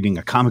you reading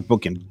a comic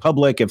book in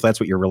public if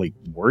that's what you're really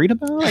worried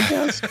about, I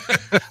guess.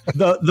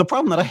 The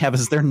problem that I have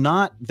is they're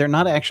not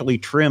actually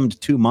trimmed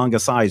to manga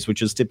size,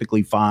 which is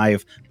typically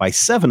 5 by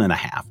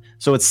 7.5.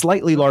 So it's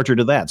slightly larger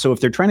to that. So if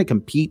they're trying to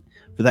compete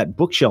for that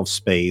bookshelf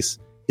space,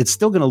 it's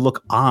still going to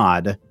look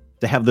odd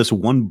to have this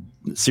one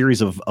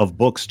series of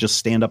books just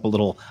stand up a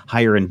little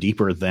higher and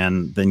deeper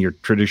than your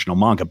traditional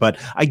manga. But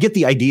I get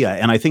the idea,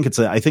 and I think it's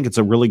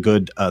a really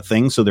good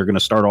thing. So they're going to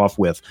start off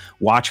with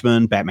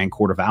Watchmen, Batman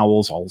Court of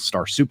Owls,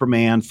 All-Star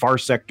Superman, Far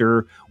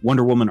Sector,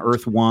 Wonder Woman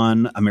Earth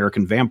 1,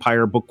 American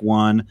Vampire Book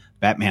 1,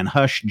 Batman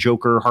Hush,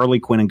 Joker, Harley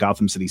Quinn and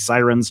Gotham City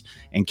Sirens,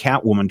 and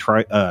Catwoman,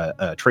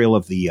 Trail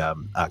of the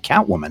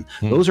Catwoman.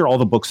 Those are all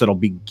the books that'll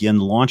begin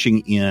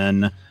launching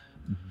in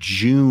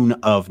June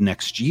of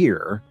next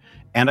year.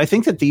 And I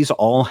think that these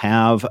all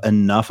have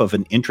enough of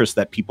an interest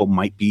that people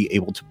might be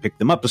able to pick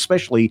them up,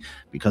 especially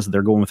because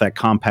they're going with that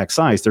compact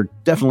size. They're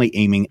definitely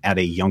aiming at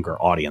a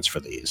younger audience for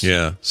these.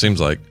 Yeah,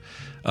 seems like.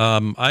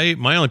 My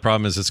only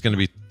problem is it's going to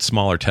be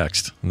smaller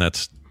text, and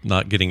that's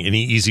not getting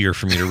any easier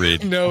for me to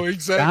read. No,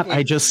 exactly. That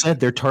I just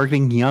said they're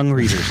targeting young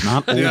readers,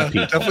 not old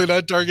people. Definitely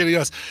not targeting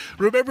us.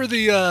 Remember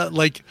God,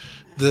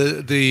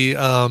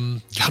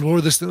 what were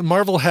this?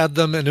 Marvel had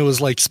them, and it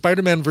was like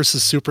Spider-Man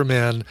versus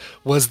Superman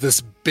was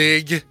this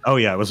big. Oh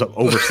yeah, it was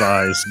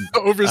oversized.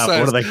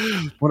 Oversized.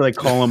 What do they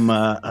call them?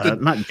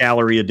 Not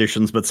gallery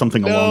editions, but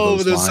something along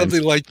those lines.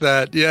 Something like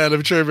that. Yeah, and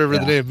I'm trying to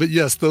remember the name. But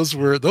yes, those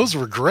were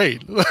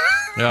great. Yeah,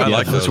 I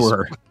like those.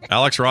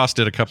 Alex Ross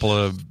did a couple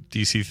of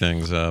DC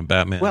things,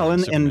 Batman. Well,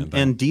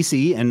 and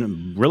DC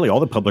and really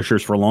all the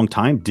publishers for a long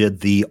time did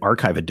the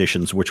archive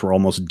editions, which were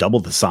almost double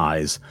the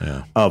size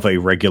of a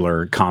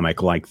regular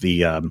comic, like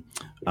the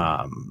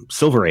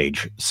Silver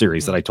Age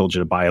series that I told you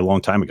to buy a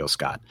long time ago,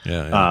 Scott.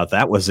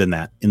 That was in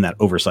that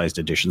oversized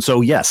edition.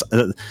 So yes,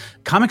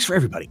 comics for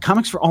everybody,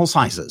 comics for all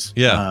sizes.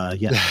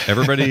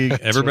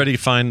 Everybody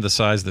find the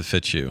size that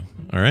fits you.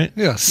 All right.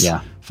 Yes.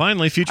 Yeah.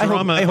 Finally,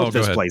 Futurama. I hope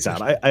this plays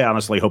out. I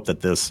honestly hope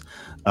that this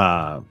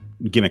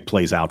gimmick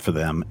plays out for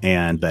them,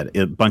 and that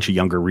a bunch of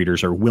younger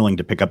readers are willing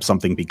to pick up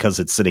something because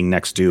it's sitting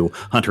next to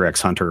Hunter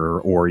x Hunter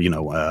or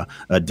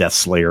a Death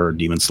Slayer or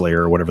Demon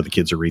Slayer or whatever the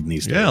kids are reading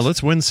these days. Yeah,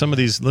 let's win some of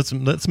these.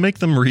 Let's make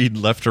them read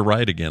left or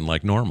right again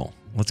like normal.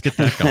 Let's get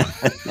that going.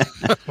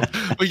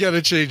 We got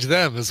to change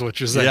them, is what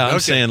you're saying. Yeah, I'm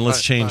saying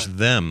let's change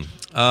them.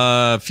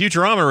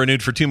 Futurama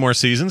renewed for 2 more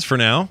seasons for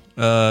now.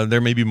 There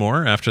may be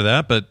more after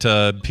that, but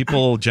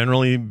people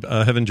generally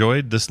have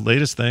enjoyed this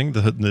latest thing,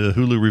 the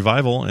Hulu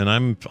revival,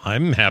 and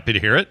I'm happy to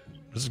hear it.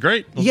 This is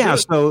great.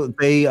 So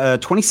they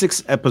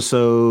 26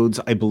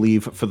 episodes, I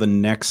believe, for the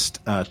next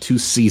 2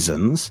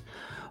 seasons.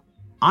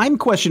 I'm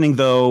questioning,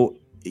 though,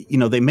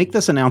 they make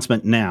this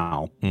announcement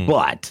now,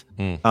 but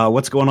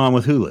what's going on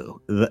with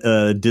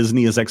Hulu?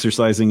 Disney is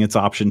exercising its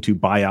option to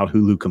buy out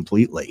Hulu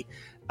completely.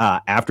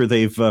 After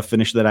they've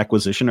finished that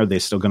acquisition, are they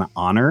still going to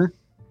honor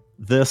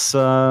this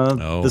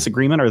this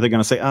agreement? Or are they going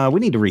to say, we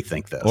need to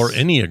rethink this? Or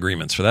any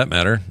agreements for that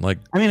matter.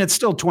 It's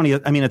still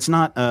it's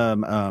not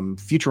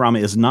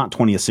Futurama is not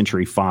 20th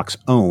Century Fox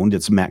owned.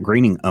 It's Matt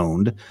Groening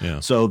owned. Yeah.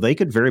 So they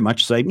could very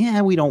much say,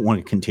 we don't want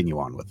to continue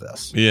on with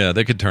this. Yeah,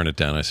 they could turn it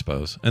down, I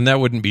suppose. And that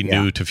wouldn't be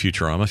new to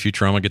Futurama.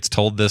 Futurama gets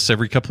told this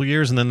every couple of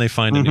years, and then they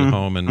find a new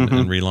home and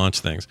relaunch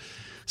things.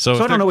 So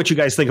I don't know what you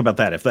guys think about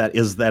that. If that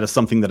is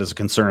something that is a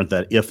concern,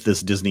 that if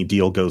this Disney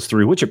deal goes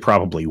through, which it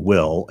probably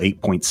will,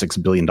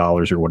 $8.6 billion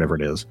or whatever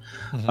it is,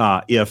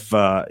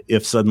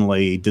 if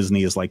suddenly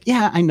Disney is like,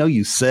 I know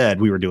you said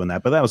we were doing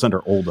that, but that was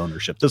under old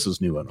ownership. This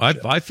is new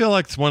ownership. I feel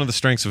like one of the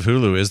strengths of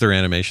Hulu is their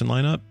animation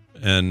lineup.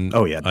 And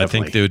I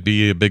think it would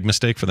be a big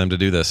mistake for them to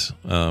do this,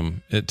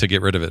 to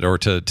get rid of it or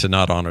to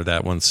not honor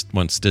that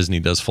once Disney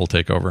does full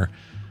takeover.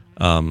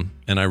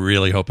 And I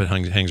really hope it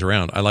hangs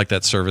around. I like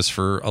that service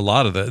for a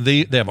lot of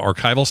they have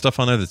archival stuff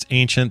on there that's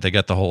ancient. They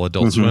got the whole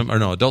Adult Swim, or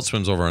no, Adult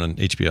Swim's over on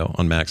HBO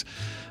on Max,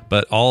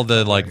 but all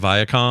the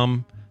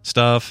Viacom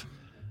stuff.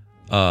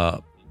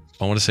 I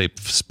want to say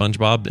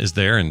SpongeBob is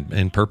there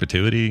in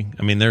perpetuity.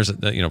 I mean, there's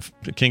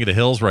King of the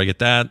Hills where I get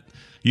that.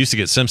 Used to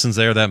get Simpsons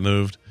there, that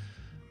moved,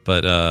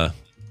 but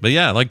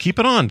yeah, keep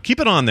it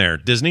on there,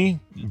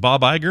 Disney.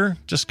 Bob Iger,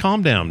 just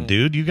calm down,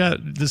 dude. You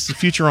got this is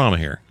Futurama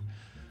here.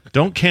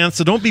 Don't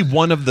cancel. Don't be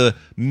one of the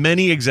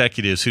many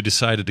executives who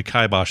decided to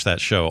kibosh that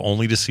show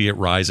only to see it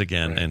rise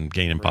again and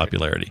gain in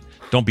popularity.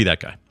 Don't be that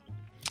guy.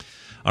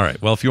 All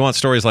right. Well, if you want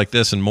stories like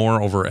this and more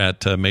over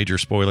at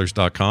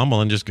majorspoilers.com,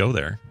 well, then just go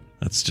there.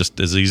 That's just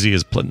as easy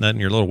as putting that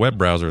in your little web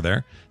browser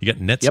there. You got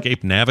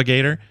Netscape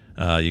Navigator.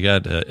 You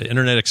got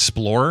Internet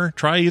Explorer.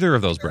 Try either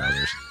of those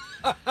browsers.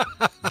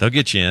 They'll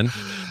get you in.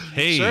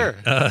 Hey, sure.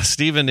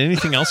 Steven,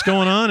 anything else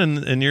going on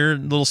in your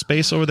little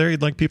space over there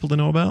you'd like people to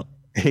know about?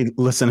 Hey,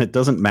 listen, it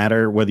doesn't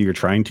matter whether you're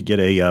trying to get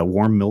a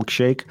warm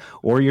milkshake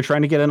or you're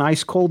trying to get an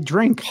ice cold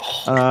drink.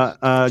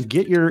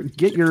 Get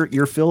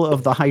your fill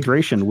of the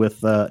hydration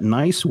with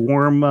nice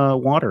warm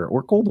water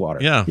or cold water.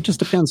 Yeah. It just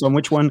depends on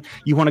which one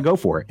you want to go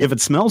for. If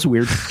it smells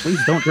weird, please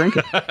don't drink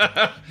it.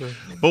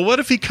 But what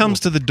if he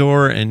comes to the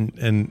door and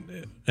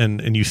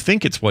you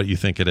think it's what you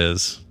think it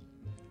is?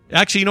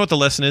 Actually, you know what the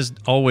lesson is?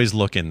 Always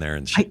look in there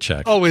and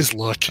check. Always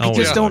look. I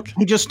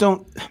just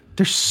don't.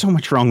 There's so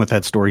much wrong with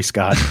that story,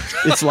 Scott.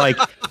 It's like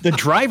the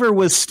driver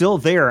was still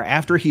there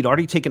after he'd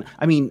already taken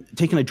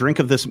a drink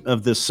of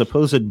this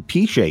supposed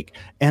pea shake.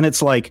 And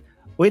it's like,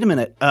 wait a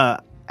minute.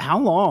 How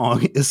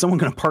long is someone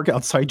going to park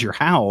outside your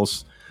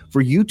house for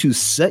you to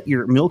set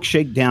your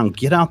milkshake down,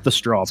 get out the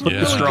straw, put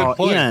the straw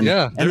in,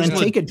 and then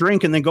take a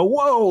drink and then go,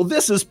 whoa,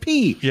 this is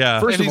pee.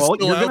 Yeah. First of all,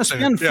 you're going to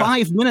spend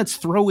 5 minutes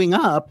throwing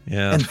up,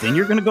 and then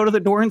you're going to go to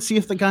the door and see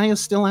if the guy is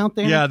still out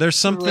there. Yeah, there's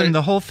something.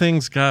 The whole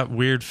thing's got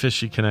weird,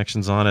 fishy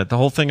connections on it. The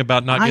whole thing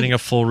about not getting a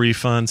full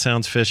refund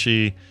sounds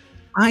fishy.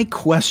 I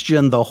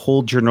question the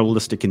whole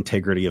journalistic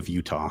integrity of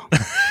Utah.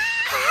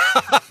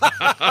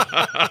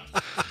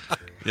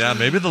 Yeah,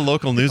 maybe the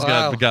local news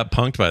got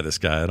punked by this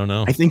guy. I don't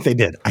know. I think they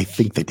did.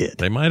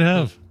 They might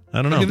have.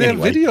 I don't know. They have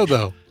video,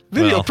 though.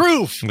 Video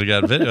proof. We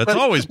got video. It's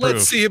always proof.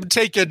 Let's see him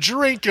take a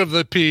drink of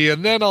the pee,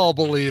 and then I'll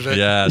believe it.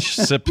 Yeah,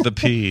 sip the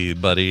pee,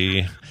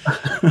 buddy.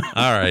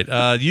 All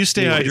right. You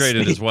stay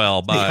hydrated as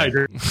well. Bye.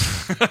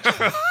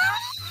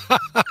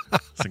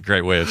 It's a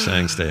great way of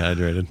saying stay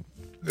hydrated.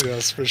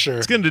 Yes, for sure.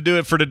 It's going to do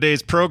it for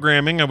today's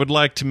programming. I would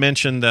like to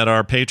mention that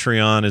our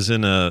Patreon is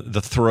in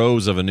the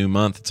throes of a new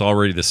month. It's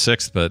already the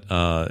 6th, but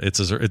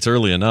it's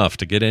early enough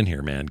to get in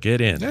here, man.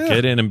 Get in. Yeah.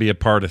 Get in and be a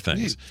part of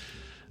things.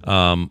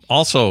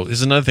 Also, this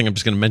is another thing. I'm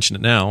just going to mention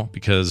it now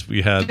because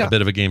we had a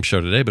bit of a game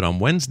show today, but on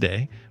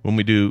Wednesday, when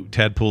we do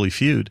Tadpooley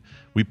Feud,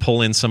 we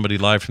pull in somebody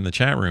live from the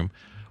chat room.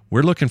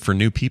 We're looking for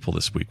new people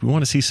this week. We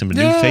want to see some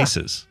new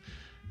faces.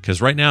 Because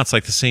right now it's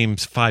like the same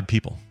 5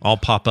 people all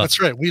pop up.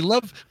 That's right. We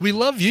love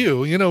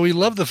you. You know, we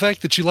love the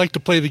fact that you like to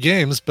play the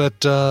games. But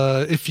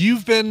if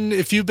you've been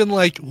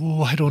like,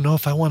 oh, I don't know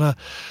if I want to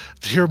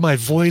hear my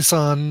voice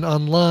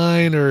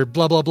online or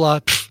blah blah blah,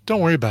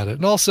 don't worry about it.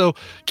 And also,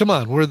 come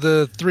on, we're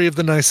the 3 of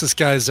the nicest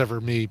guys ever.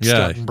 Me,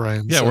 Scott, and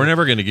Brian. Yeah, so. We're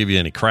never going to give you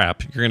any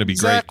crap. You're going to be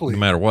great no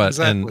matter what.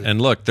 Exactly. And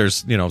look,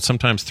 there's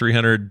sometimes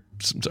 300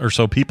 or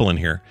so people in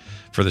here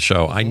for the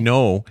show. I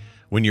know.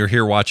 When you're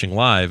here watching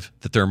live,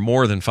 that there are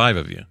more than 5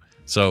 of you.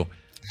 So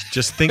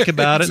just think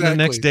about it in the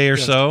next day or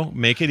so.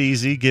 Make it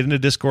easy. Get into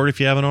Discord if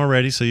you haven't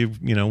already. So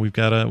we've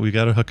got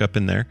a hook up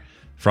in there.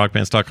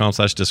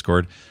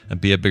 frogpants.com/Discord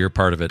and be a bigger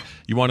part of it.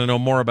 You want to know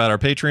more about our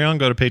Patreon?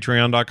 Go to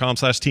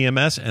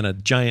patreon.com/TMS, and a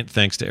giant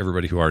thanks to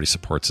everybody who already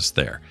supports us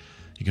there.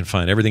 You can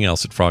find everything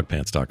else at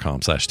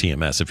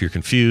frogpants.com/TMS. If you're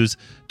confused,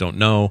 don't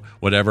know,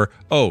 whatever.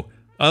 Oh,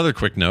 other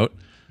quick note.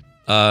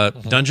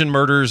 Dungeon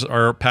Murders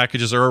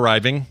packages are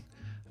arriving.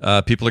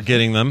 People are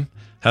getting them.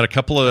 Had a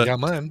couple of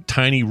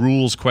tiny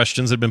rules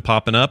questions that have been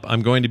popping up.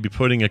 I'm going to be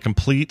putting a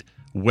complete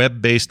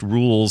web-based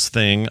rules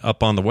thing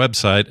up on the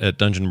website at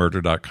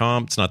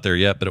dungeonmurder.com. It's not there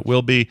yet, but it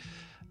will be.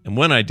 And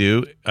when I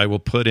do, I will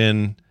put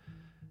in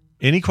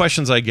any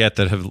questions I get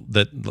that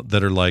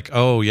are like,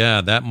 oh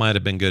yeah, that might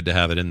have been good to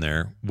have it in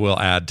there. We'll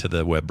add to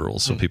the web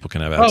rules so people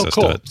can have access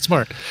to it.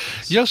 Smart.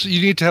 Yes,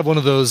 you need to have one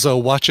of those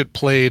watch it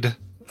played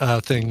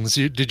things.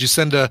 Did you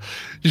send a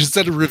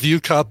review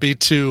copy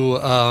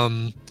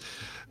to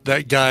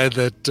that guy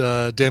that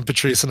Dan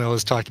Patrice and I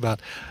was talking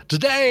about?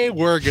 Today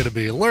we're going to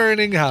be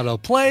learning how to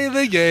play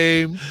the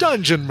game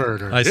Dungeon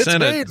Murder. I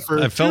sent it. For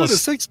I 2 to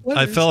 6 players.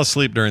 I fell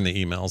asleep during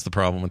the emails. The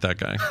problem with that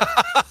guy.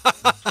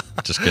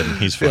 Just kidding.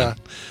 He's fine.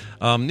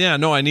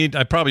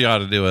 I probably ought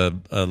to do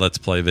a let's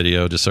play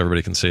video just so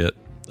everybody can see it.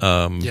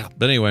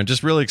 But anyway, I'm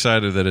just really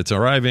excited that it's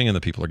arriving and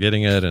the people are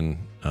getting it. And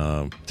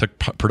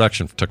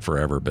production took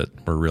forever, but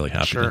we're really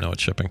happy to know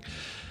it's shipping.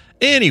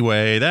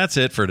 Anyway, that's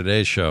it for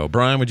today's show.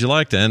 Brian, would you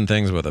like to end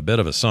things with a bit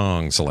of a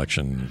song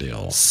selection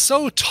deal?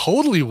 So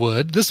totally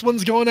would. This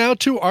one's going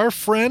out to our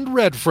friend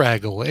Red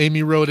Fraggle.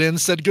 Amy wrote in,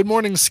 said, "Good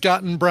morning,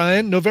 Scott and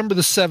Brian. November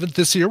the 7th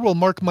this year will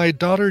mark my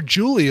daughter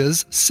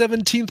Julia's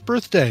 17th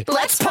birthday.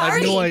 Let's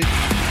party!"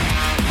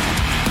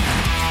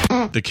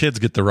 The kids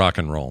get the rock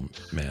and roll,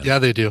 man. Yeah,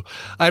 they do.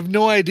 I have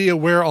no idea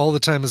where all the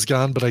time has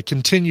gone, but I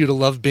continue to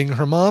love being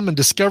her mom and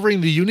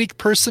discovering the unique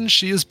person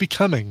she is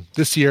becoming.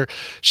 This year,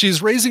 she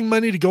is raising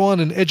money to go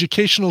on an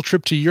educational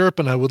trip to Europe,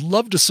 and I would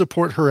love to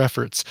support her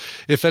efforts.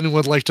 If anyone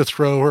would like to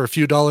throw her a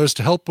few dollars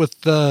to help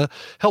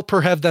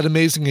her have that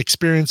amazing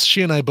experience,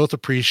 she and I both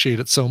appreciate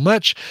it so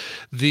much.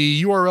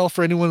 The URL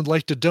for anyone who'd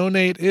like to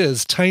donate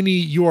is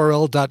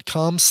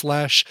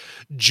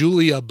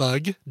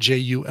tinyurl.com/JuliaBug,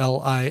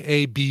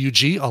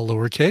 JuliaBug, all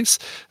lowercase.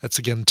 That's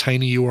again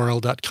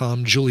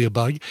tinyurl.com,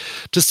 JuliaBug.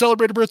 To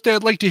celebrate a birthday,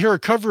 I'd like to hear a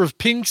cover of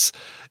Pink's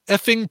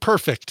Effing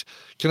Perfect.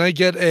 Can I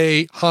get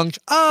a honk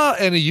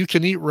and a you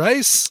can eat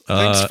rice?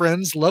 Thanks,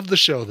 friends. Love the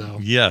show, though.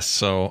 Yes.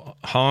 So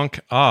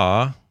honk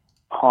honk.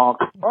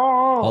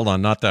 Hold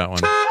on, not that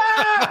one.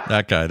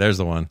 That guy. There's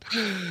the one.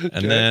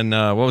 And then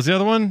what was the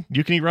other one?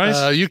 You Can Eat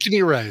Rice? You Can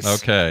Eat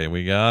Rice. Okay,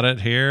 we got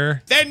it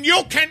here. Then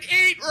you can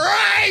eat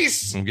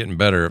rice! I'm getting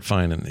better at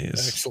finding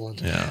these.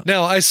 Excellent. Yeah.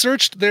 Now, I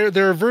searched.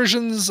 There are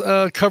versions,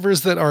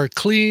 covers that are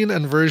clean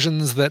and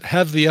versions that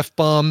have the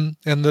F-bomb.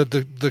 And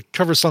the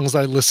cover songs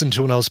I listened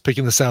to when I was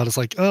picking this out is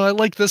like, oh, I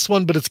like this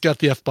one, but it's got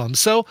the F-bomb.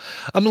 So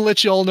I'm going to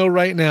let you all know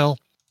right now.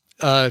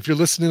 If you're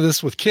listening to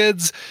this with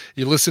kids,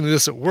 you listen to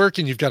this at work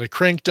and you've got it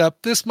cranked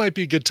up, this might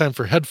be a good time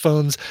for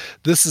headphones.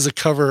 This is a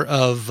cover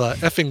of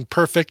Effing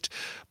Perfect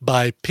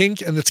by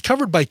Pink, and it's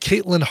covered by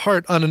Caitlin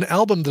Hart on an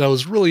album that I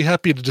was really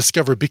happy to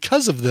discover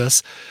because of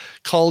this,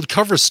 called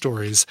Cover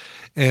Stories.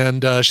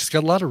 And she's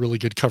got a lot of really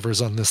good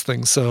covers on this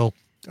thing. So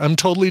I'm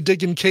totally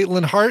digging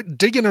Caitlin Hart,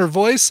 digging her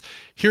voice.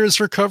 Here is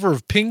her cover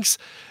of Pink's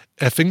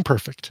Effing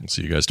Perfect.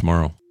 See you guys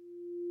tomorrow.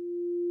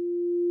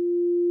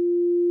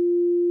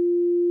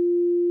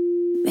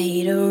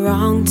 Made a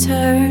wrong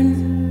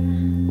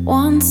turn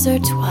once or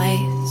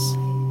twice.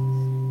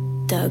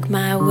 Dug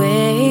my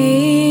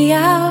way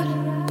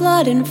out,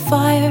 blood and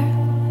fire.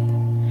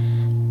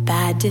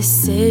 Bad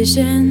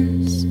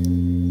decisions,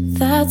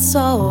 that's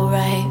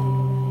alright.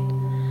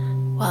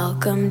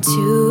 Welcome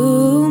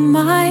to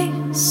my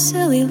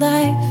silly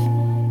life.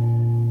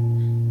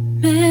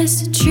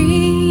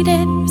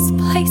 Mistreated,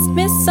 misplaced,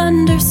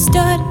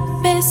 misunderstood.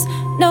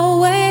 No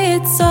way,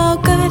 it's all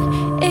good.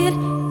 It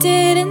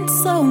didn't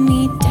slow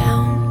me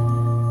down.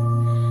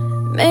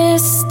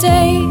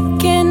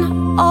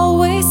 Mistaken,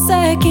 always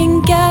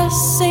second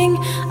guessing,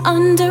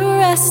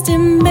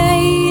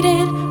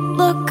 underestimated.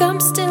 Look, I'm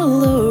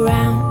still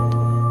around.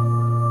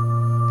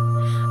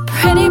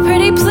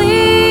 Pretty,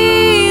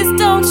 please,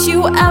 don't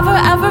you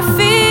ever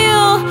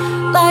feel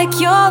like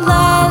you're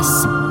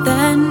less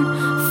than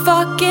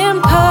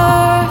fucking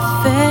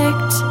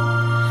perfect.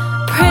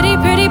 Pretty,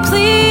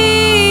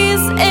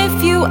 please,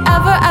 if you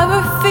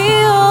ever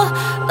feel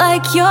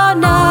like you're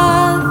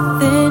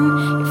nothing,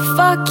 you're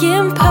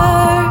fucking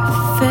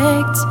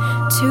perfect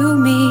to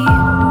me.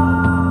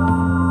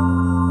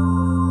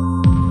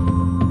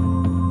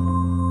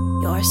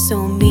 You're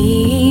so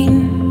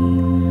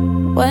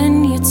mean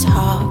when you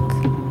talk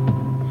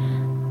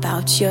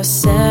about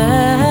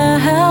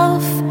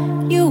yourself.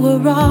 You were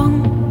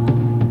wrong.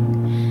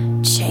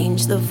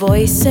 Change the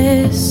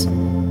voices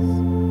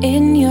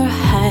in your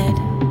head,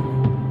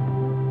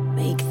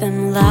 make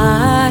them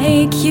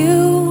like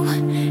you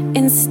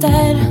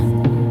instead.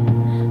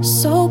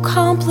 So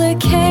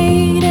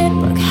complicated,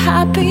 look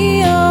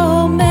happy,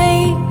 you'll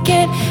make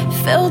it.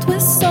 Filled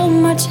with so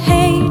much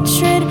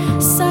hatred,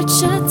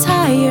 such a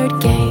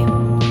tired game.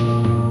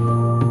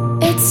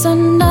 It's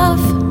enough,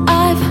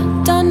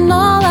 I've done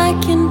all I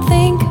can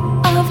think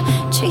of.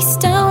 Chased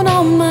down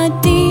all my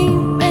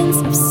demons,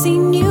 I've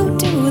seen you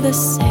do the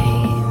same.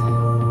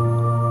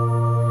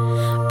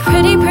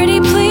 Pretty,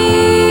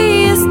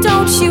 please,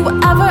 don't you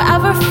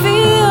ever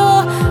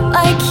feel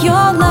like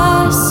you're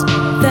less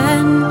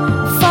than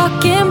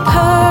fucking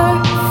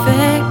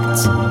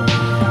perfect.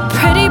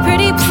 Pretty,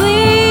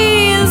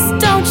 please,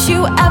 don't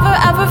you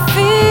ever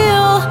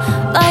feel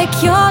like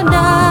you're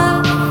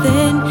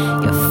nothing,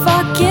 you're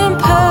fucking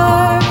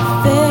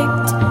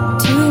perfect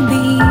to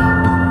me.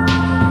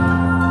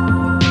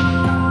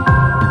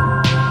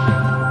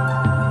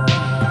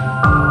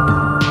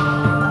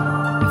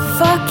 You're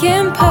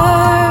fucking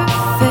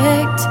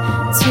perfect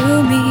to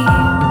me.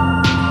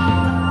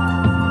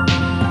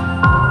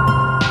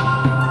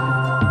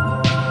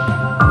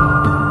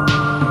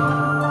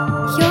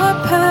 You're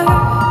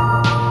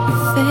perfect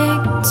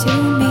to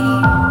me.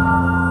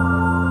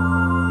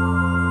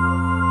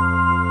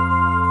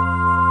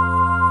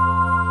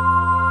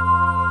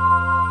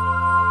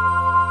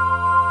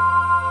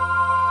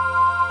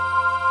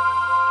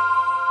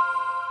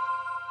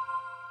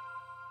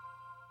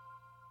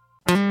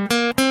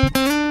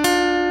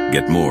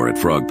 Get more at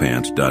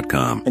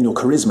frogpants.com. And your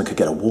charisma could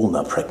get a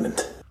walnut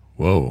pregnant.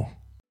 Whoa.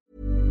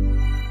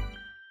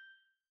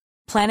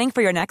 Planning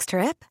for your next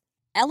trip?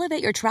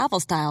 Elevate your travel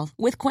style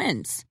with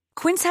Quince.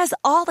 Quince has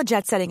all the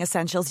jet-setting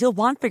essentials you'll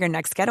want for your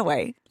next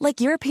getaway, like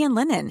European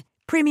linen,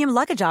 premium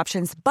luggage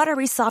options,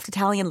 buttery soft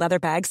Italian leather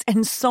bags,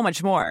 and so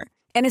much more.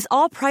 And is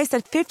all priced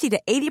at 50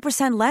 to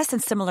 80% less than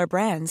similar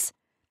brands.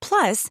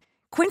 Plus,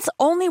 Quince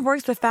only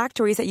works with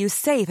factories that use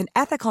safe and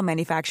ethical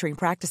manufacturing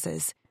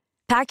practices.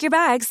 Pack your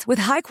bags with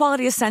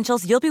high-quality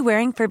essentials you'll be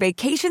wearing for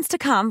vacations to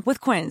come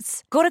with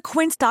Quince. Go to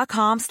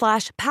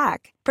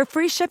quince.com/pack for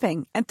free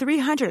shipping and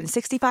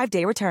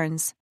 365-day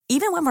returns.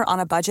 Even when we're on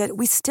a budget,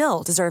 we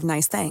still deserve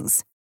nice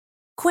things.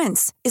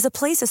 Quince is a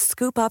place to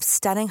scoop up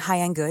stunning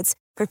high-end goods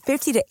for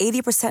 50 to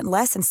 80%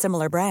 less than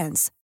similar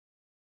brands.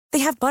 They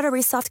have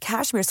buttery soft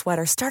cashmere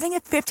sweaters starting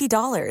at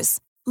 $50,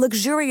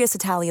 luxurious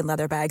Italian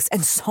leather bags,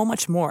 and so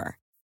much more.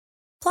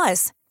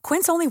 Plus,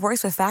 Quince only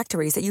works with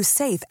factories that use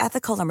safe,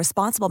 ethical, and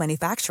responsible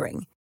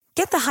manufacturing.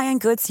 Get the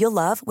high-end goods you'll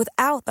love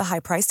without the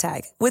high price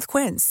tag with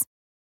Quince.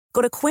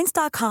 Go to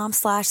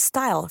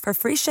quince.com/style for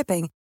free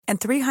shipping and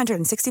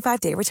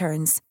 365-day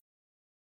returns.